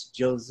together, it's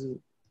Jozu.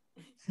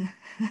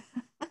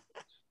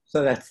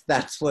 So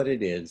that's what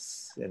it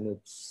is. And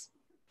it's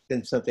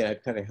been something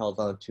I've kind of held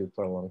on to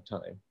for a long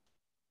time.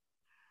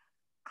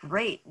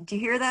 Great. Do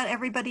you hear that,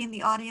 everybody in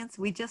the audience?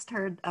 We just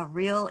heard a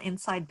real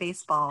inside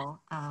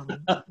baseball piece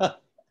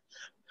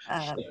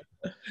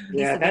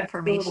of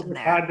information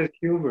there. Gotanda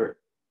humor.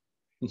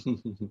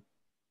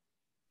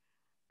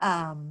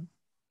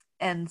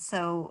 And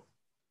so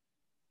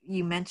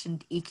you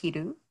mentioned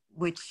Ikiru,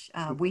 which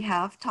we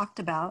have talked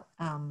about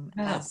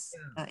as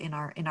in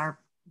our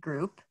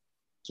group.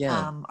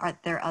 Yeah. Are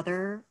there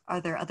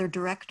other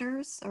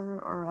directors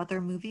or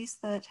other movies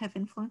that have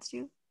influenced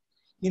you?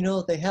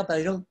 They have,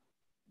 but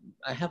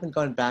I haven't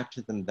gone back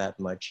to them that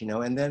much,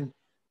 and then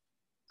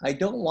I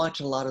don't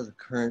watch a lot of the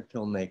current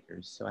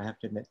filmmakers, so I have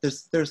to admit,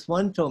 there's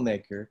one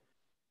filmmaker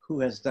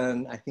who has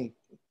done, I think,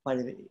 quite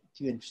a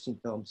few interesting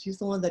films. He's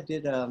the one that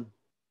did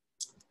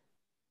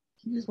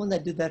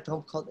that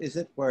film called, is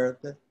it where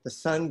the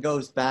sun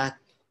goes back?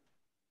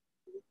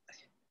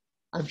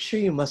 I'm sure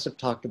you must have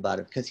talked about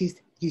it, because he's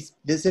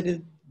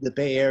visited the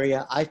Bay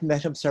Area. I've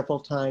met him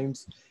several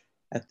times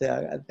at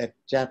the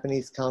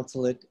Japanese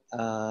consulate.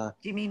 Do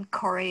you mean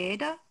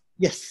Koreeda?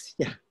 Yes,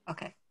 yeah.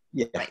 Okay.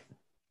 Yeah. Right.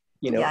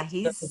 Yeah,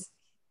 he's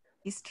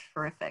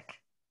terrific.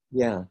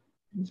 Yeah,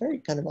 very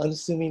kind of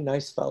unassuming,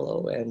 nice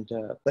fellow. And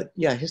but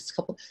yeah,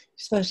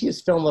 especially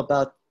his film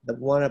about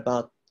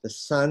the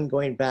sun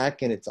going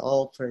back, and it's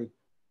all very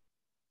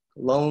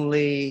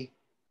lonely,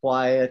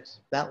 quiet.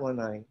 That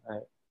one I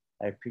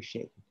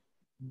appreciate.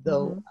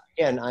 Though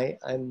again,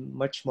 I'm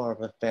much more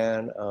of a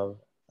fan of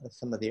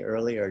some of the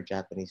earlier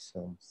Japanese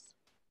films.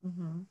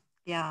 Mm-hmm.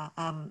 Yeah.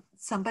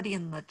 Somebody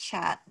in the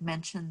chat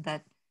mentioned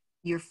that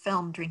your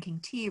film Drinking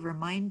Tea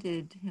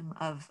reminded him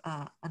of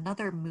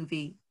another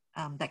movie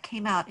that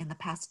came out in the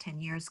past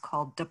 10 years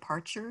called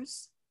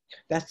Departures.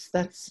 That's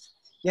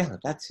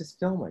his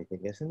film, I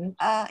think, isn't it?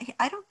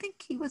 I don't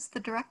think he was the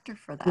director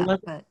for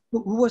that.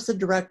 Who was the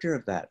director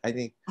of that? I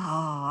think. Oh,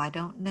 I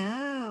don't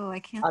know. I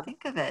can't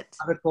think of it.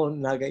 Arako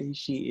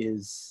Nagaishi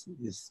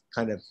is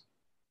kind of.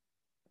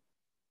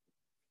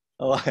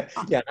 Oh,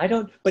 yeah, I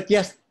don't. But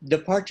yes,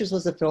 Departures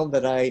was a film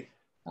that I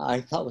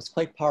thought was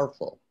quite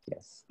powerful.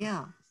 Yes.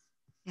 Yeah.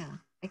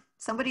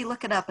 Somebody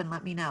look it up and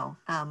let me know.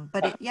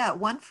 But it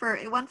won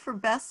for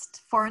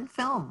best foreign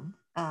film.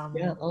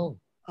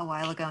 A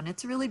while ago, and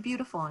it's really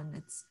beautiful, and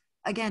it's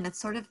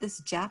sort of this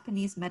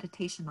Japanese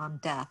meditation on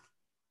death.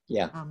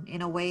 Yeah.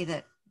 In a way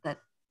that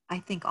I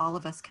think all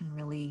of us can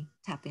really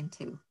tap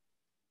into.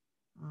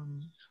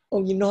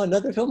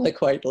 Another film I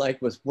quite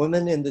liked was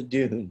Women in the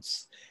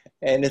Dunes,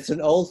 and it's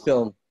an old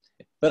film.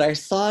 But I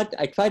saw it,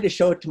 I tried to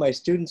show it to my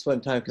students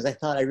one time because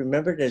I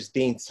remembered it as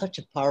being such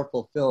a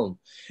powerful film.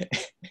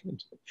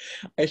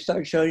 I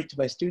started showing it to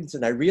my students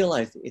and I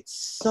realized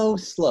it's so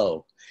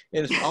slow.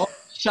 And it's all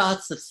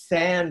shots of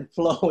sand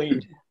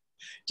flowing,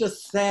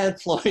 just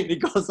sand flowing. It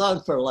goes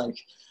on for like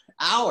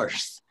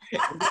hours.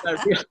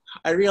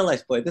 I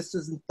realized, boy, this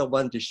isn't the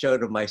one to show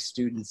to my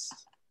students,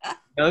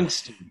 young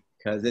students,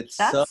 because it's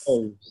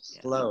so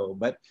slow.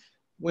 But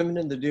Women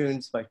in the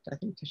Dunes by, I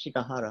think,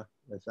 Tashigahara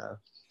was a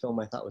film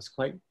I thought was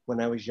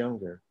when I was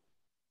younger,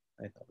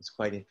 I thought was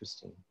quite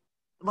interesting.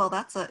 Well,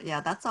 that's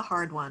a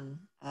hard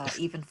one,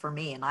 even for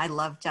me. And I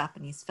love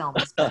Japanese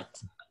films,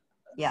 but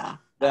yeah.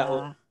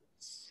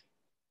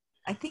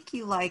 I think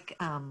you like,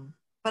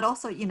 but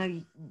also,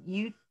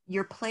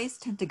 your plays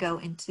tend to go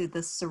into the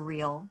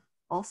surreal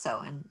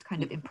also, and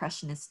kind of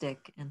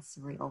impressionistic and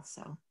surreal.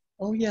 So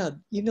Oh yeah,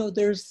 you know,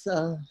 there's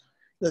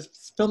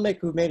this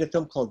filmmaker who made a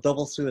film called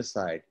Double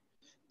Suicide,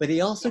 but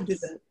he also did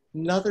Yes.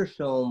 another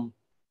film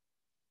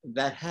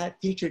that had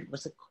featured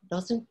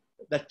doesn't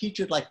that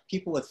featured like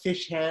people with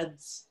fish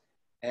heads,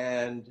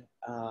 and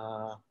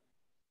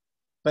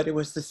but it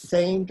was the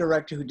same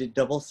director who did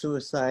Double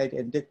Suicide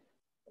and did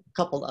a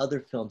couple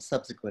other films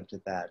subsequent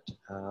to that.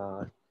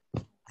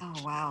 Oh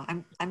wow.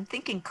 I'm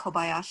thinking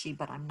Kobayashi,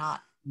 but I'm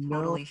not No,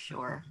 totally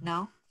sure.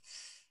 No?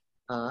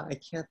 I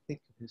can't think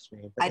of his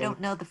name, but I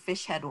don't know the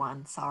fish head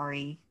one,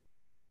 sorry.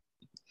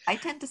 I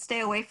tend to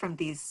stay away from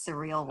these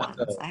surreal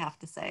ones, I have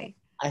to say.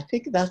 I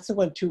think that's the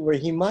one too, where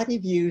he might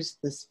have used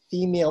this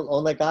female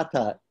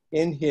onagata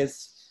in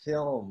his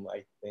film,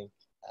 I think.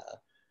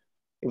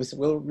 It was a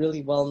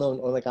really well-known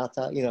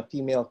onagata, you know,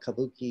 female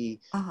kabuki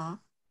Uh-huh.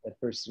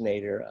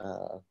 impersonator.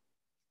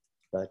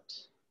 But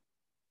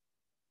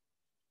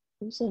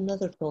there's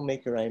another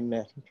filmmaker I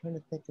met. I'm trying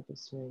to think of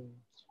his name.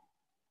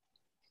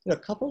 You know, a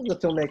couple of the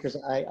filmmakers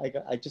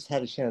I just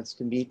had a chance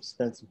to meet,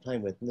 spend some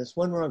time with. And there's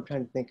one where I'm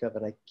trying to think of,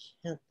 and I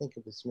can't think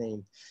of his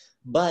name.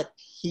 But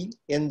he,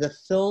 in the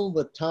film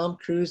with Tom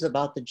Cruise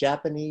about the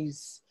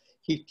Japanese,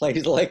 he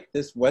plays like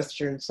this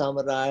Western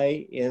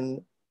samurai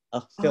in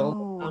a film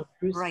with Tom Oh,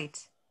 Cruise.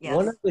 right.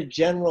 One Yes. of the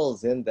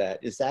generals in that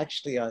is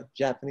actually a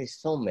Japanese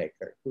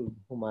filmmaker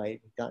whom I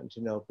gotten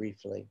to know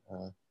briefly.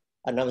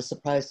 And I was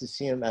surprised to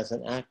see him as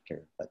an actor,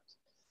 but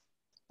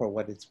for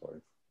what it's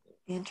worth.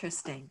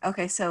 Interesting.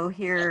 Okay, so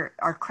here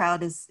our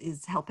crowd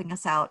is helping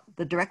us out.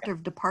 The director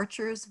of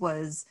Departures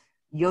was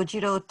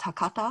Yojiro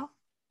Takata,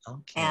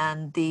 Okay.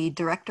 and the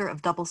director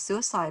of Double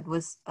Suicide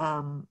was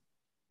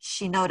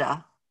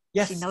Shinoda,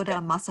 Yes,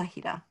 Shinoda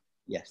Masahira.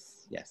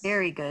 yes, yes.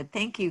 Very good.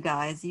 Thank you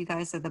guys. You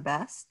guys are the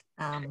best.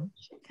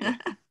 Yeah.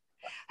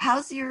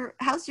 how's your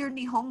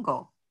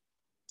Nihongo?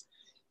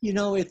 You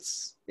know,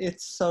 it's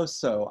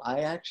so-so.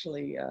 I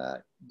actually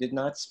did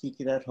not speak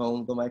it at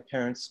home, though my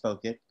parents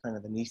spoke it, kind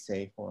of a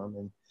Nisei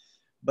form.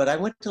 But I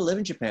went to live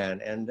in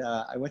Japan, and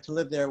I went to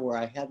live there where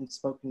I hadn't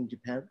spoken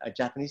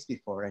Japanese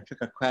before. I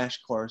took a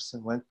crash course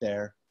and went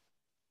there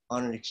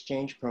on an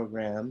exchange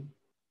program,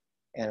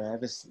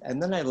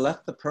 and then I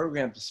left the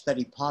program to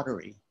study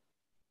pottery.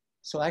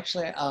 So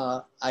actually,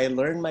 I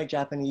learned my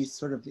Japanese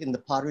sort of in the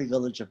pottery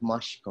village of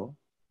Mashiko.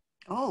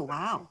 Oh,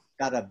 wow.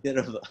 Got a bit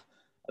of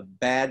a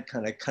bad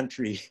kind of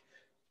country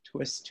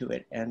twist to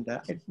it, and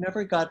it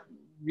never got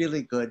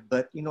really good.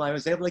 But you know, I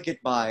was able to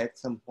get by at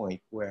some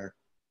point where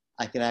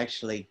I could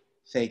actually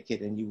fake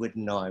it, and you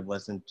wouldn't know I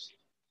wasn't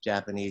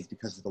Japanese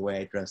because of the way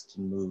I dressed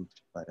and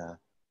moved. But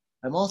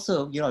I'm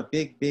also, you know, a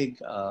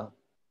big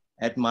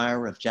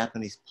admirer of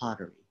Japanese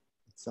pottery.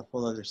 It's a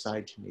whole other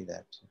side to me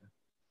that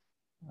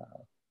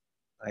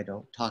I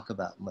don't talk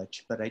about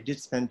much. But I did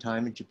spend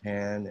time in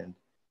Japan, and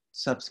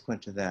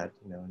subsequent to that,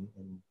 you know,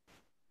 and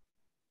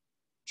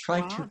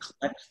Wow.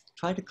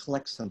 try to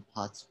collect some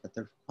pots, but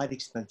they're quite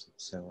expensive.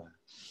 So,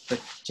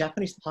 but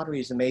Japanese pottery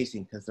is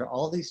amazing because there are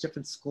all these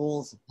different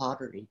schools of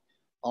pottery,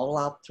 all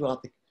out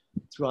throughout the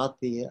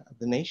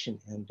nation,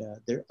 and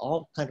they're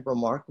all kind of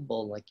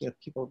remarkable. Like, you know,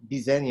 people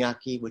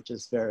bizenyaki, which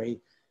is it's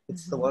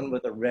the Mm-hmm. one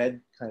with the red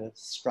kind of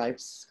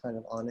stripes kind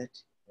of on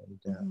it, and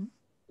Mm-hmm.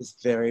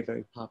 it's very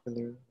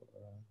popular.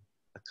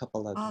 A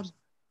couple Uh, others.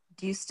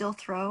 do you still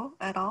throw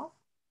at all?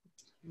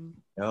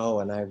 No,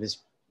 and I was,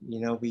 you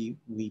know, we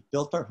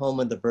built our home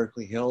in the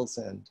Berkeley Hills,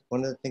 and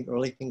one of the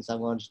early things I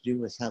wanted to do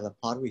was have a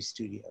pottery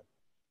studio.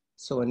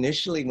 So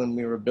initially, when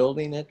we were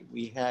building it,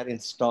 we had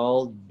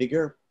installed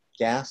bigger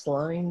gas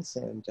lines,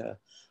 and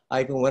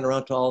I even went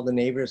around to all the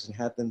neighbors and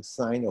had them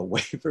sign a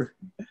waiver.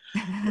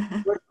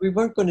 We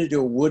weren't going to do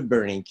a wood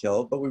burning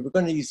kiln, but we were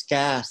going to use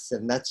gas,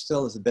 and that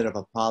still is a bit of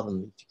a problem,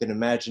 if you can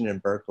imagine, in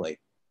Berkeley.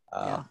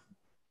 Yeah.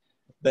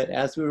 But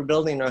as we were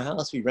building our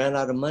house, we ran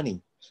out of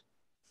money.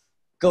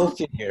 Go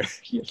figure.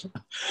 You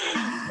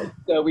know?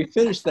 So we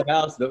finished the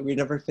house, but we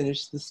never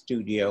finished the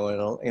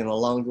studio, and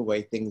along the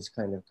way, things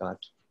kind of got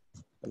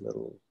a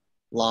little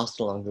lost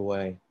along the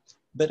way.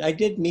 But I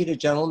did meet a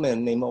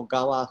gentleman named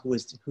Ogawa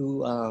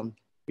who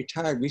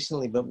retired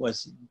recently, but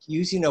was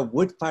using a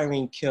wood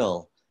firing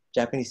kiln,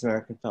 Japanese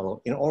American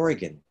fellow, in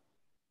Oregon.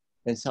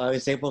 And so I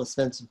was able to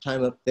spend some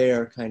time up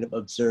there kind of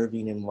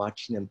observing and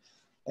watching him.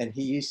 And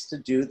he used to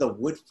do the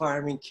wood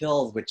firing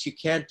kiln, which you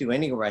can't do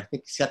anywhere, I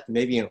think, except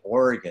maybe in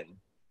Oregon.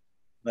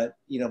 But,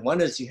 you know,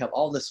 one is you have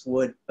all this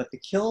wood, but the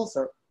kilns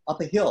are up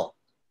a hill.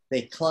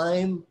 They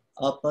climb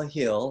up a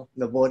hill,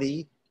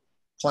 Nobori,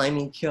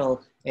 climbing kiln,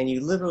 and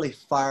you literally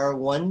fire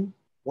one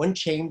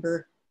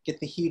chamber, get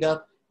the heat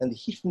up, and the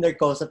heat from there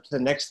goes up to the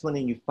next one,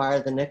 and you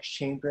fire the next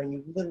chamber, and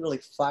you literally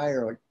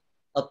fire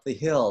up the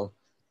hill.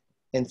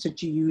 And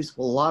since you use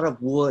a lot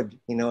of wood,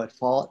 you know,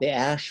 the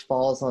ash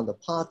falls on the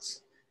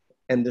pots,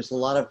 and there's a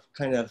lot of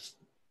kind of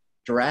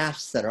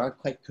drafts that aren't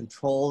quite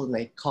controlled, and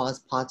they cause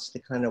pots to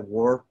kind of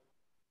warp.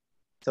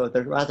 So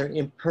they're rather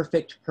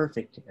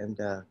perfect, and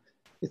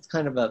it's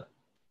kind of a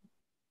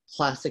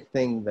classic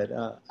thing that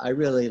I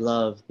really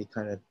love, the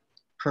kind of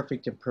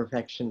perfect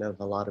imperfection of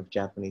a lot of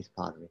Japanese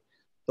pottery.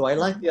 So I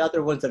like the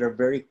other ones that are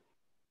very,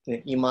 you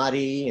know,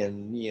 imari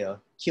and, you know,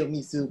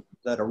 kiyomizu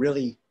that are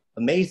really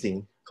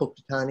amazing,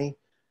 kokutani,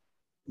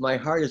 my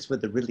heart is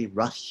with the really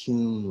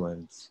rough-hewn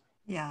ones.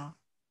 Yeah.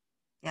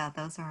 Yeah,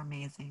 those are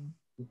amazing.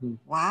 Mm-hmm.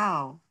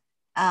 Wow.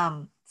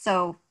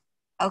 So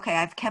okay,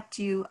 I've kept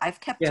you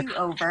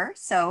over.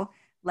 So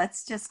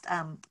let's just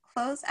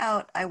close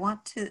out. I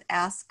want to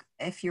ask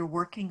if you're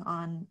working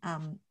on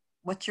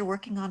what you're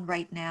working on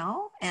right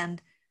now.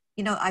 And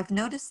you know, I've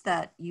noticed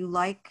that you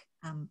like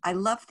I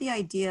love the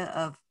idea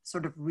of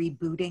sort of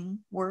rebooting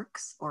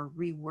works or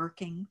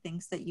reworking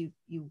things that you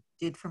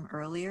did from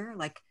earlier,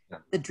 like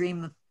The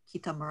Dream of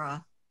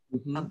Kitamura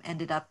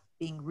ended up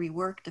being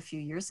reworked a few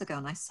years ago,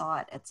 and I saw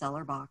it at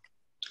Zellerbach.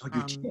 Oh,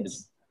 you did?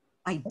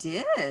 I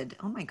did.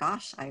 Oh my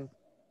gosh,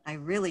 I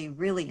really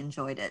really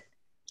enjoyed it.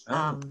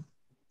 Oh.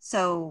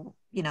 So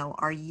you know,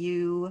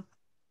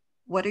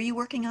 what are you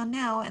working on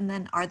now? And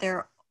then are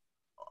there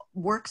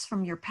works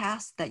from your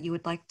past that you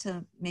would like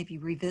to maybe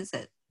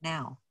revisit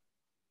now?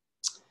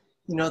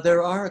 You know,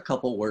 there are a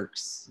couple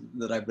works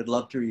that I would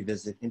love to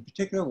revisit. In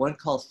particular, one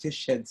called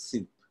Fish Head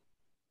Soup.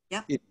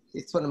 Yep.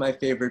 It's one of my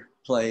favorite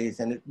plays,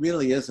 and it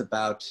really is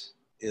about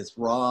this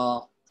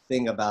raw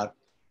thing about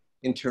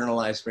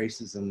internalized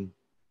racism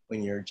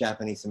when you're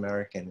Japanese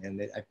American.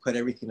 And I put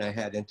everything I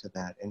had into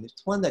that. And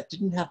it's one that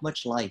didn't have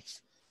much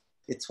life.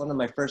 It's one of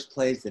my first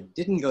plays that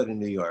didn't go to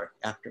New York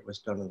after it was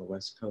done on the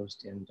West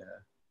Coast. And,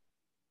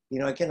 you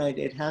know, again,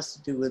 it has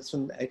to do with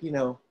some, you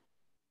know,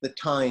 the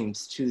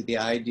times too, the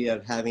idea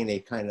of having a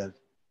kind of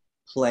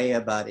play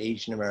about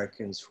Asian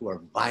Americans who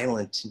are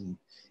violent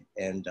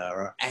and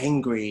are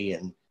angry,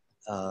 and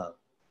it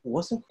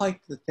wasn't quite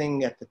the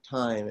thing at the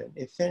time. And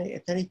if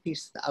any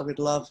piece, I would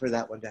love for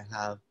that one to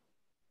have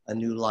a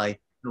new life.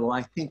 So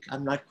I think,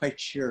 I'm not quite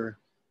sure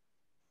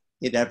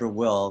it ever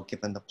will,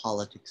 given the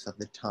politics of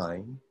the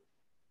time.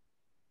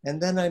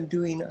 And then I'm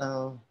doing,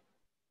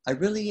 I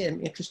really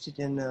am interested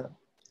in,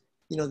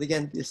 you know,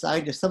 again, this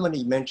idea,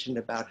 somebody mentioned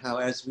about how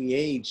as we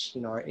age,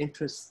 you know, our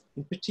interests,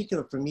 in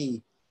particular for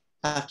me,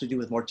 have to do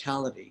with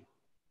mortality.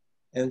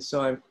 And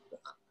so I'm,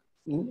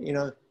 you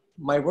know,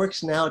 my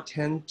works now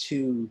tend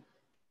to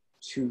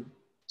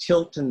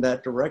tilt in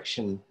that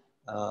direction,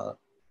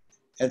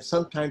 and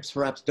sometimes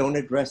perhaps don't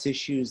address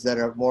issues that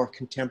are more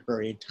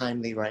contemporary and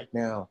timely right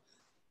now,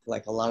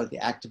 like a lot of the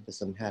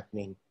activism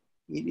happening.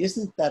 It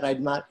isn't that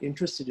I'm not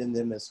interested in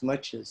them as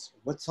much as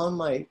what's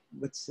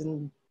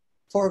in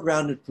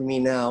foregrounded for me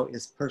now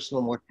is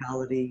personal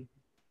mortality,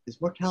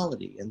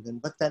 and then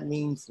what that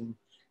means in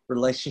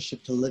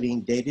relationship to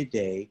living day to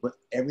day with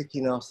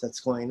everything else that's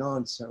going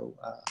on. So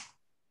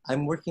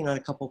I'm working on a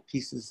couple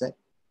pieces that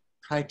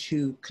try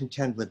to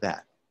contend with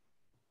that.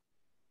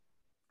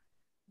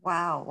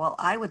 Wow. Well,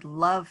 I would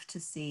love to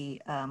see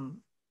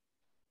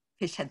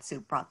Fish Head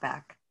Soup brought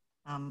back.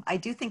 I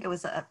do think it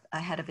was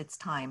ahead of its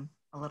time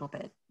a little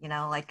bit. You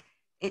know, like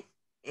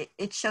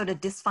it showed a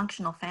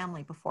dysfunctional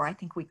family before. I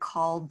think we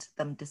called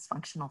them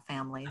dysfunctional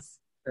families.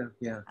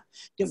 Yeah.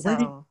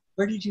 So,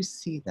 where did you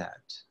see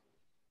that?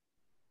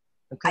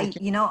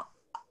 you know,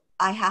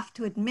 I have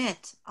to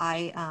admit,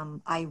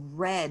 I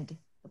read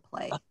the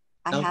play.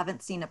 I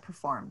haven't seen it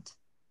performed.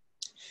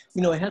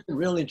 You know, it has a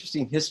real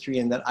interesting history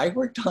in that I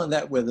worked on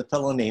that with a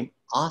fellow named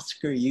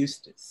Oscar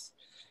Eustace.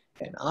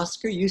 And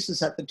Oscar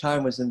Eustace at the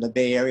time was in the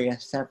Bay Area,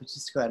 San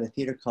Francisco, at a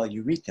theater called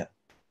Eureka.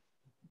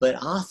 But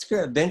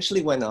Oscar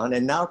eventually went on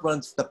and now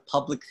runs the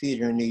Public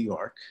Theater in New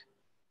York.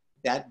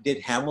 That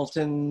did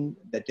Hamilton,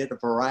 that did a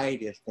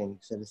variety of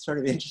things. And it's sort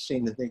of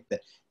interesting to think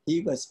that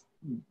he was,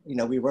 you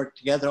know, we worked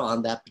together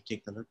on that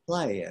particular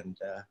play. And,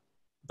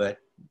 but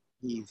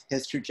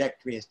his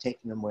trajectory has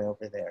taken him way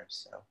over there.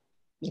 So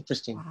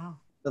interesting. Wow.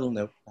 Little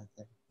note about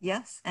that.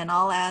 Yes, and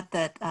I'll add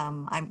that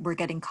we're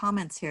getting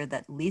comments here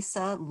that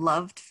Lisa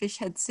loved Fish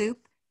Head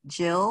Soup.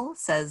 Jill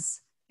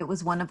says it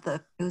was one of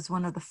the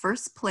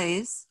first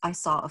plays I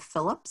saw of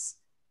Phillips,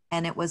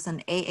 and it was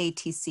an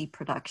AATC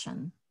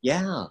production.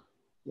 Yeah.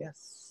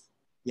 Yes.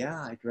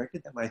 Yeah, I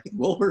directed that one. I think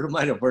Wilbur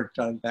might have worked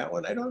on that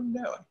one. I don't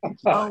know.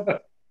 Oh,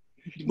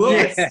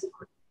 Yes.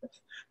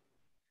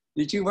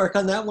 Did you work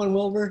on that one,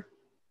 Wilbur?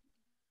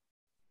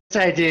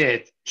 Yes, I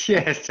did.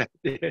 Yes, I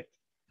did.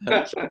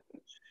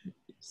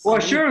 Well,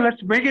 sure.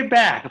 Let's bring it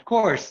back. Of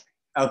course.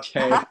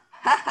 Okay.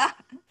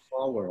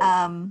 Small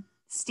world.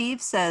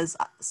 Steve says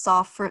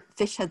saw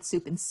Fish Head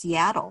Soup in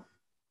Seattle.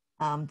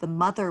 The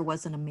mother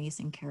was an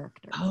amazing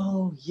character.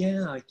 Oh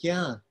yeah,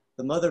 yeah.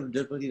 The mother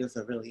really does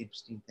a really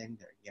interesting thing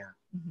there. Yeah,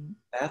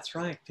 That's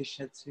right. Fish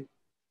Head Soup.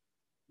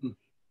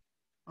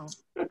 Oh,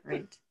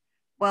 great.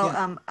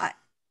 Well,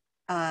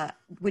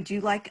 would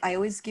you like? I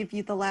always give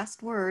you the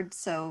last word.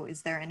 So,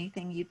 is there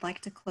anything you'd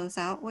like to close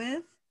out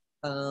with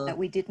that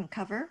we didn't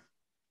cover?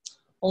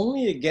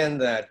 Only again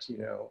that, you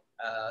know,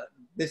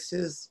 this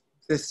is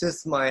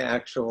my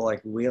actual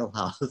like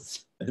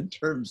wheelhouse in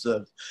terms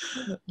of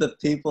the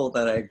people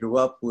that I grew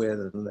up with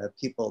and the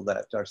people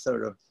that are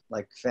sort of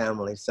like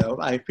family. So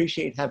I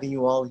appreciate having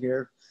you all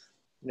here.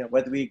 You know,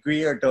 whether we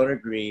agree or don't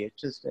agree, it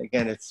just,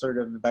 again, it's sort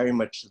of very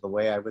much the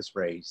way I was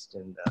raised.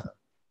 And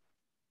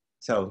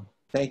so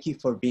thank you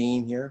for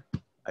being here.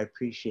 I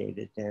appreciate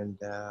it. And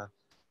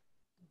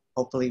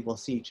hopefully we'll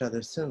see each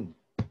other soon.